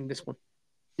it in this one?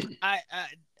 I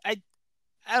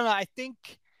don't know. I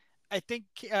think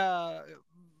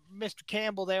Mr.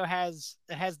 Campbell there has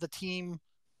the team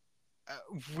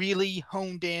really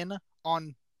honed in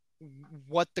on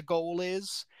what the goal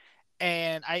is,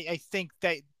 and I think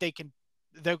that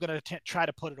they're going to try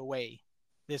to put it away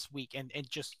this week and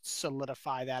just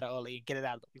solidify that early and get it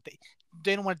out of the way.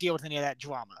 They don't want to deal with any of that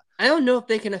drama. I don't know if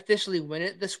they can officially win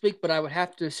it this week, but I would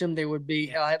have to assume they would be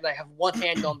they have one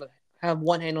hand on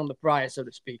the prize, so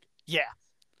to speak. Yeah.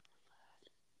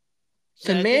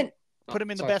 Put them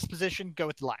in the best position. Go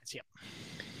with the Lions. Yep.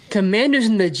 Commanders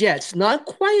and the Jets, not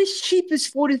quite as cheap as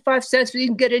 45 cents, but you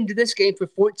can get into this game for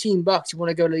 $14. You want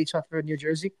to go to East Rutherford, New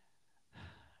Jersey?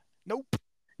 Nope.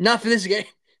 Not for this game.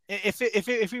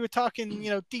 If we were talking,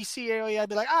 DC area, I'd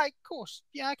be like, all right, of course,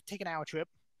 yeah, I could take an hour trip.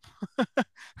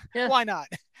 Yeah. Why not?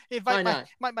 Invite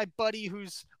my buddy,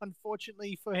 who's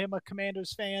unfortunately for him a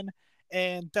Commanders fan,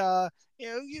 and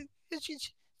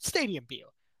it's stadium beer.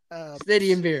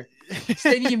 Stadium beer.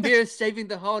 Stadium beer is saving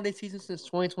the holiday season since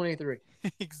 2023.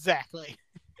 Exactly.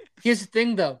 Here's the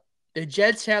thing, though. The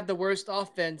Jets have the worst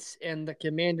offense, and the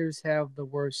Commanders have the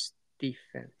worst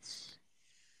defense.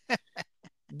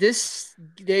 This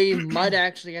game might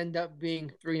actually end up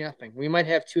being 3-0. We might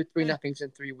have 2 3-0s in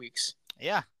 3 weeks.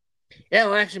 Yeah. Yeah,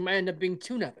 it actually might end up being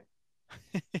 2-0.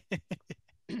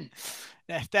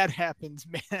 If that happens,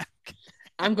 man,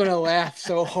 I'm going to laugh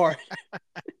so hard.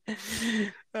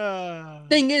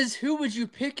 Thing is, who would you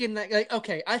pick in that? Like,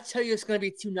 okay, I tell you it's going to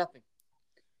be 2-0.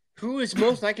 Who is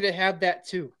most likely to have that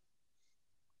too?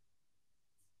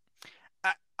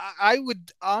 I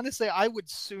would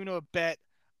sooner bet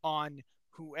on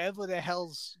whoever the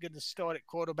hell's going to start at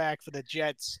quarterback for the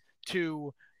Jets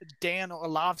to Dan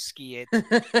Orlovsky it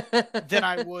than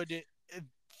I would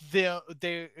than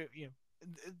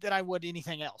I would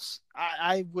anything else.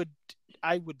 I would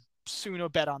sooner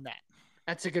bet on that.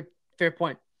 That's a fair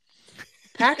point.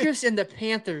 Packers and the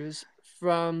Panthers,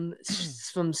 from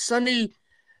sunny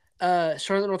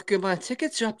Charlotte, North Carolina.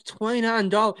 Tickets are up to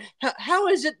 $29. How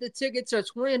is it the tickets are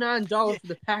 $29 Yeah, for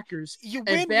the Packers, you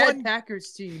a win bad one.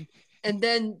 Packers team, and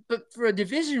then but for a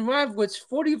division rival, it's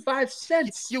 45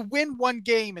 cents. You win one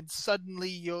game, and suddenly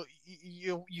you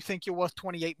think you're worth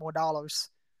 $28 more.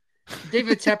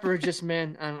 David Tepper just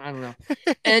man, I don't know.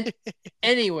 And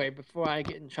anyway, before I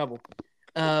get in trouble,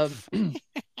 uh,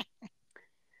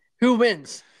 who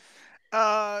wins?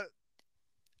 uh,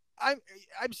 I'm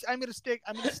I'm gonna stick.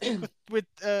 I'm gonna stick with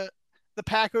the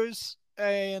Packers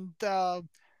and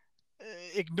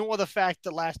ignore the fact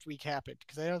that last week happened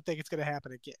because I don't think it's gonna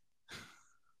happen again.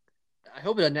 I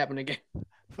hope it doesn't happen again.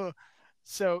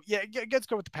 So yeah, let's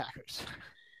go with the Packers.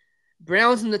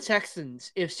 Browns and the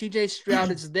Texans. If CJ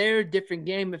Stroud is there, different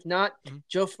game. If not, mm-hmm.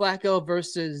 Joe Flacco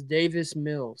versus Davis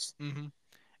Mills. Mm-hmm.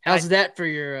 How's that for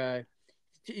your?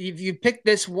 If you picked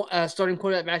this starting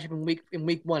quarterback matchup in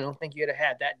week one, I don't think you'd have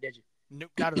had that, did you?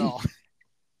 Nope, not at all.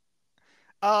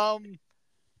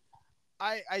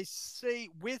 I say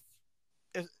with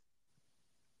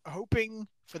hoping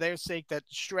for their sake that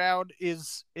Stroud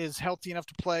is healthy enough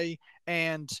to play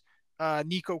and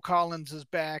Nico Collins is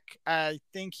back. I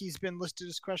think he's been listed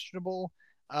as questionable.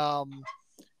 I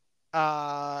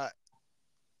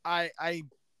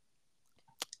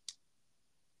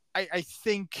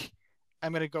think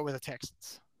I'm gonna go with the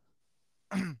Texans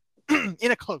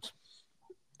in a close.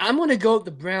 I'm going to go with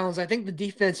the Browns. I think the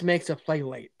defense makes a play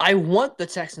late. I want the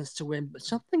Texans to win, but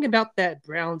something about that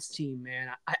Browns team,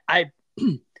 man,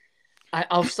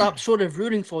 I'll stop short of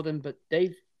rooting for them, but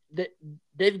they've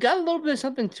got a little bit of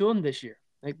something to them this year.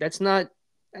 Like that's a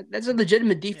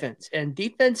legitimate defense, and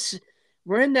defense.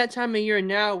 We're in that time of year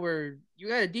now where you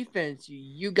got a defense,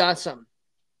 you got something.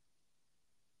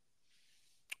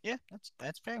 Yeah,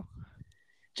 that's fair.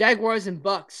 Jaguars and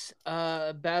Bucks,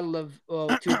 battle of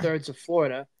 2/3 of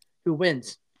Florida. Who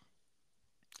wins?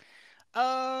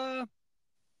 I'm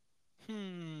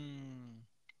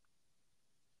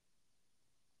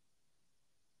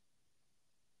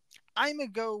gonna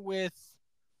go with.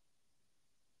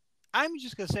 I'm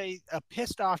just gonna say a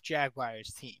pissed off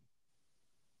Jaguars team.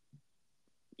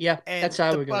 Yeah, and that's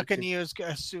how the we go. Buccaneers,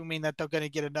 assuming that they're gonna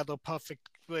get another perfect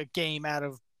game out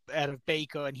of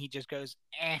Baker, and he just goes,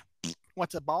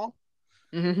 what's a ball?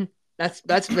 Mm-hmm. That's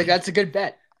a good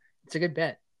bet. It's a good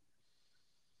bet.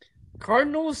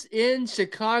 Cardinals in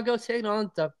Chicago taking on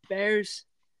the Bears.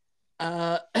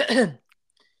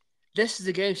 This is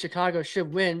a game Chicago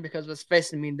should win because let's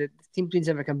face it, I mean the teams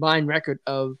have a combined record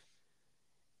of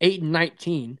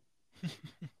 8-19.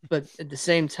 But at the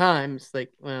same time, it's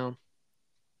like, well,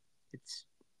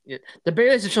 the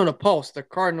Bears have shown a pulse. The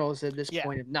Cardinals at this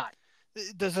point have not.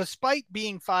 Despite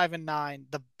being 5-9,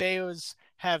 the Bears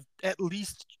have at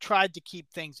least tried to keep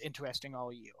things interesting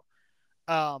all year.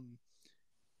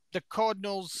 The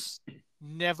Cardinals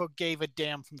never gave a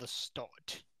damn from the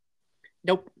start.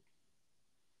 Nope.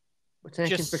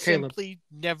 Just simply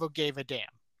never gave a damn.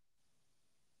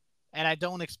 And I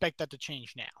don't expect that to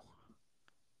change now.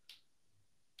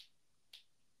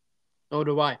 Oh,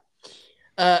 do I.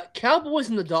 Cowboys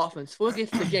and the Dolphins. We'll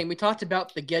get to the game. We talked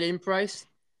about the get-in price.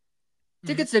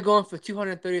 Tickets are going for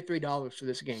 $233 for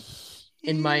this game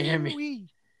in Miami.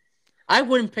 I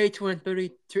wouldn't pay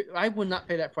 $230. I would not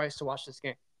pay that price to watch this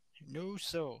game. No,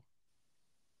 so.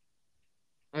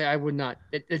 I would not.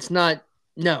 It's not.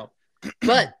 No,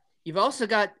 but you've also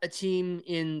got a team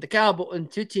in the Cowboys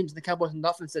and two teams in the Cowboys and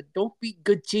Dolphins that don't beat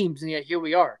good teams, and yet here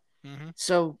we are. Mm-hmm.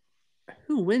 So,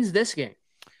 who wins this game?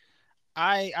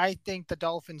 I think the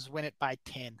Dolphins win it by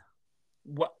 10.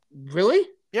 What? Really?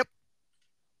 Yep.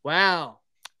 Wow.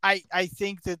 I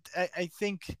think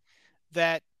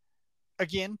that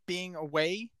again, being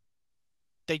away,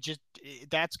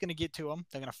 that's going to get to them.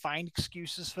 They're going to find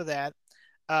excuses for that.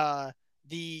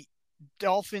 The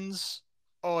Dolphins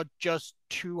are just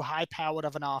too high-powered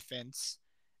of an offense,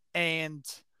 and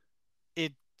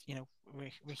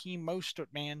Raheem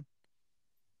Mostert, man.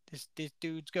 This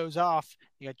dude goes off.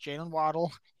 You got Jalen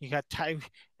Waddle. You got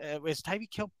is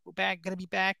Tyreek Hill going to be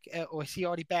back, or is he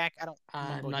already back? I don't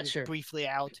remember. I'm not sure. Briefly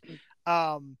out.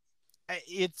 I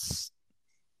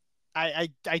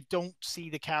don't see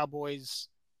the Cowboys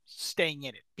staying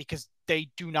in it because they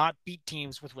do not beat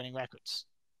teams with winning records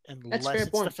unless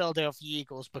it's the Philadelphia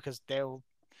Eagles, because they're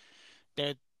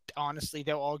honestly,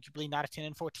 they're arguably not a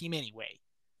 10-4 team anyway.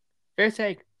 Fair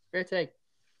take.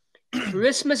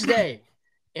 Christmas Day.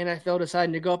 NFL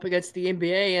deciding to go up against the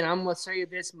NBA, and I'm going to tell you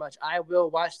this much. I will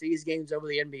watch these games over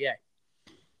the NBA.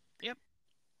 Yep.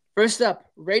 First up,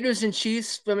 Raiders and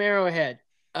Chiefs from Arrowhead.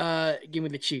 Give me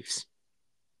the Chiefs.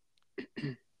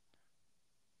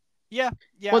 Yeah,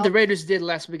 yeah. What the Raiders did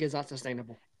last week is not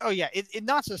sustainable. Oh yeah, it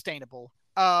not sustainable.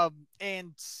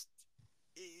 And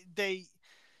they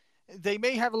they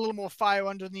may have a little more fire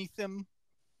underneath them.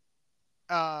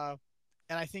 Uh,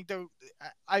 and I think though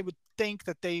I would think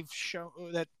that they've shown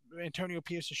that Antonio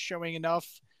Pierce is showing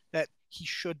enough that he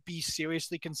should be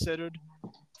seriously considered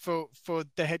for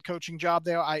the head coaching job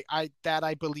there.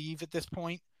 I believe at this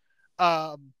point.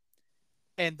 Um,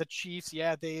 and the Chiefs,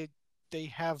 yeah, they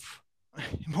have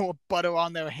more butter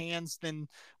on their hands than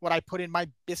what I put in my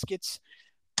biscuits.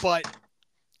 But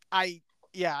I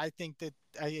yeah, I think that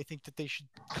they should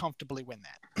comfortably win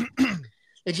that.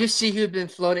 Did you see who'd been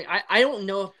floating? I don't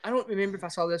know. I don't remember if I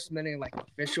saw this from any like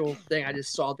official thing. I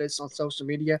just saw this on social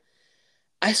media.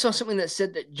 I saw something that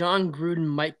said that John Gruden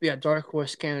might be a dark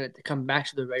horse candidate to come back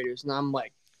to the Raiders, and I'm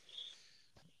like,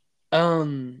 uh,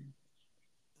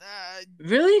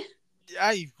 really?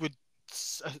 I would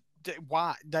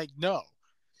why like no.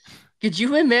 Could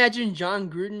you imagine John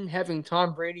Gruden having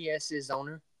Tom Brady as his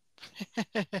owner?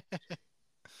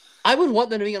 I would want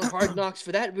them to be on Hard Knocks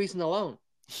for that reason alone.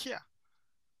 Yeah.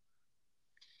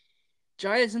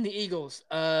 Giants and the Eagles.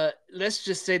 Let's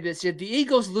just say this: if the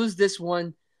Eagles lose this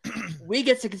one, we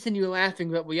get to continue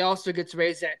laughing, but we also get to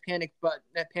raise that panic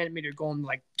meter going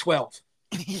like 12.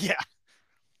 Yeah.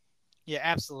 Yeah,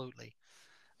 absolutely.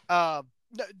 The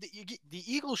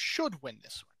Eagles should win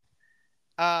this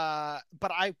one.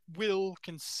 But I will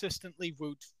consistently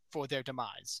root for their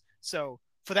demise. So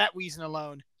for that reason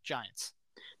alone, Giants.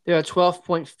 They're a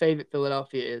 12-point favorite.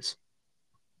 Philadelphia is.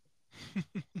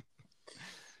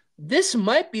 This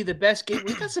might be the best game.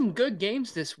 We've got some good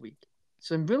games this week.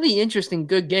 Some really interesting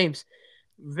good games.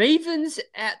 Ravens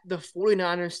at the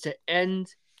 49ers to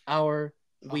end our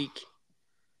week.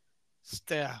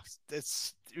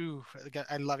 It's ooh,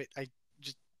 I love it. I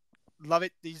just love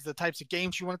it. These are the types of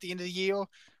games you want at the end of the year.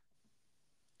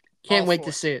 Can't wait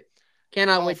to see it.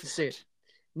 Cannot wait to see it.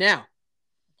 Now,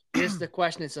 here's the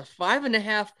question. It's a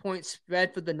 5.5-point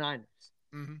spread for the Niners.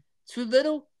 Mm-hmm. Too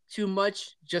little, too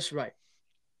much, just right.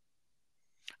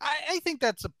 I think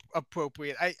that's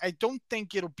appropriate. I don't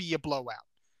think it'll be a blowout.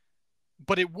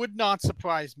 But it would not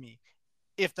surprise me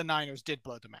if the Niners did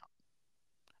blow them out.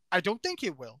 I don't think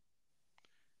it will.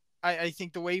 I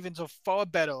think the Ravens are far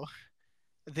better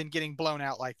than getting blown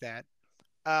out like that.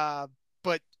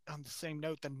 But on the same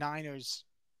note, the Niners,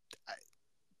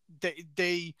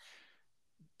 they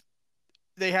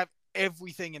have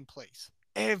everything in place,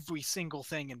 every single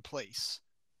thing in place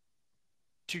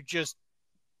to just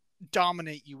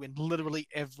dominate you in literally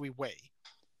every way.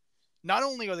 Not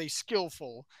only are they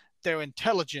skillful, they're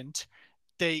intelligent.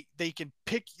 They can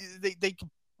pick they can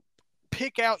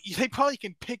pick out. They probably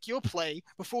can pick your play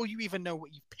before you even know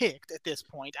what you picked. At this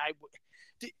point,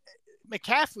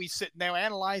 McCaffrey's sitting there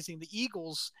analyzing the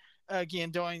Eagles again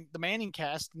during the Manning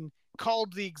cast and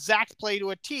called the exact play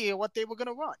to a T of what they were going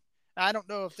to run. I don't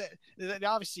know if that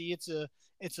obviously it's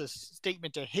a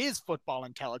statement to his football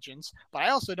intelligence, but I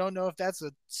also don't know if that's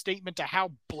a statement to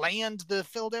how bland the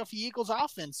Philadelphia Eagles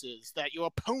offense is, that your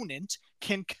opponent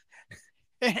can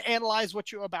analyze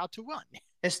what you're about to run.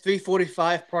 Has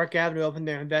 345 Park Avenue opened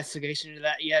their investigation into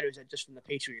that yet, or is that just from the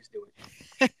Patriots doing?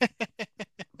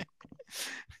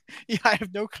 Yeah, I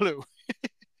have no clue.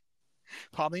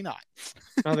 Probably not.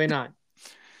 Probably not.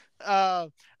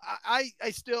 I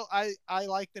still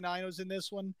like the Niners in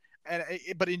this one,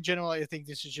 but in general, I think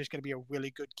this is just going to be a really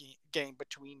good game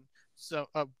between some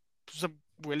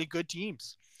really good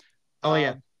teams. Oh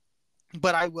yeah.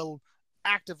 But I will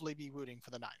actively be rooting for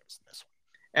the Niners in this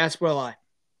one. As will I.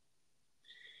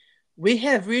 We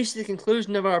have reached the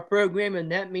conclusion of our program,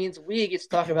 and that means we get to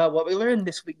talk about what we learned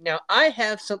this week. Now, I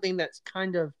have something that's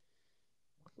kind of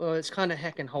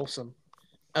heckin' wholesome.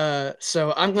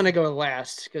 So I'm going to go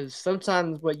last because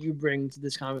sometimes what you bring to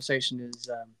this conversation is,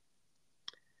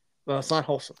 it's not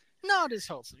wholesome. No, it is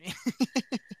wholesome.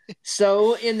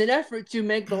 So in an effort to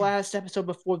make the last episode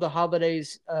before the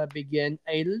holidays begin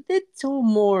a little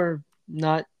more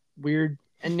not weird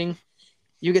ending,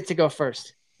 you get to go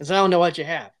first because I don't know what you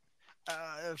have.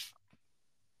 I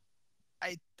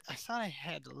thought I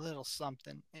had a little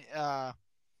something. Let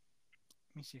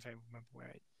me see if I remember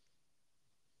where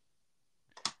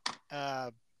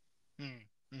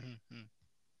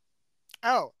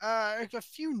a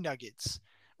few nuggets.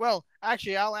 Well,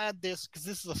 actually, I'll add this because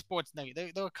this is a sports nugget.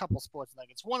 There are a couple sports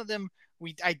nuggets. One of them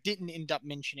I didn't end up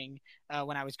mentioning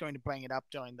when I was going to bring it up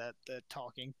during the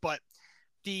talking, but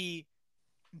the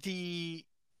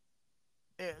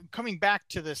coming back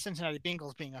to the Cincinnati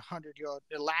Bengals being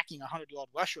lacking a 100-yard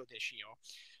rusher this year,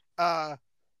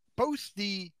 both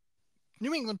the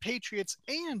New England Patriots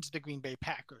and the Green Bay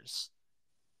Packers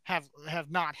have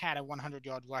not had a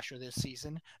 100-yard rusher this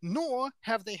season, nor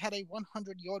have they had a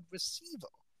 100-yard receiver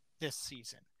this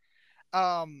season.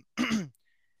 Um,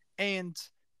 and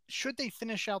should they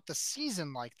finish out the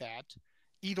season like that,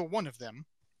 either one of them,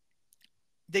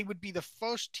 they would be the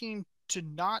first team to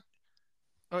not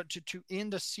to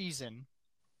end a season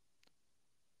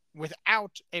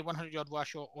without a 100-yard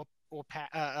rusher or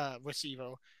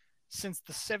receiver since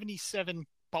the '77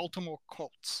 Baltimore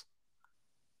Colts,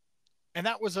 and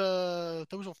those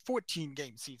were 14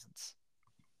 game seasons,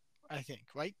 I think,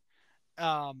 right?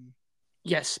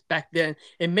 Yes, back then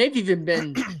it may have even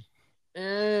been.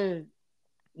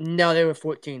 No, they were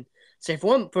 14. Say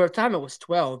for a time it was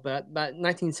 12, but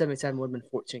 1977 would have been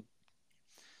 14.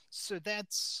 So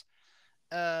that's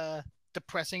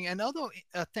depressing. Another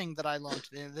thing that I learned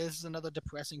today, this is another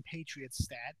depressing Patriots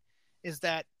stat, is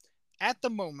that at the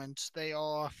moment they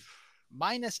are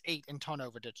 -8 in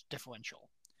turnover differential.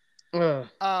 Ugh.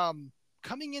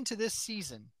 Coming into this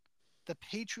season, the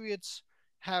Patriots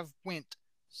have went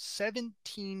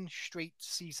 17 straight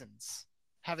seasons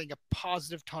having a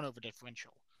positive turnover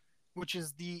differential, which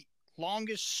is the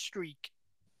longest streak,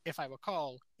 if I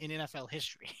recall, in NFL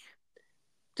history.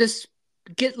 Just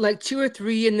get like 2 or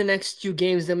 3 in the next few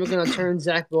games, then we're going to turn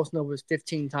Zach Wilson over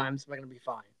 15 times. We're going to be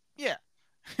fine. Yeah.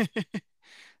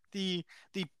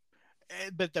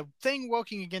 But the thing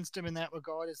working against him in that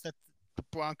regard is that the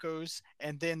Broncos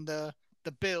and then the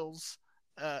Bills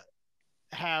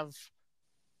have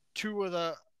two of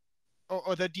the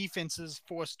or the defenses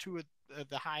force two of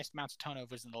the highest amounts of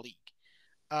turnovers in the league.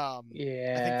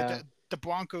 Yeah. I think the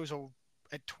Broncos are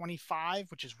at 25,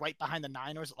 which is right behind the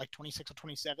Niners at like 26 or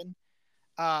 27.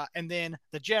 And then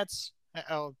the Jets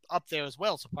are up there as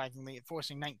well, surprisingly, at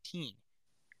forcing 19.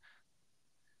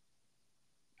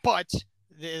 But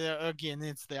again,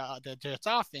 it's the Jets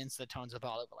offense that turns the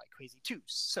ball over like crazy too.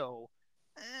 So,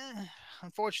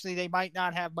 unfortunately, they might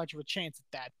not have much of a chance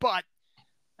at that, but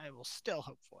I will still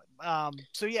hope for it.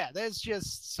 So yeah, there's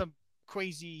just some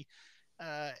crazy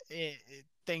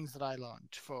things that I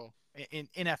learned in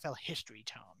NFL history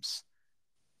terms.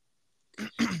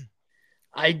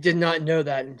 I did not know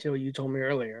that until you told me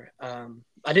earlier.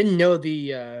 I didn't know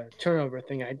the turnover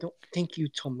thing. I don't think you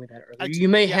told me that earlier. You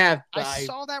may have. But I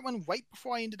saw that one right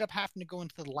before I ended up having to go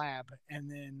into the lab, and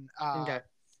then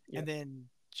and then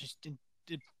just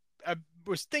I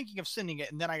was thinking of sending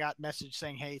it, and then I got a message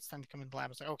saying, "Hey, it's time to come into the lab." I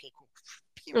was like, "Okay, cool."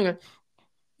 Okay,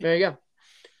 there you go.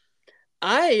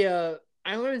 I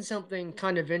learned something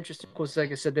kind of interesting. Of course,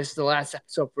 like I said, this is the last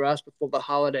episode for us before the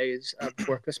holidays,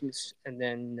 before Christmas, and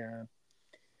then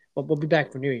we'll be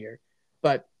back for New Year.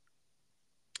 But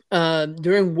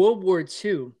during World War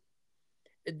II,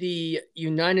 the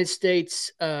United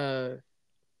States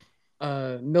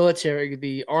military,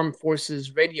 the Armed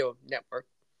Forces Radio Network,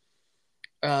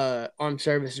 Armed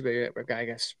Services Radio Network, I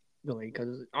guess, really,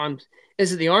 because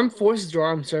is it the Armed Forces or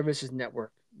Armed Services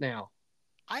Network now?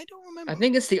 I don't remember. I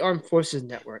think it's the Armed Forces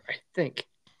Network. I think.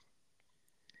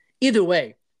 Either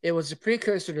way, it was a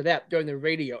precursor to that during the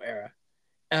radio era.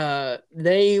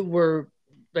 They were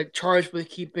like charged with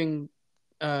keeping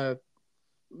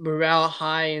morale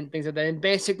high and things like that. And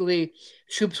basically,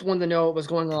 troops wanted to know what was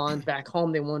going on back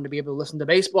home. They wanted to be able to listen to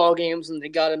baseball games, and they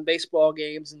got in baseball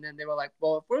games. And then they were like,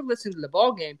 "Well, if we're listening to the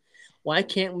ball game, why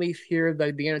can't we hear the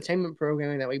entertainment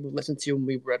programming that we would listen to when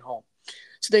we were at home?"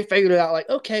 So they figured it out, like,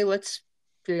 okay, let's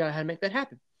figure out how to make that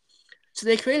happen. So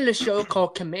they created a show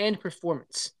called Command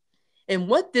Performance. And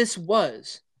what this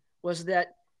was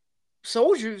that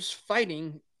soldiers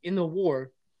fighting in the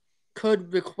war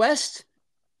could request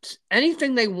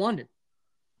anything they wanted,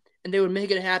 and they would make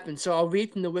it happen. So I'll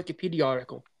read from the Wikipedia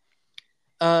article.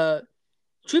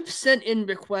 Troops sent in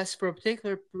requests for a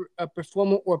particular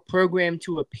performer or program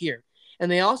to appear,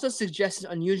 and they also suggested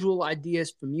unusual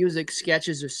ideas for music,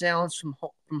 sketches, or sounds from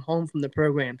home from the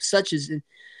program, such as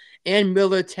Ann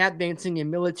Miller tap dancing in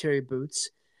military boots,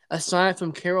 a sign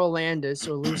from Carol Landis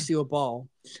or Lucille Ball,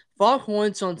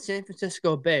 foghorns on San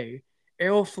Francisco Bay,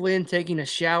 Errol Flynn taking a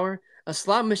shower, a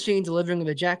slot machine delivering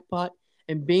the jackpot,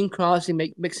 and Bing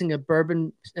Crosby mixing a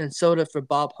bourbon and soda for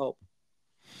Bob Hope.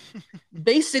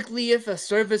 Basically, if a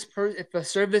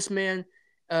serviceman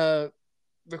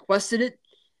requested it,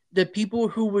 the people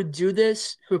who would do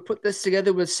this, who put this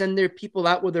together, would send their people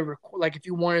out with a like if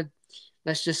you wanted,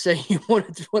 let's just say you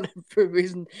wanted for whatever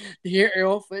reason to hear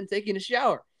Errol Flynn taking a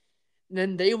shower, and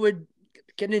then they would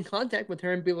get in contact with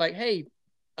her and be like, "Hey,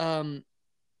 can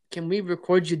we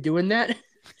record you doing that?"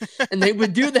 And they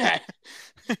would do that.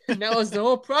 And that was the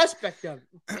whole prospect of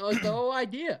it. That was the whole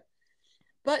idea.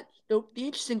 But the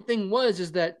interesting thing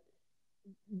is that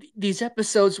these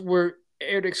episodes were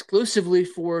aired exclusively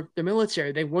for the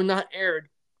military. They were not aired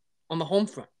on the home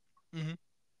front, Mm-hmm.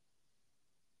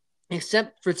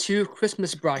 except for two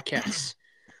Christmas broadcasts,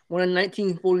 one in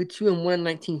 1942 and one in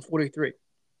 1943.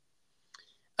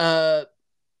 Uh,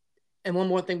 and one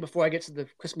more thing before I get to the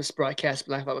Christmas broadcast,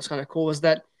 but I thought was kind of cool was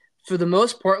that for the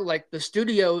most part, like the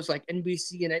studios, like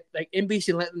NBC and like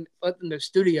NBC let them their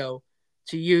studio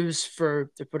to use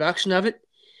for the production of it,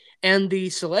 and the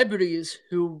celebrities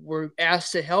who were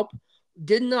asked to help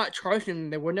did not charge them.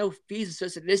 There were no fees. They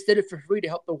just did it for free to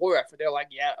help the war effort. They're like,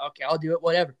 yeah, okay, I'll do it,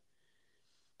 whatever.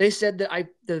 They said that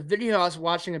the video I was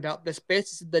watching about this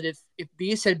basically said that if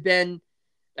these had been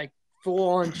like full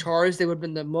on charged, they would have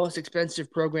been the most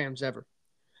expensive programs ever.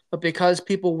 But because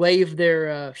people waived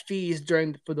their fees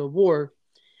during for the war,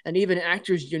 and even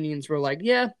actors unions were like,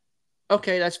 yeah,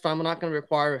 okay, that's fine. We're not going to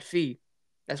require a fee.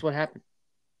 That's what happened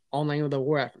all night of the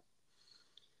war effort.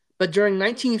 But during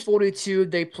 1942,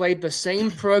 they played the same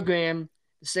program,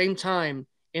 the same time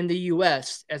in the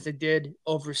U.S. as they did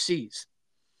overseas.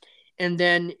 And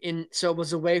then so it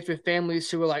was a way for families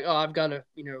who were like, oh, I've got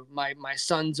my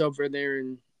son's over there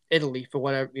in Italy for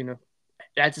whatever,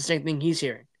 that's the same thing he's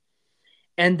hearing.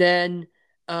 And then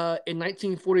in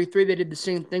 1943, they did the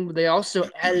same thing, but they also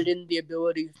added in the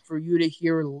ability for you to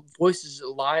hear voices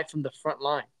live from the front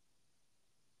line.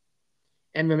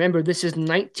 And remember, this is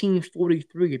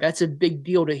 1943. That's a big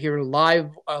deal to hear a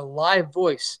live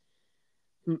voice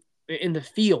in the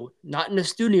field, not in the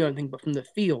studio or anything, but from the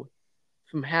field,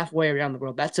 from halfway around the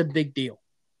world. That's a big deal.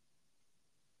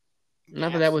 And I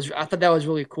thought that was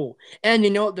really cool. And you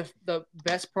know what the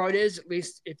best part is, at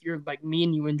least if you're like me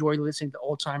and you enjoy listening to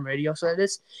old time radio so like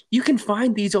this, you can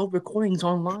find these old recordings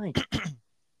online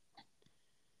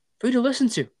for you to listen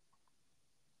to.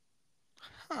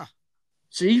 Huh.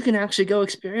 So you can actually go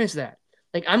experience that.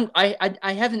 Like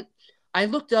I haven't I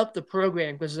looked up the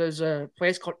program because there's a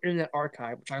place called Internet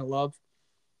Archive, which I love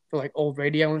for like old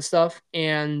radio and stuff,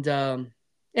 and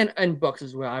books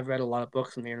as well. I've read a lot of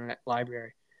books in the Internet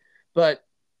Library, but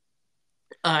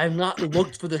I've not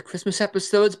looked for the Christmas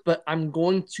episodes. But I'm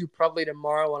going to probably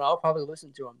tomorrow, and I'll probably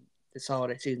listen to them this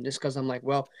holiday season, just because I'm like,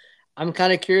 well, I'm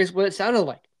kind of curious what it sounded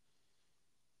like.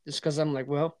 Just because I'm like,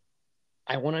 well,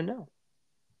 I want to know.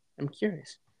 I'm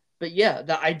curious. But yeah,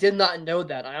 I did not know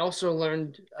that. I also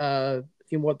learned a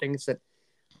few more things that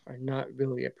are not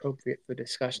really appropriate for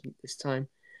discussion at this time.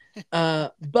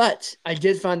 But I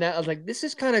did find that I was like, this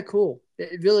is kind of cool.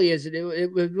 It really is. It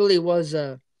really was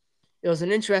it was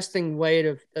an interesting way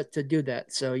to do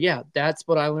that. So yeah, that's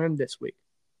what I learned this week.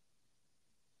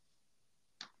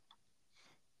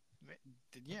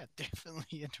 Yeah,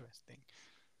 definitely interesting.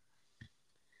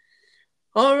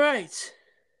 All right.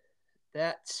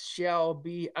 That shall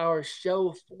be our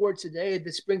show for today.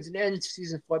 This brings an end to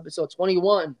season 4, episode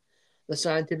 21, the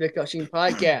Scientific Coaching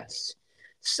Podcast.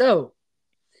 So,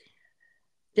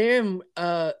 Darren,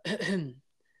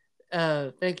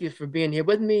 thank you for being here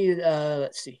with me.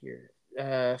 Let's see here.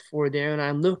 For Darren,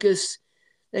 I'm Lucas.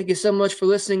 Thank you so much for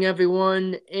listening,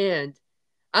 everyone. And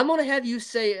I'm gonna have you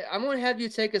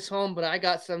take us home, but I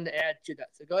got something to add to that.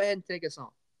 So go ahead and take us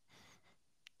home.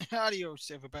 Adios,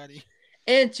 everybody.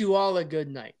 And to all a good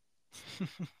night.